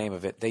don't know the name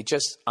of it. They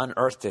just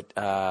unearthed it.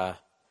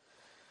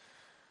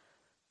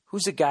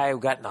 Who's the guy who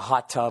got in a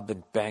hot tub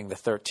and banged the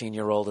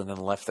 13-year-old and then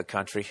left the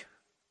country?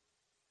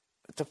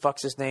 What the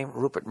fuck's his name?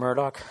 Rupert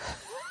Murdoch?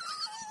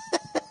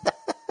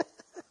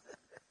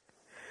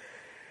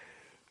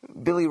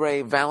 Billy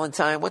Ray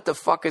Valentine? What the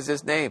fuck is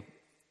his name?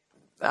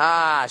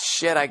 Ah,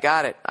 shit, I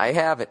got it. I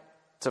have it.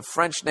 It's a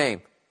French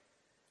name.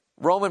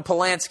 Roman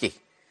Polanski.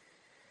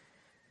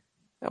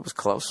 That was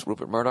close.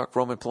 Rupert Murdoch,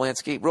 Roman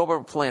Polanski.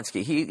 Robert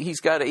Polanski.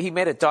 He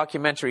made a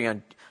documentary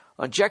on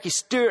Jackie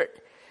Stewart.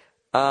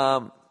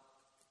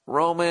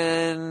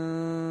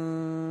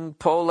 Roman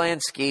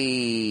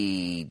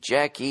Polanski,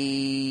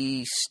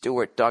 Jackie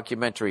Stewart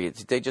documentary.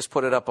 They just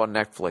put it up on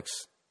Netflix.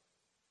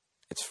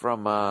 It's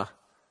from the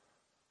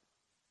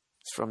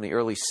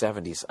early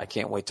 70s. I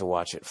can't wait to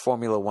watch it.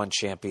 Formula One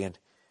champion.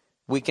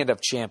 Weekend of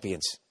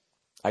Champions.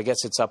 I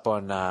guess it's up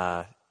on,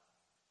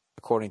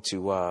 according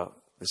to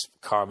this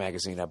car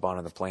magazine I bought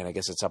on the plane, I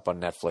guess it's up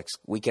on Netflix.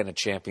 Weekend of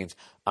Champions.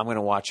 I'm going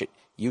to watch it.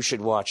 You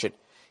should watch it.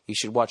 You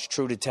should watch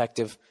True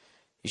Detective.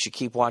 You should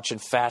keep watching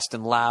Fast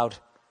and Loud.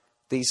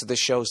 These are the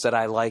shows that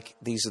I like.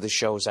 These are the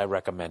shows I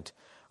recommend.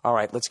 All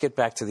right, let's get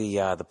back to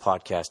the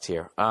podcast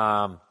here.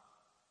 Where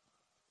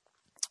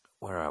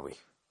are we?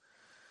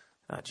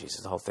 Oh,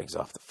 Jesus, the whole thing's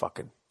off the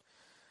fucking...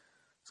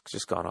 It's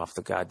just gone off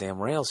the goddamn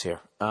rails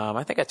here.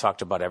 I think I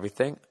talked about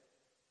everything.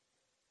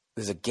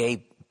 There's a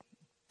gay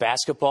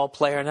basketball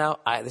player now.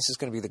 This is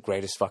going to be the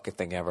greatest fucking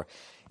thing ever.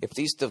 If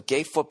the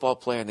gay football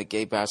player and the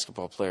gay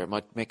basketball player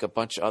might make a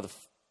bunch of other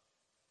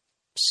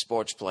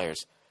sports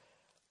players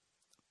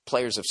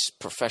of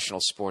professional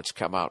sports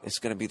come out, it's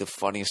going to be the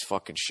funniest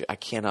fucking shit. I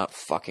cannot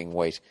fucking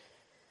wait.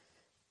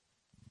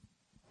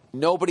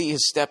 Nobody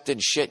has stepped in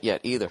shit yet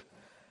either.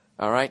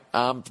 All right?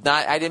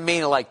 I didn't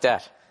mean it like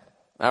that.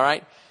 All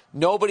right?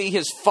 Nobody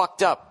has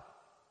fucked up.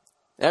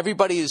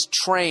 Everybody is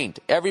trained.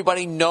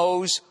 Everybody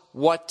knows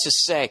what to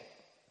say.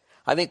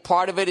 I think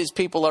part of it is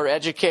people are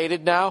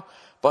educated now,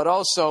 but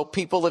also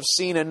people have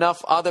seen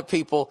enough other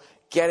people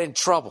get in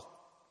trouble.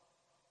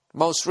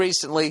 Most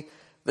recently,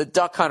 the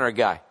duck hunter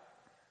guy.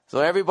 So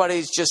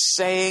everybody's just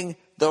saying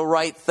the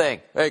right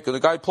thing. Hey, can the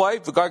guy play?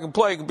 If the guy can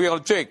play, he can be on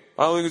the team.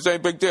 I don't think it's any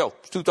big deal.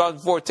 It's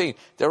 2014.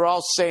 They're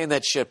all saying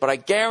that shit. But I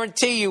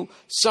guarantee you,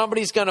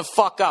 somebody's going to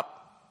fuck up.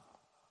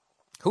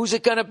 Who's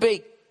it going to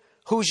be?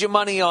 Who's your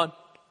money on?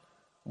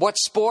 What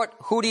sport?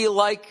 Who do you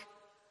like?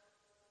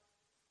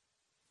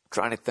 I'm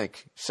trying to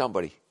think.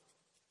 Somebody.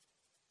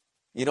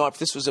 You know, if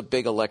this was a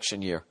big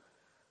election year,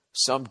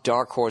 some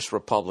dark horse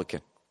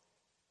Republican,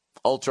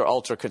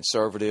 ultra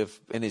conservative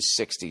in his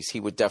 60s, he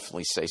would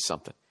definitely say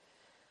something.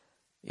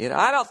 You know,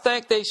 I don't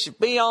think they should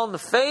be on the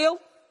field.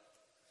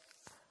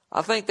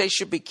 I think they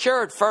should be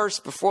cured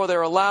first before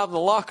they're allowed in the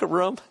locker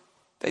room.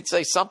 They'd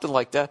say something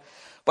like that.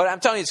 But I'm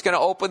telling you, it's going to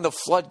open the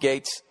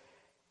floodgates.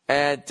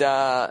 And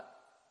right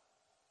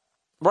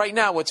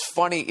now, what's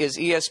funny is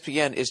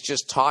ESPN is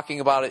just talking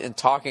about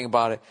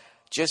it,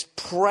 just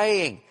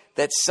praying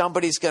that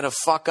somebody's going to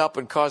fuck up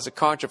and cause a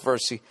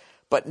controversy.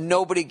 But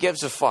nobody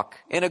gives a fuck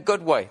in a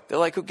good way. They're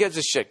like, who gives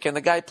a shit? Can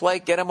the guy play?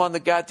 Get him on the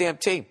goddamn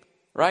team,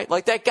 right?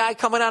 Like that guy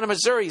coming out of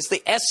Missouri. He's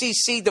the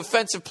SEC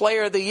Defensive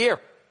Player of the Year.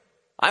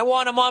 I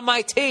want him on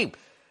my team,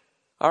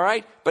 all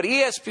right? But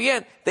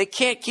ESPN, they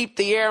can't keep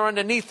the air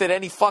underneath it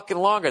any fucking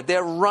longer.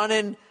 They're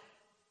running.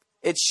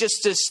 It's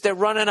just this, they're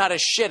running out of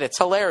shit. It's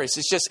hilarious.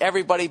 It's just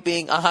everybody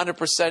being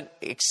 100%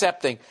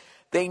 accepting.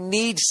 They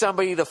need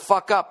somebody to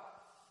fuck up.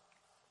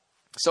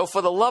 So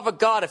for the love of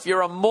God, if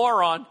you're a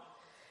moron,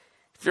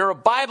 if you're a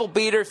Bible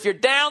beater, if you're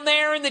down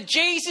there in the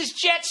Jesus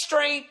jet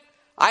stream,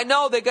 I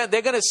know they're going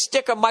to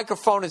stick a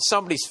microphone in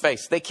somebody's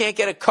face. They can't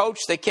get a coach.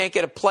 They can't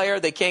get a player.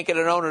 They can't get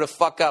an owner to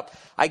fuck up.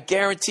 I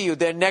guarantee you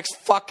their next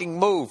fucking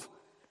move,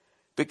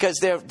 because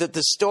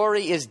the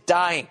story is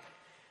dying,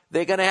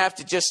 they're going to have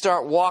to just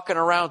start walking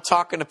around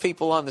talking to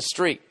people on the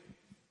street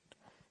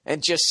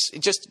and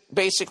just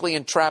basically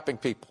entrapping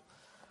people.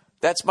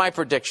 That's my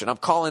prediction. I'm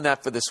calling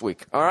that for this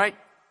week. All right?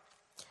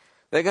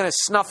 They're going to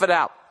snuff it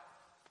out.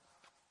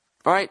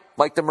 All right?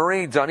 Like the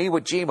Marines on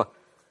Iwo Jima.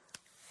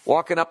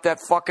 Walking up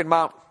that fucking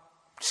mountain.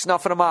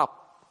 Snuffing them out.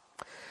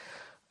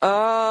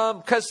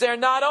 Because they're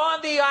not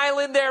on the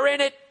island. They're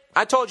in it.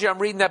 I told you I'm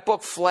reading that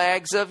book,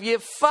 Flags of Your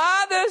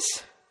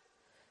Fathers.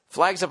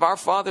 Flags of Our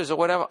Fathers or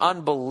whatever.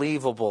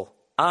 Unbelievable.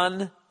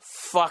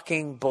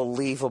 Unfucking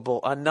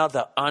believable.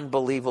 Another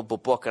unbelievable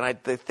book. And I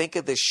think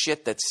of this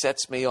shit that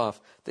sets me off.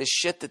 This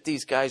shit that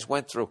these guys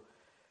went through.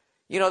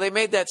 You know, they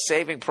made that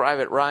Saving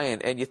Private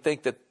Ryan, and you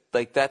think that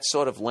like that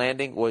sort of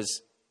landing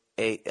was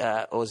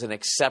an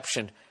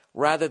exception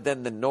rather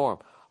than the norm.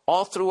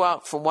 All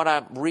throughout, from what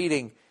I'm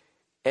reading,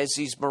 as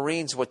these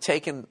Marines were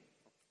taken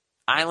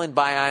island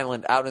by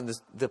island out in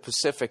the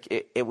Pacific,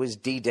 it was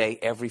D-Day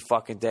every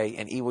fucking day,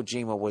 and Iwo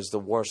Jima was the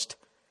worst.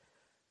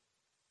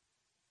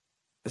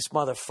 This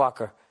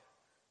motherfucker,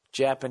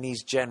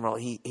 Japanese general,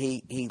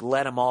 he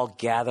let them all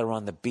gather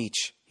on the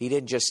beach. He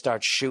didn't just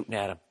start shooting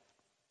at them.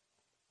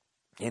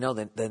 You know,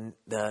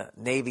 the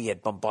Navy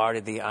had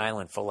bombarded the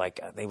island for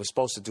they were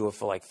supposed to do it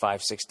for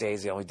 5-6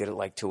 days. They only did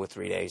it 2 or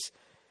 3 days.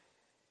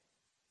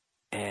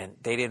 And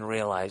they didn't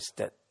realize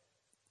that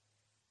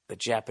the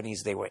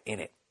Japanese, they were in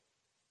it.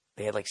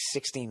 They had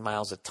 16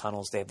 miles of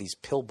tunnels. They had these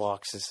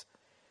pillboxes,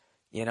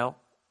 you know,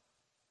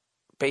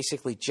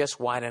 basically just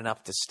wide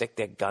enough to stick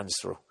their guns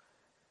through.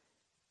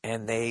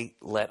 And they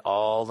let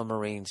all the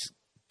Marines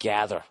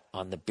gather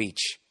on the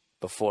beach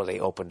before they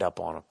opened up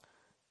on them.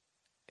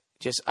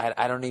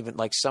 I don't even,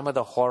 some of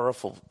the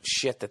horrible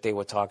shit that they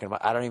were talking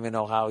about, I don't even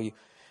know how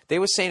they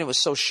were saying it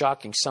was so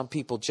shocking. Some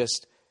people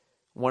just,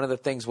 one of the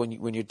things when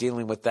you're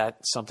dealing with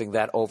something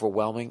that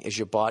overwhelming is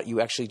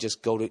you actually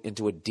just go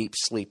into a deep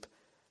sleep.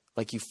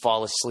 You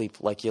fall asleep,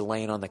 like you're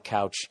laying on the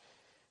couch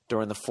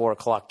during the 4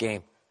 o'clock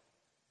game.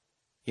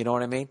 You know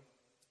what I mean?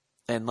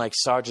 And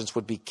sergeants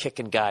would be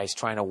kicking guys,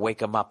 trying to wake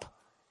them up.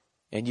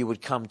 And you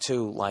would come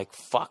to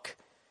fuck.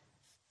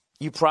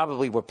 You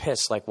probably were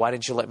pissed. Why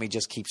didn't you let me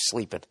just keep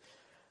sleeping?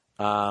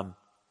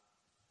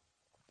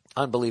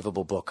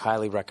 Unbelievable book.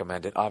 Highly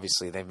recommend it.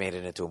 Obviously, they made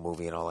it into a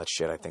movie and all that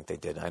shit. I think they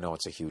did. I know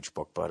it's a huge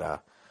book, but,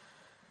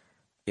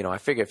 I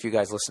figure if you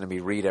guys listen to me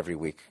read every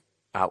week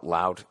out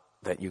loud,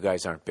 that you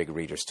guys aren't big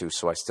readers too.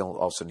 So I still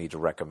also need to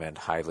recommend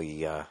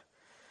highly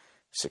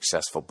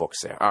successful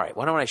books there. All right.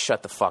 Why don't I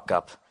shut the fuck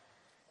up?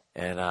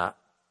 And I'll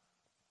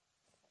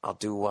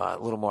do a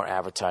little more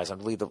advertising.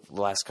 I'll leave the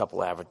last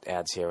couple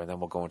ads here, and then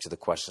we'll go into the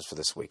questions for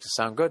this week. Does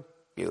that sound good?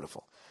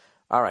 Beautiful.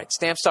 All right,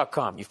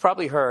 Stamps.com. You've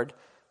probably heard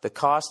the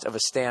cost of a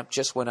stamp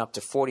just went up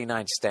to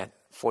 49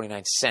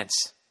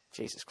 cents.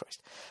 Jesus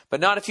Christ. But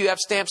not if you have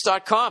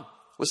Stamps.com.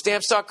 With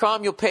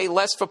Stamps.com, you'll pay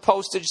less for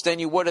postage than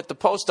you would at the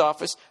post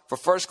office for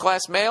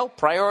first-class mail,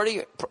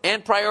 priority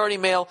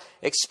mail,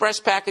 express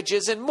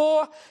packages, and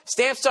more.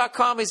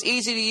 Stamps.com is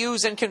easy to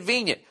use and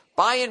convenient.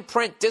 Buy and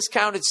print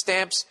discounted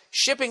stamps,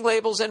 shipping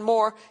labels, and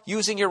more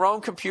using your own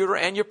computer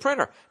and your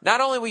printer.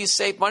 Not only will you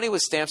save money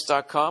with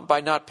Stamps.com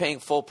by not paying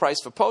full price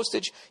for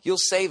postage, you'll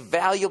save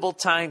valuable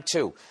time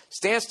too.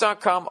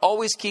 Stamps.com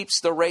always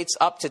keeps the rates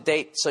up to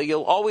date, so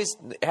you'll always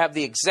have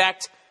the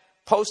exact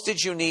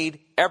postage you need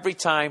every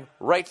time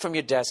right from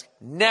your desk.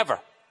 Never,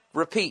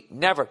 repeat,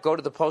 never go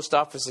to the post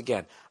office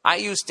again. I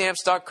use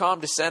Stamps.com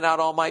to send out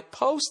all my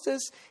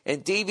posters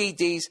and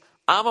DVDs.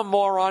 I'm a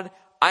moron.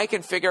 I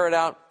can figure it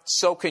out.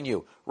 So can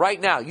you.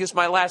 Right now, use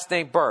my last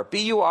name, Burr,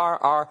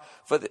 B-U-R-R,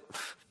 for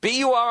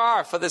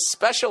the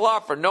special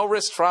offer, no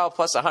risk trial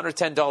plus a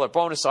 $110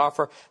 bonus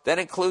offer. That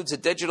includes a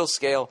digital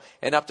scale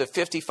and up to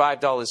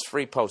 $55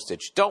 free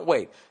postage. Don't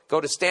wait. Go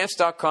to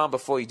Stamps.com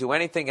before you do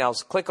anything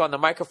else. Click on the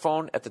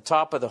microphone at the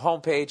top of the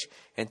homepage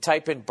and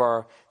type in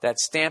Burr.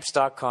 That's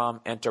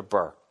Stamps.com. Enter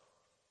Burr.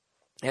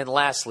 And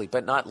lastly,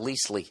 but not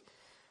leastly,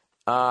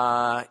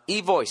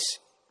 eVoice.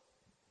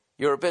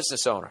 You're a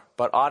business owner,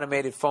 but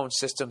automated phone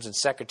systems and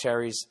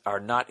secretaries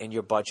are not in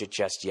your budget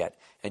just yet.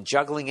 And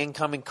juggling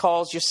incoming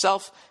calls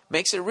yourself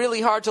makes it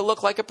really hard to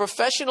look like a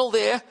professional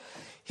there.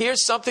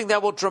 Here's something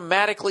that will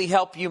dramatically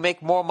help you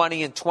make more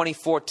money in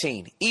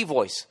 2014.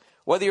 eVoice.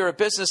 Whether you're a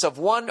business of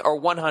 1 or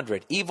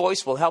 100,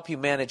 eVoice will help you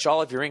manage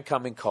all of your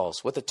incoming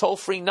calls. With a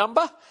toll-free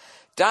number,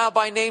 dial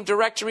by name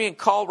directory, and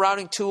call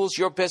routing tools,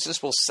 your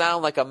business will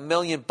sound like $1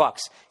 million.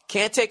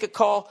 Can't take a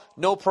call?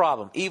 No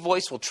problem.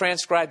 eVoice will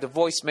transcribe the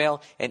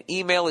voicemail and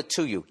email it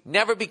to you.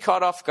 Never be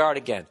caught off guard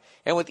again.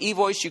 And with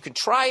eVoice, you can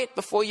try it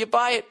before you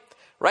buy it.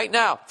 Right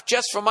now,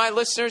 just for my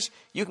listeners,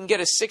 you can get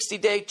a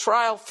 60-day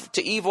trial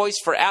to eVoice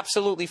for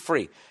absolutely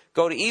free.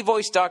 Go to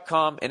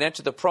eVoice.com and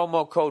enter the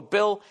promo code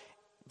BILL,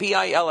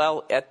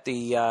 B-I-L-L, at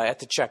the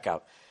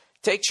checkout.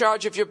 Take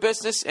charge of your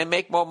business and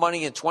make more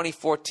money in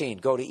 2014.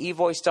 Go to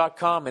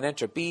evoice.com and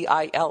enter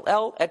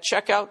BILL at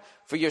checkout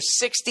for your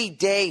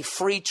 60-day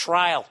free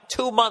trial.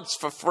 2 months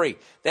for free.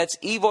 That's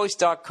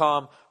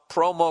evoice.com,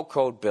 promo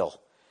code Bill.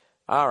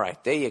 All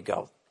right, there you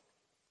go.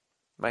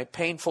 My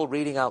painful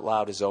reading out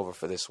loud is over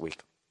for this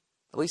week.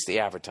 At least the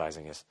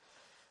advertising is.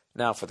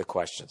 Now for the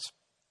questions.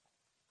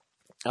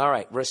 All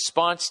right,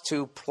 response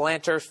to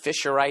plantar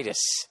fasciitis.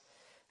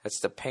 That's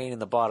the pain in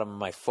the bottom of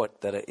my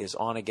foot that is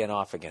on again,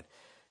 off again.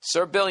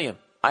 Sir Billiam,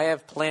 I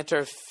have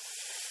plantar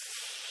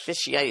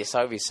fasciitis,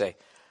 however you say.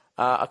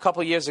 I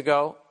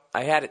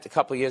had it a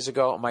couple years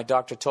ago, and my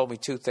doctor told me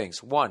 2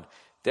 things. 1,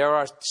 there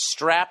are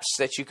straps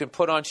that you can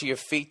put onto your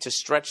feet to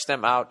stretch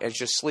them out as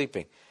you're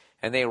sleeping,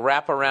 and they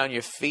wrap around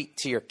your feet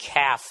to your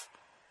calf.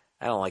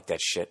 I don't like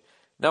that shit.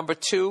 Number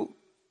two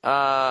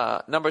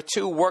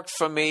worked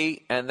for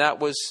me, and that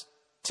was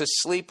to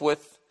sleep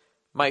with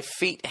my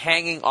feet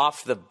hanging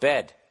off the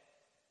bed.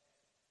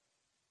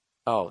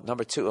 Oh,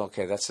 number 2.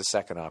 Okay, that's the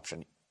second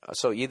option.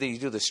 So either you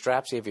do the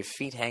straps, you have your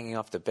feet hanging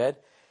off the bed.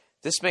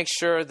 This makes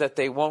sure that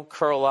they won't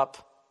curl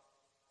up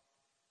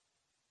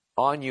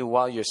on you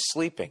while you're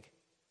sleeping.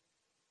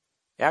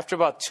 After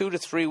about 2 to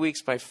 3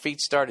 weeks, my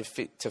feet started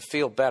to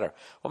feel better.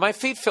 Well, my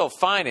feet feel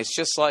fine. It's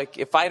just like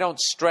if I don't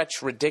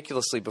stretch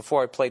ridiculously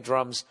before I play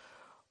drums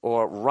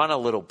or run a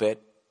little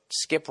bit,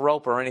 skip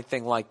rope or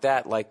anything like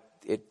that,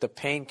 the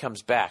pain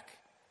comes back.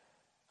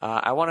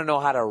 I want to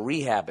know how to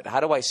rehab it. How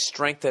do I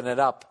strengthen it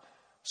up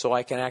so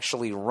I can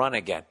actually run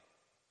again?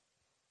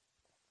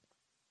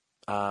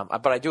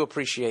 But I do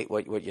appreciate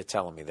what you're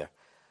telling me there.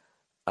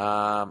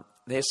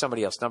 Here's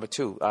somebody else. Number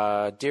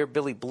 2, Dear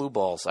Billy Blue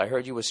Balls, I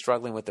heard you were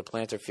struggling with the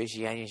plantar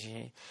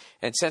fasciitis.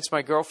 And since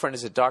my girlfriend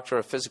is a doctor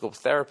of physical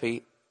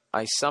therapy,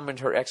 I summoned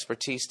her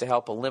expertise to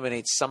help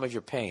eliminate some of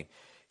your pain.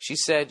 She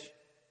said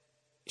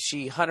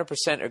she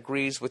 100%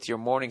 agrees with your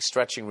morning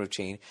stretching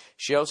routine.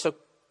 She also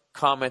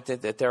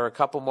commented that there are a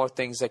couple more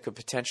things that could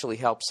potentially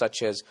help,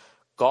 such as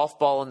golf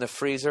ball in the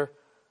freezer,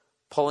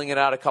 pulling it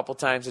out a couple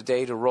times a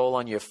day to roll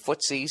on your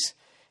footsies,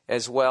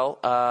 as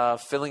well,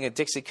 filling a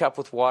Dixie cup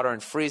with water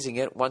and freezing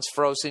it. Once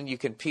frozen, you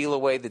can peel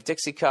away the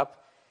Dixie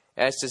cup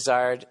as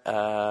desired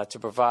to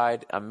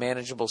provide a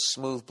manageable,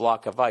 smooth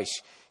block of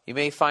ice. You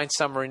may find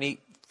some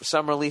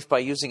relief by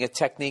using a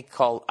technique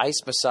called ice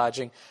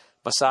massaging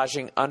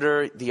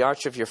under the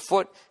arch of your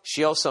foot.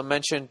 She also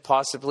mentioned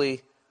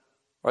possibly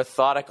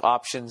orthotic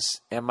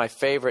options, and my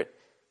favorite,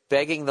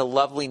 begging the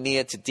lovely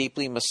Nia to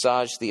deeply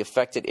massage the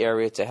affected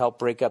area to help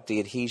break up the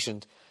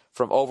adhesion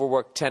from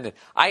overworked tendon.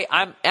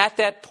 I'm at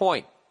that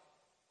point.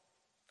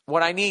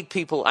 What I need,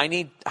 people,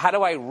 how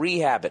do I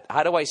rehab it?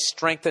 How do I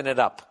strengthen it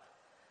up?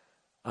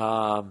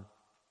 Because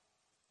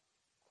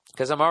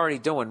I'm already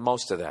doing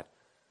most of that.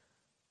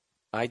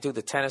 I do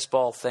the tennis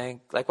ball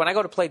thing. Like when I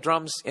go to play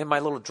drums, in my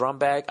little drum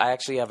bag, I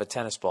actually have a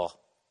tennis ball.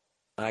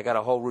 And I got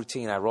a whole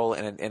routine. I roll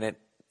it, and it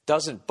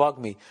doesn't bug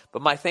me.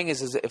 But my thing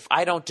is if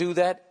I don't do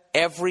that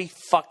every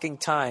fucking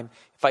time,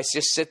 if I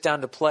just sit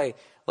down to play,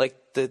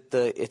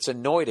 it's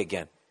annoyed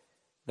again.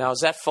 Now, is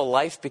that for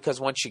life because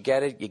once you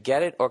get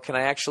it, or can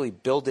I actually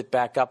build it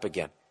back up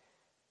again?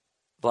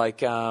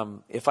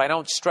 If I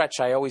don't stretch,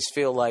 I always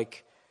feel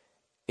like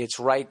it's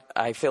right.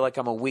 I feel like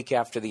I'm a week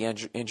after the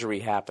injury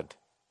happened.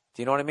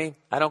 Do you know what I mean?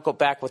 I don't go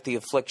back with the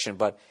affliction,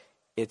 but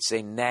it's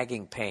a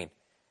nagging pain.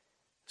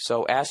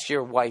 So ask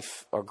your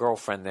wife or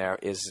girlfriend there,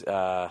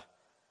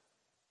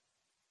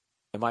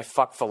 am I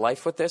fucked for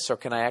life with this, or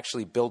can I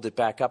actually build it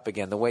back up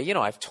again? The way,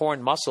 I've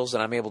torn muscles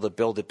and I'm able to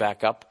build it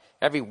back up.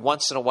 Every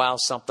once in a while,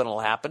 something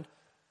will happen.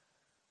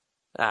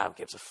 Who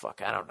gives a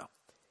fuck? I don't know.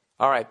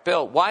 All right,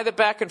 Bill, why the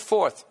back and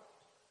forth?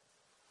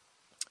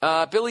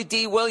 Billy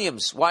D.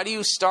 Williams, why do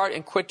you start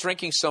and quit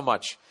drinking so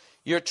much?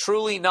 You're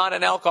truly not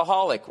an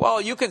alcoholic.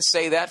 Well, you can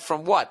say that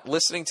from what?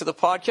 Listening to the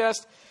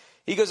podcast?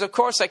 He goes, of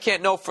course I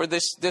can't know for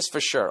this for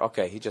sure.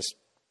 Okay, he just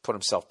put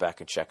himself back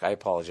in check. I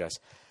apologize.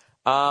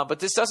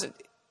 But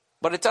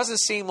it doesn't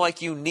seem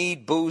like you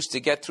need booze to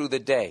get through the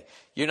day.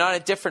 You're not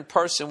a different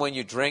person when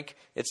you drink.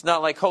 It's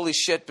not like, holy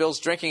shit, Bill's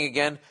drinking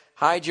again.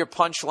 Hide your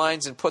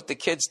punchlines and put the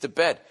kids to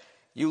bed.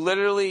 You're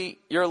literally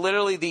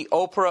the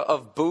Oprah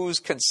of booze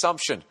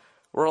consumption.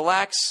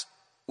 Relax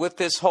with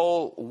this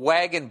whole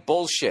wagon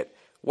bullshit.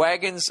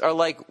 Wagons are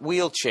like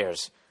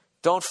wheelchairs.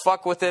 Don't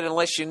fuck with it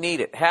unless you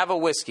need it. Have a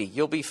whiskey.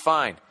 You'll be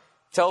fine.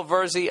 Tell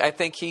Verzi I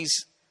think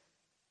he's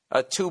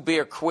a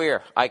 2-beer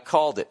queer. I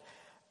called it.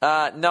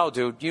 No,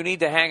 dude, you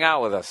need to hang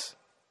out with us.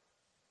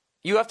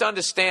 You have to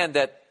understand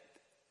that.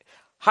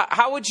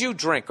 How would you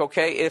drink,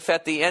 okay, if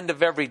at the end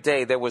of every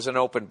day there was an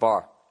open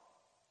bar?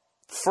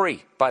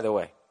 Free, by the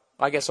way.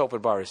 I guess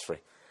open bar is free.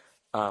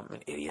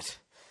 An idiot.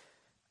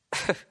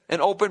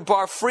 An open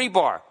bar, free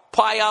bar.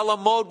 Pie a la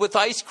mode with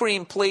ice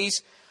cream,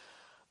 please.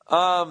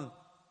 Yeah,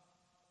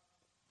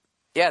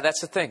 that's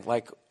the thing.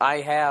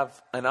 I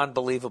have an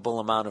unbelievable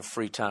amount of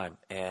free time,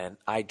 and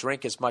I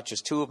drink as much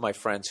as 2 of my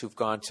friends who've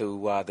gone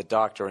to the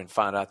doctor and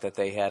found out that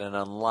they had an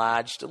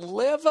enlarged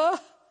liver.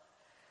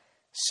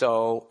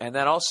 So, and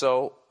then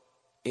also,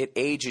 it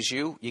ages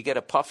you. You get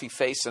a puffy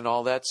face and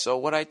all that. So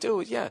what I do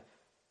is,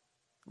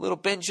 little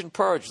binge and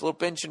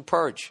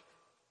purge,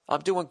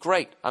 I'm doing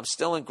great. I'm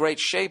still in great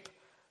shape.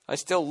 I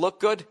still look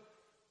good.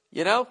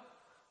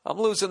 I'm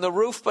losing the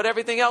roof, but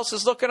everything else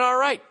is looking all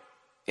right.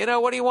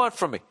 What do you want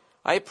from me?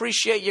 I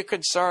appreciate your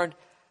concern,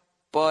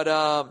 but,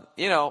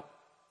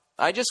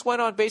 I just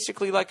went on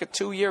basically like a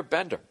 2-year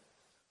bender.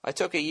 I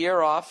took a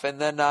year off,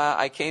 and then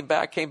I came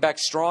back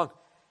strong.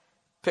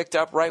 Picked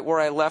up right where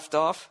I left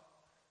off.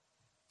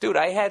 Dude,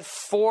 I had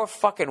 4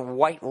 fucking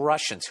white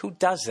Russians. Who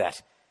does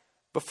that?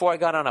 Before I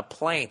got on a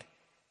plane.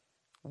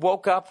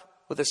 Woke up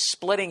with a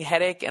splitting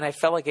headache, and I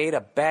felt like I ate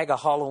a bag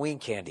of Halloween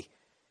candy.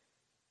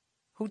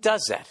 Who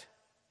does that?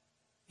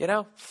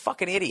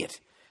 Fucking idiot.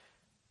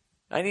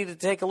 I need to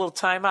take a little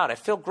time out. I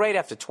feel great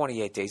after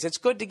 28 days. It's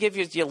good to give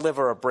your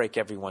liver a break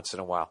every once in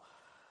a while.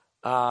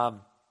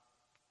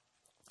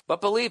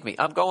 But believe me,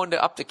 I'm going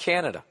up to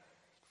Canada.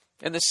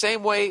 In the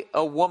same way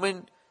a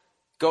woman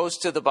goes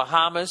to the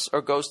Bahamas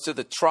or goes to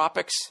the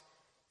tropics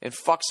and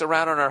fucks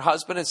around on her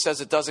husband and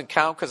says it doesn't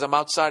count because I'm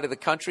outside of the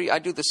country, I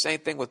do the same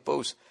thing with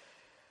booze.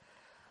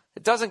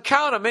 It doesn't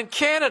count. I'm in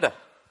Canada.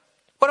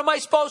 What am I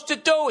supposed to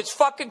do? It's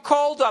fucking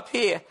cold up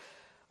here.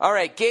 All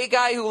right, gay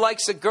guy who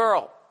likes a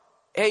girl.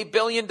 Hey, $1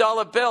 billion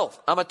Bill.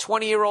 I'm a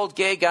 20-year-old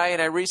gay guy,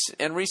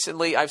 and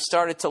recently I've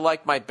started to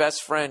like my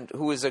best friend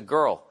who is a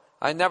girl.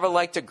 I never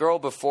liked a girl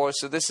before,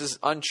 so this is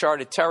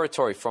uncharted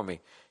territory for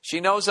me. She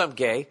knows I'm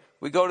gay.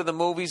 We go to the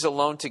movies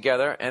alone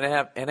together and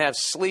have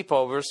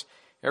sleepovers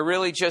and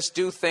really just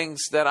do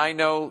things that I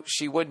know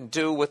she wouldn't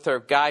do with her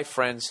guy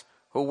friends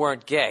who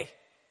weren't gay.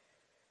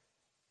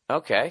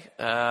 Okay.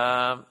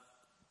 So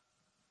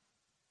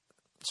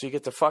you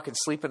get to fucking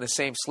sleep in the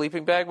same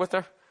sleeping bag with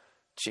her?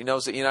 She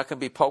knows that you're not going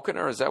to be poking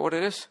her? Is that what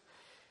it is?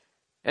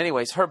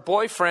 Anyways, her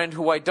boyfriend,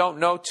 who I don't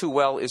know too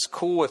well, is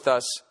cool with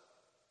us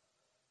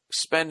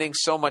spending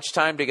so much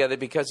time together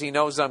because he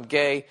knows I'm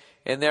gay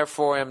and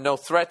therefore am no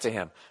threat to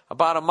him.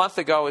 About a month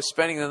ago, I was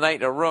spending the night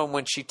in a room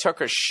when she took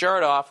her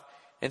shirt off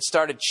and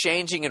started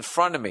changing in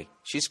front of me.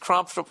 She's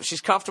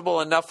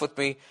comfortable enough with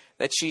me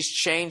that she's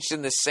changed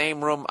in the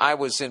same room I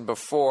was in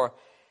before,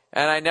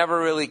 and I never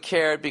really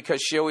cared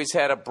because she always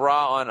had a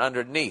bra on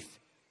underneath.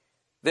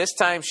 This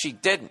time she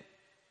didn't.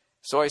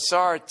 So I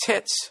saw her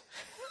tits.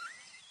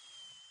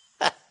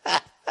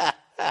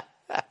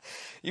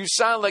 You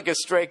sound like a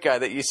straight guy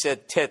that you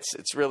said tits.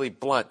 It's really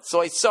blunt. So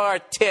I saw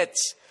her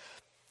tits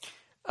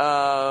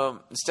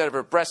instead of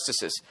her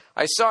breastises.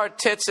 I saw her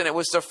tits, and it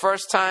was the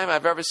first time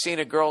I've ever seen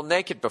a girl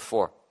naked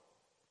before.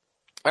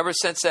 Ever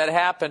since that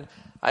happened,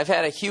 I've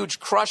had a huge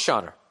crush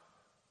on her.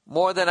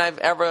 More than I've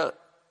ever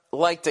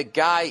liked a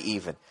guy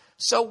even.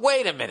 So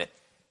wait a minute.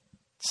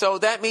 So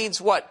that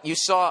means what? You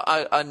saw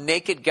a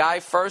naked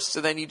guy first,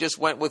 and then you just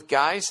went with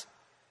guys?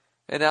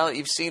 And now that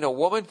you've seen a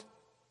woman?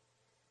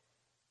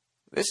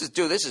 This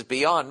is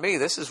beyond me.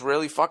 This is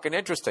really fucking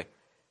interesting.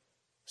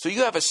 So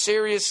you have a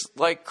serious,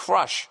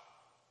 crush.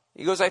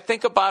 He goes, I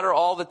think about her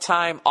all the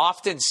time,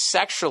 often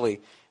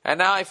sexually. And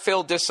now I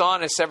feel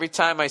dishonest every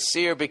time I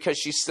see her because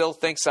she still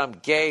thinks I'm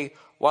gay,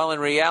 while in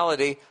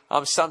reality,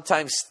 I'm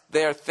sometimes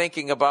there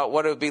thinking about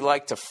what it would be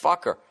like to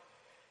fuck her.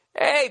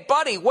 Hey,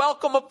 buddy,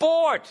 welcome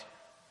aboard.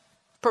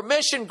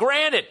 Permission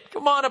granted.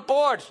 Come on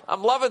aboard.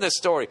 I'm loving this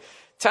story.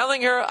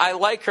 Telling her I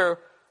like her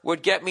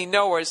would get me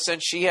nowhere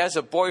since she has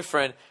a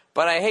boyfriend,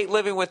 but I hate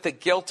living with the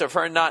guilt of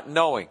her not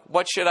knowing.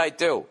 What should I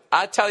do?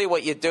 I'll tell you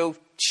what you do.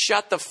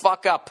 Shut the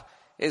fuck up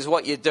is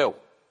what you do.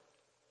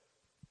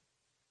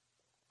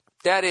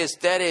 That is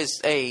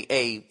a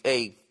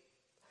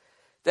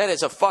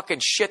fucking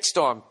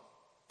shitstorm,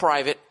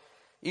 Private.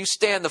 You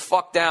stand the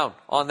fuck down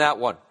on that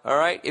one, all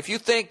right? If you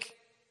think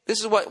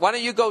why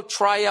don't you go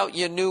try out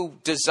your new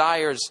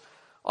desires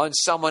on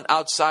someone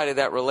outside of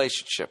that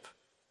relationship?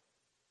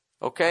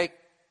 Okay?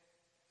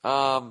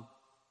 I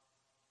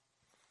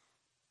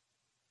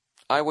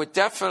would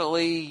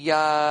definitely,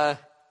 I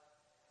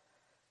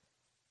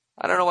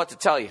don't know what to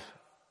tell you.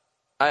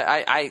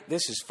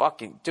 This is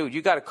fucking, dude,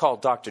 you got to call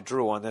Dr.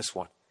 Drew on this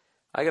one.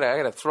 I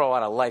gotta throw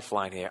out a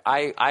lifeline here.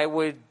 I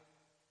would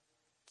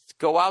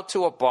go out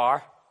to a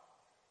bar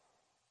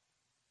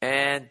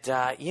and,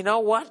 you know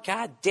what?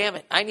 God damn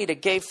it. I need a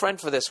gay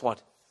friend for this one.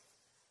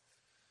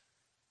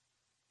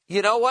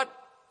 You know what?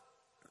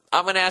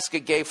 I'm going to ask a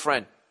gay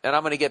friend and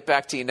I'm going to get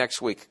back to you next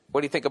week.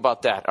 What do you think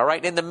about that? All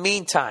right. In the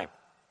meantime,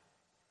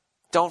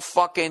 don't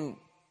fucking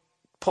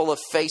pull a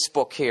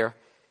Facebook here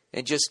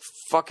and just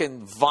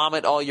fucking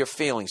vomit all your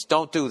feelings.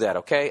 Don't do that,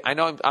 okay? I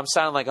know I'm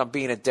sounding like I'm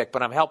being a dick,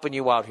 but I'm helping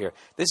you out here.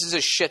 This is a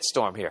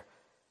shitstorm here.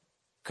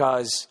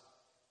 Because,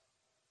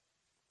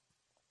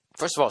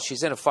 first of all,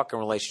 she's in a fucking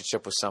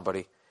relationship with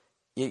somebody.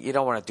 You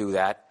don't want to do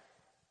that.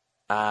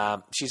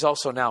 She's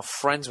also now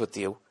friends with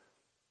you.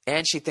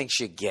 And she thinks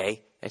you're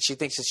gay. And she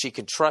thinks that she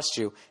can trust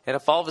you. And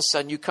if all of a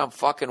sudden you come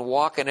fucking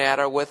walking at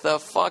her with a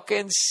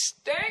fucking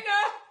stinger,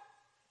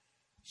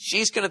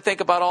 she's going to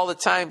think about all the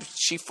time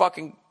she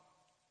fucking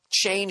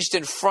changed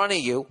in front of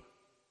you.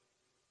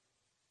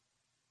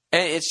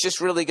 And it's just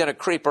really going to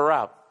creep her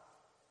out.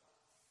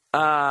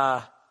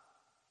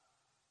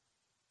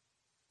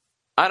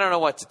 I don't know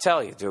what to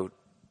tell you, dude.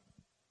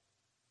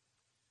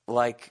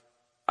 Like,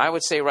 I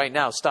would say right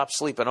now, stop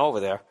sleeping over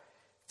there.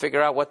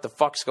 Figure out what the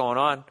fuck's going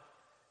on.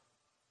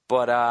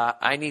 But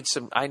I need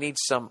some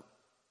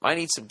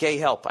gay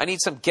help. I need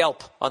some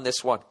gelp on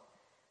this one.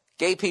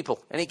 Gay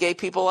people. Any gay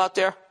people out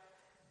there?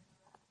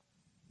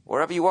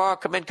 Wherever you are,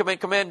 come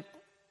in.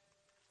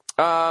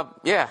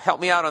 Yeah, help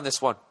me out on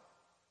this one.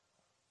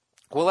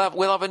 We'll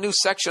have a new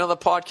section of the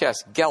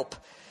podcast. Gelp.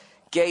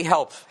 Gay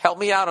help. Help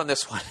me out on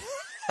this one.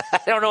 I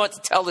don't know what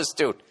to tell this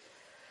dude.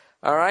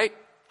 All right.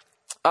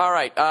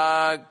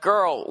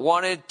 Girl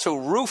wanted to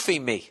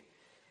roofie me.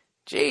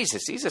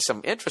 Jesus, these are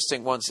some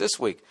interesting ones this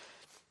week.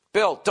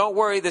 Bill, don't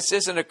worry. This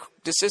isn't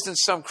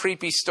some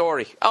creepy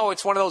story. Oh,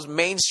 it's one of those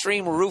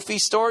mainstream roofie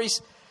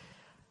stories.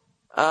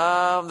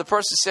 The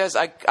person says,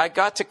 I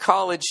got to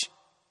college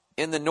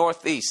in the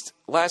Northeast.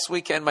 Last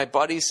weekend, my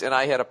buddies and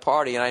I had a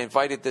party, and I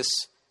invited this.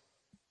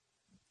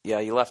 Yeah,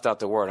 you left out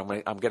the word.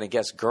 I'm going to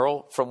guess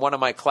girl from one of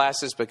my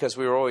classes because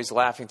we were always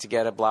laughing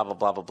together, blah, blah,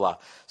 blah, blah, blah.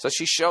 So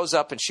she shows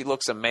up and she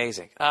looks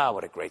amazing.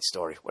 What a great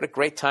story. What a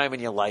great time in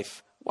your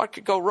life. What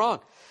could go wrong?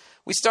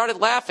 We started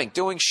laughing,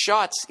 doing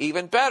shots.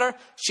 Even better,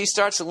 she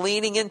starts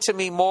leaning into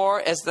me more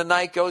as the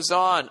night goes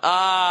on.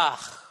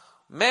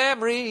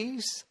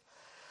 Memories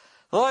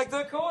like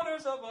the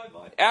corners of my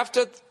mind.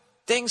 After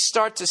things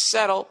start to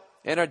settle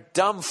and her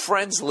dumb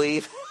friends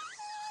leave,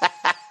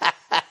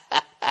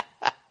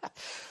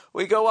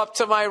 we go up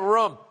to my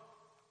room.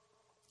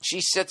 She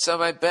sits on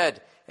my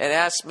bed and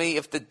asks me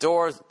if the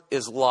door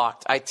is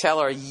locked. I tell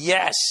her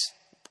yes,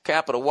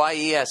 capital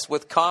Y-E-S,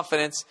 with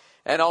confidence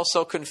and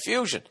also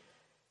confusion.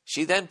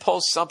 She then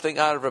pulls something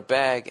out of her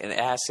bag and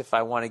asks if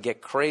I want to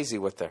get crazy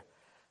with her.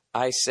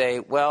 I say,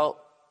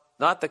 well,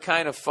 not the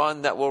kind of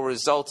fun that will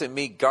result in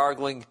me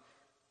gargling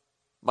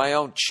my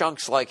own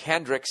chunks like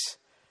Hendrix.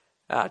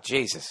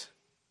 Jesus.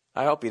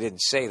 I hope you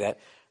didn't say that.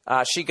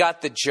 She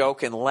got the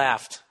joke and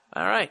laughed.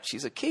 All right,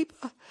 she's a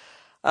keeper.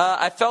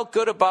 I felt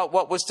good about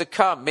what was to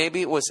come.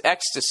 Maybe it was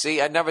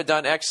ecstasy. I'd never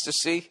done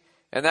ecstasy,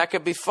 and that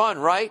could be fun,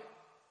 right?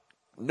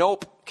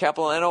 Nope,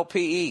 capital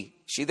N-O-P-E.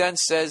 She then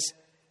says,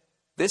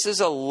 this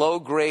is a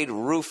low-grade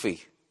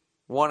roofie.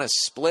 Want to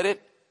split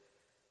it?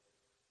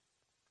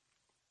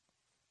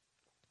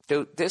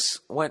 Dude, this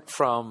went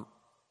from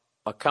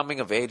a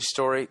coming-of-age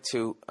story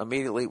to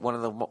immediately one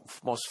of the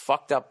most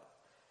fucked up.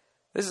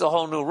 This is a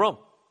whole new room.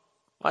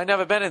 I've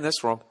never been in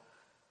this room.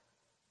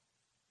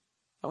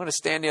 I'm going to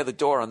stand near the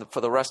door for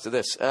the rest of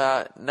this.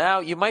 Now,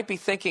 you might be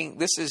thinking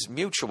this is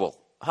mutual.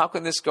 How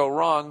can this go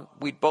wrong?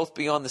 We'd both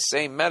be on the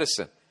same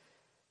medicine.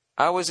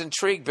 I was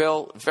intrigued,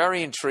 Bill,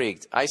 very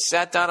intrigued. I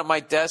sat down at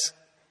my desk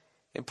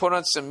and put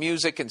on some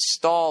music and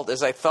stalled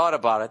as I thought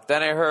about it.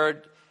 Then I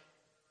heard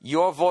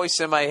your voice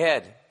in my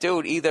head.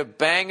 Dude, either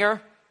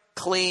banger,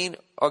 clean,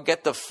 or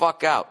get the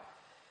fuck out.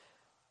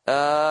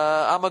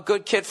 I'm a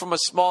good kid from a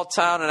small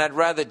town, and I'd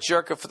rather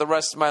jerk her for the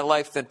rest of my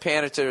life than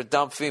pander to a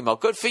dumb female.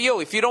 Good for you.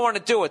 If you don't want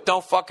to do it,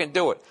 don't fucking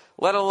do it.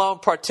 Let alone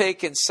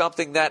partake in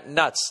something that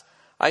nuts.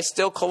 I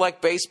still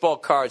collect baseball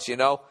cards, you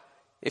know,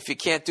 if you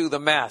can't do the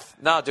math.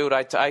 No, dude,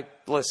 I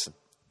listen.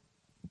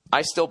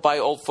 I still buy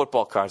old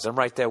football cards. I'm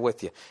right there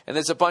with you. And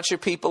there's a bunch of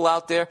people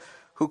out there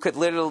who could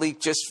literally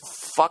just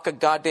fuck a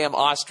goddamn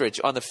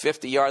ostrich on the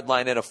 50-yard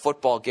line at a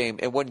football game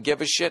and wouldn't give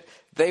a shit.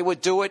 They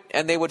would do it,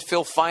 and they would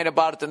feel fine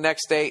about it the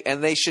next day,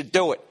 and they should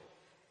do it.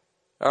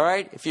 All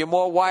right? If you're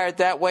more wired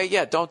that way,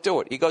 yeah, don't do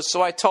it. He goes,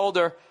 so I told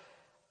her,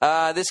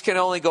 this can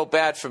only go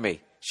bad for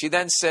me. She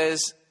then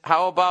says,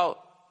 how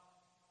about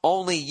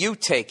only you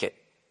take it?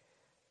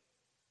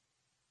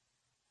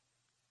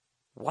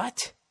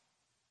 What?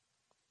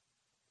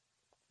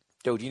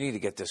 Dude, you need to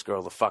get this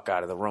girl the fuck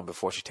out of the room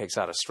before she takes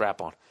out a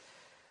strap-on.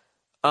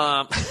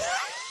 I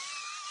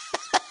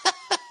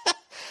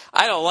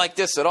don't like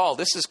this at all.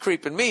 This is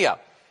creeping me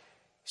up.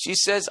 She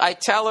says, I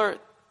tell her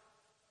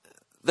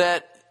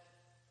that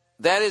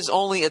is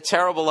only a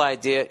terrible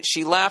idea.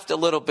 She laughed a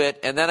little bit,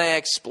 and then I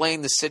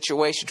explained the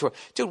situation to her.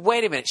 Dude,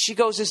 wait a minute. She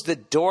goes, is the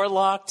door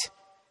locked?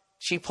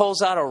 She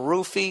pulls out a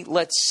roofie.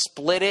 Let's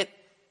split it.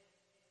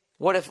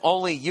 What if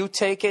only you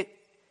take it?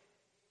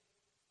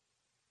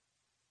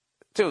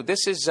 Dude,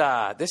 this is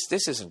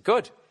this isn't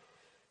good.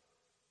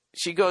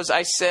 She goes,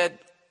 I said,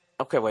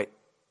 okay, wait.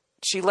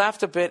 She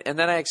laughed a bit, and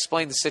then I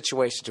explained the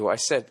situation to her. I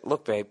said,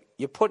 look, babe,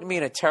 you're putting me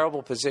in a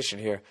terrible position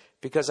here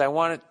because I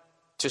wanted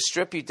to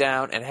strip you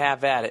down and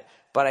have at it,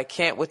 but I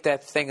can't with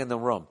that thing in the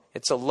room.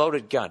 It's a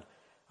loaded gun.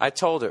 I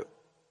told her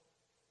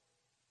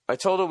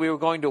we were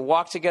going to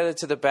walk together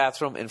to the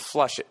bathroom and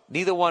flush it,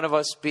 neither one of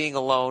us being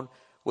alone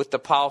with the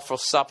powerful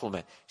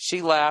supplement.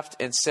 She laughed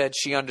and said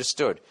she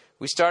understood.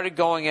 We started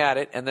going at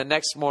it, and the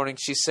next morning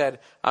she said,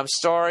 I'm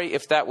sorry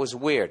if that was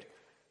weird.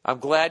 I'm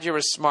glad you're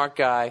a smart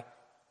guy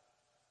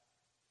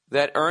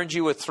that earned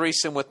you a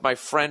threesome with my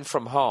friend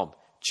from home.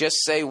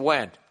 Just say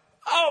when.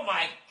 Oh,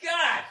 my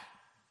God.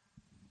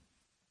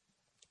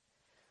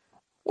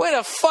 Where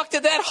the fuck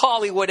did that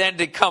Hollywood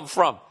ending come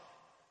from?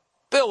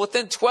 Bill,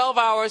 within 12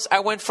 hours,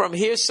 I went from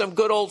here's some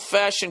good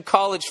old-fashioned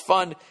college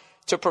fun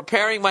to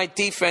preparing my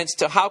defense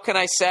to how can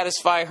I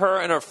satisfy her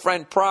and her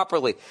friend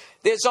properly.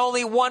 There's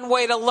only one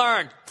way to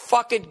learn.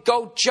 Fucking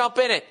go jump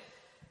in it.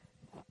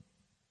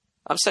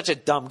 I'm such a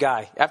dumb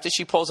guy. After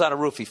she pulls out a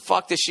roofie,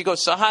 fuck this. She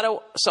goes, so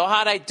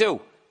how'd I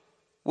do?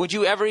 Would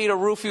you ever eat a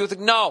roofie with a...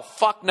 No,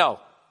 fuck no.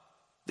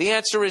 The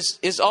answer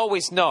is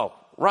always no,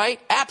 right?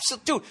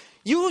 Absolute, dude.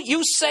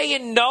 You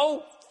saying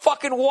no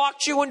fucking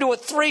walked you into a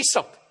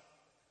threesome.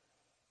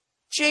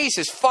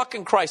 Jesus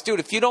fucking Christ, dude.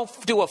 If you don't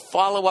do a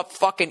follow-up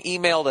fucking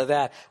email to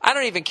that, I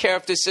don't even care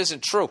if this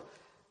isn't true.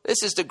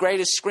 This is the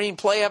greatest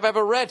screenplay I've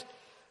ever read.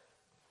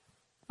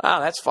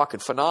 Wow, that's fucking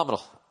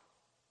phenomenal.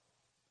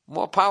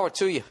 More power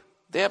to you.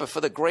 Yeah, but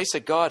for the grace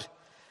of God,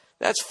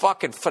 that's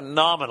fucking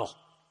phenomenal.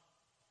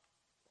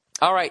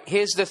 All right,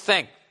 here's the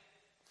thing.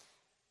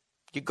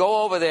 You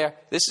go over there.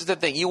 This is the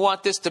thing. You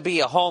want this to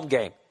be a home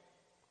game.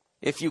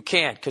 If you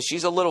can, because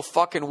she's a little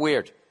fucking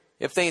weird.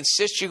 If they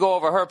insist you go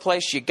over her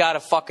place, you got to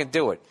fucking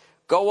do it.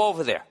 Go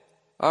over there.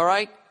 All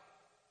right?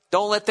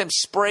 Don't let them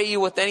spray you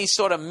with any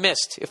sort of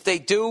mist. If they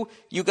do,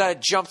 you got to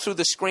jump through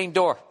the screen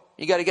door.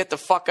 You got to get the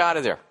fuck out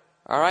of there.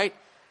 All right?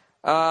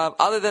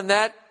 Other than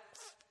that,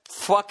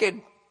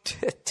 fucking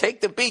take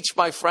the beach,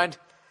 my friend.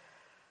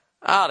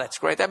 Oh, that's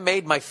great. That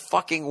made my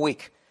fucking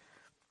week.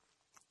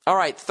 All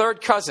right,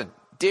 third cousin.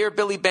 Dear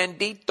Billy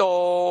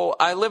Bendito,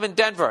 I live in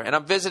Denver, and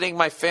I'm visiting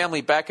my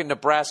family back in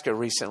Nebraska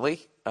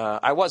recently.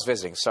 I was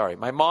visiting, sorry.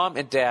 My mom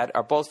and dad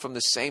are both from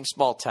the same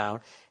small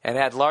town and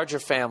had larger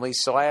families,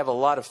 so I have a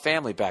lot of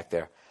family back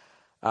there.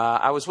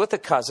 I was with a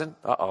cousin.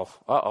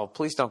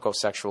 Please don't go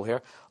sexual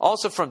here.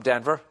 Also from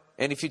Denver,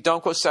 and if you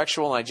don't go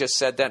sexual and I just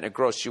said that and it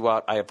grossed you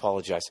out, I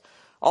apologize.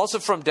 Also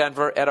from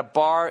Denver, at a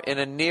bar in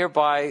a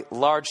nearby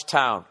large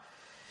town.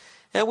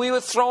 And we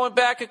were throwing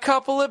back a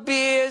couple of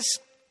beers.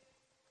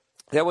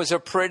 There was a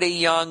pretty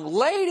young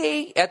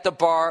lady at the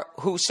bar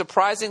who,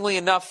 surprisingly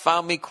enough,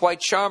 found me quite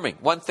charming.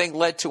 One thing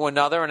led to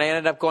another, and I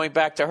ended up going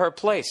back to her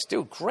place.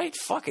 Dude, great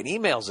fucking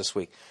emails this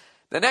week.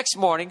 The next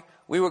morning,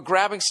 we were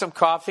grabbing some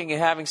coffee and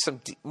having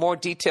some more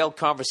detailed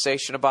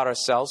conversation about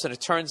ourselves, and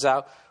it turns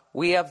out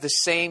we have the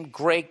same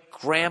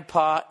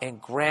great-grandpa and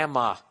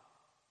grandma.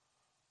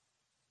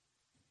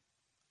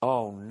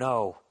 Oh,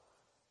 no.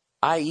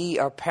 I.e.,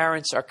 our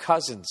parents are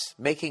cousins,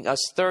 making us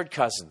third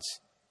cousins.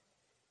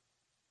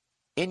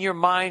 In your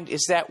mind,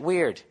 is that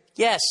weird?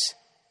 Yes.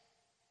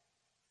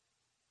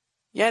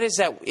 Yeah,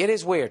 it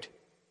is weird.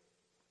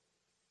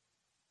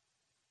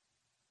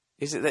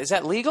 Is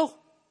that legal?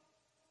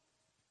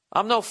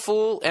 I'm no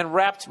fool and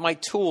wrapped my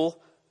tool.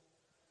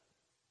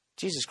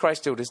 Jesus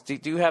Christ, dude,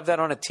 do you have that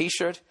on a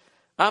t-shirt?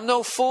 I'm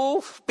no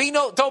fool.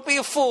 Don't be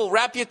a fool.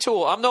 Wrap your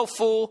tool. I'm no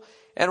fool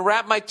and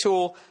wrap my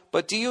tool.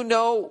 But do you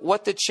know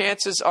what the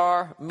chances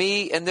are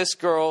me and this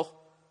girl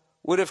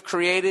would have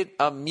created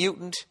a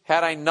mutant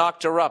had I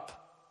knocked her up?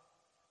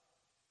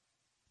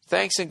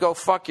 Thanks and go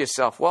fuck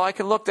yourself. Well, I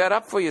can look that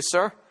up for you,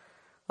 sir,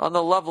 on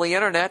the lovely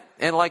internet.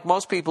 And like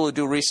most people who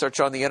do research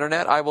on the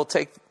internet, I will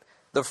take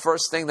the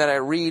first thing that I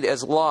read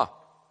as law.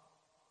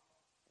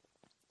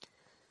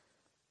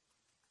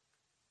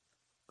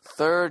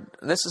 Third,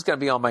 this is going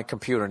to be on my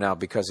computer now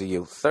because of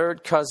you.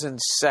 Third cousin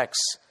sex,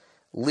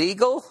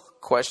 legal?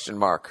 Question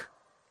mark.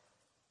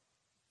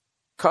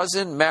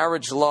 Cousin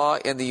marriage law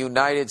in the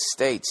United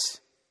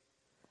States.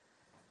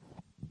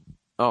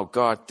 Oh,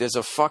 God, there's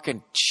a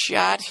fucking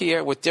chart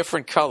here with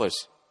different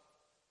colors.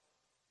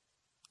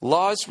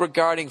 Laws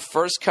regarding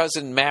first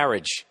cousin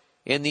marriage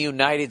in the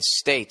United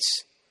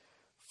States.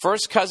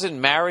 First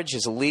cousin marriage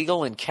is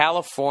legal in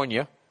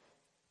California.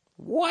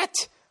 What?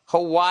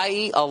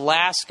 Hawaii,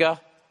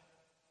 Alaska,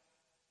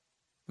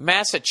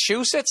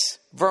 Massachusetts,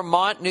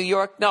 Vermont, New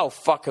York? No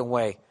fucking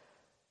way.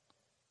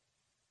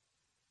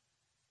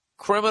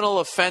 Criminal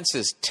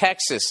offenses,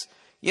 Texas.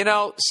 You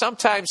know,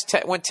 sometimes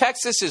when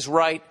Texas is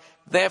right,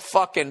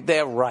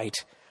 they're right.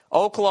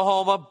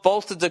 Oklahoma,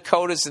 both the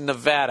Dakotas, and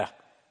Nevada.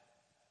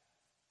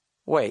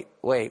 Wait.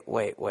 Well,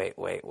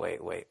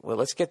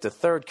 let's get the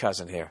third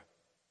cousin here.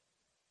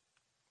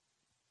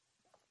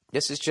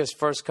 This is just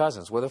first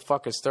cousins. Where the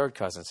fuck is third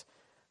cousins?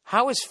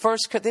 How is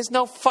first cousin? There's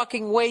no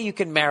fucking way you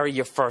can marry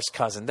your first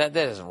cousin. That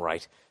isn't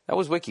right. That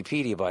was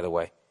Wikipedia, by the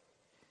way.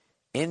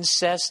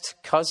 Incest,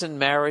 cousin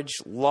marriage,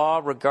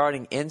 law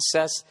regarding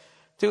incest.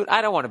 Dude,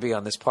 I don't want to be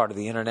on this part of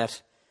the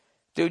internet.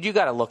 Dude, you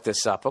got to look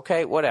this up,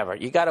 okay? Whatever.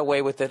 You got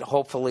away with it,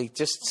 hopefully.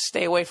 Just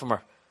stay away from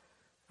her.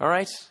 All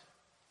right?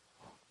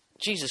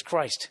 Jesus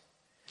Christ.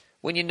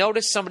 When you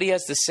notice somebody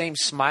has the same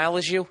smile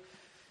as you,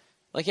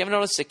 like you ever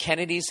notice the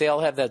Kennedys, they all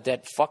have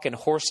that fucking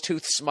horse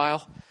tooth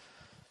smile?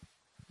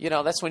 You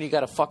know, that's when you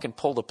got to fucking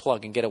pull the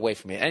plug and get away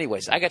from me.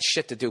 Anyways, I got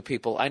shit to do,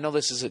 people. I know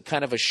this is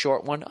kind of a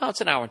short one. Oh,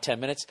 it's an hour and 10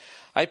 minutes.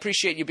 I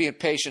appreciate you being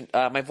patient.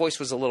 My voice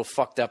was a little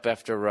fucked up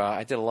after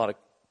I did a lot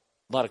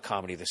of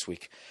comedy this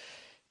week.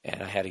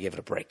 And I had to give it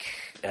a break.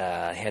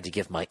 I had to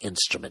give my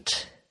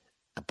instrument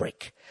a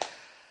break.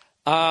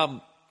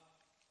 That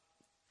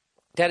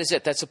is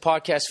it. That's a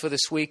podcast for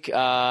this week.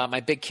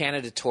 My big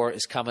Canada tour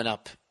is coming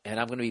up. And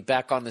I'm going to be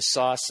back on the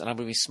sauce. And I'm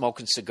going to be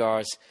smoking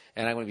cigars.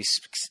 And I'm going to be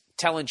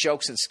telling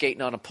jokes and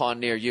skating on a pond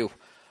near you.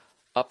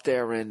 up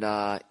there in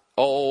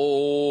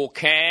Oh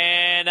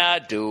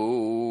Canada.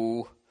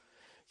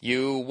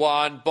 You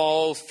won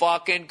both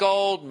fucking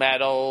gold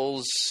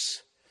medals.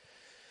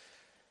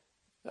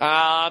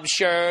 I'm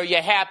sure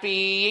you're happy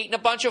eating a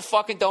bunch of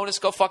fucking donuts.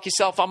 Go fuck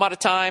yourself. I'm out of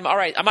time. All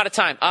right, I'm out of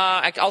time.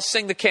 I'll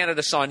sing the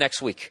Canada song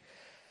next week.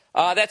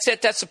 That's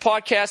it. That's the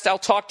podcast. I'll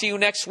talk to you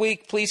next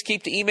week. Please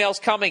keep the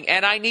emails coming.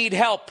 And I need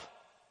help.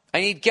 I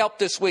need help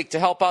this week to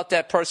help out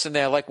that person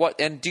there. Like what?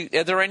 And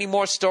are there any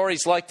more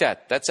stories like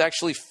that? That's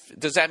actually,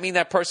 does that mean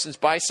that person's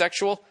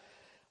bisexual?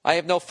 I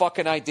have no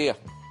fucking idea.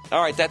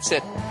 All right, that's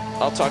it.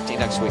 I'll talk to you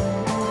next week.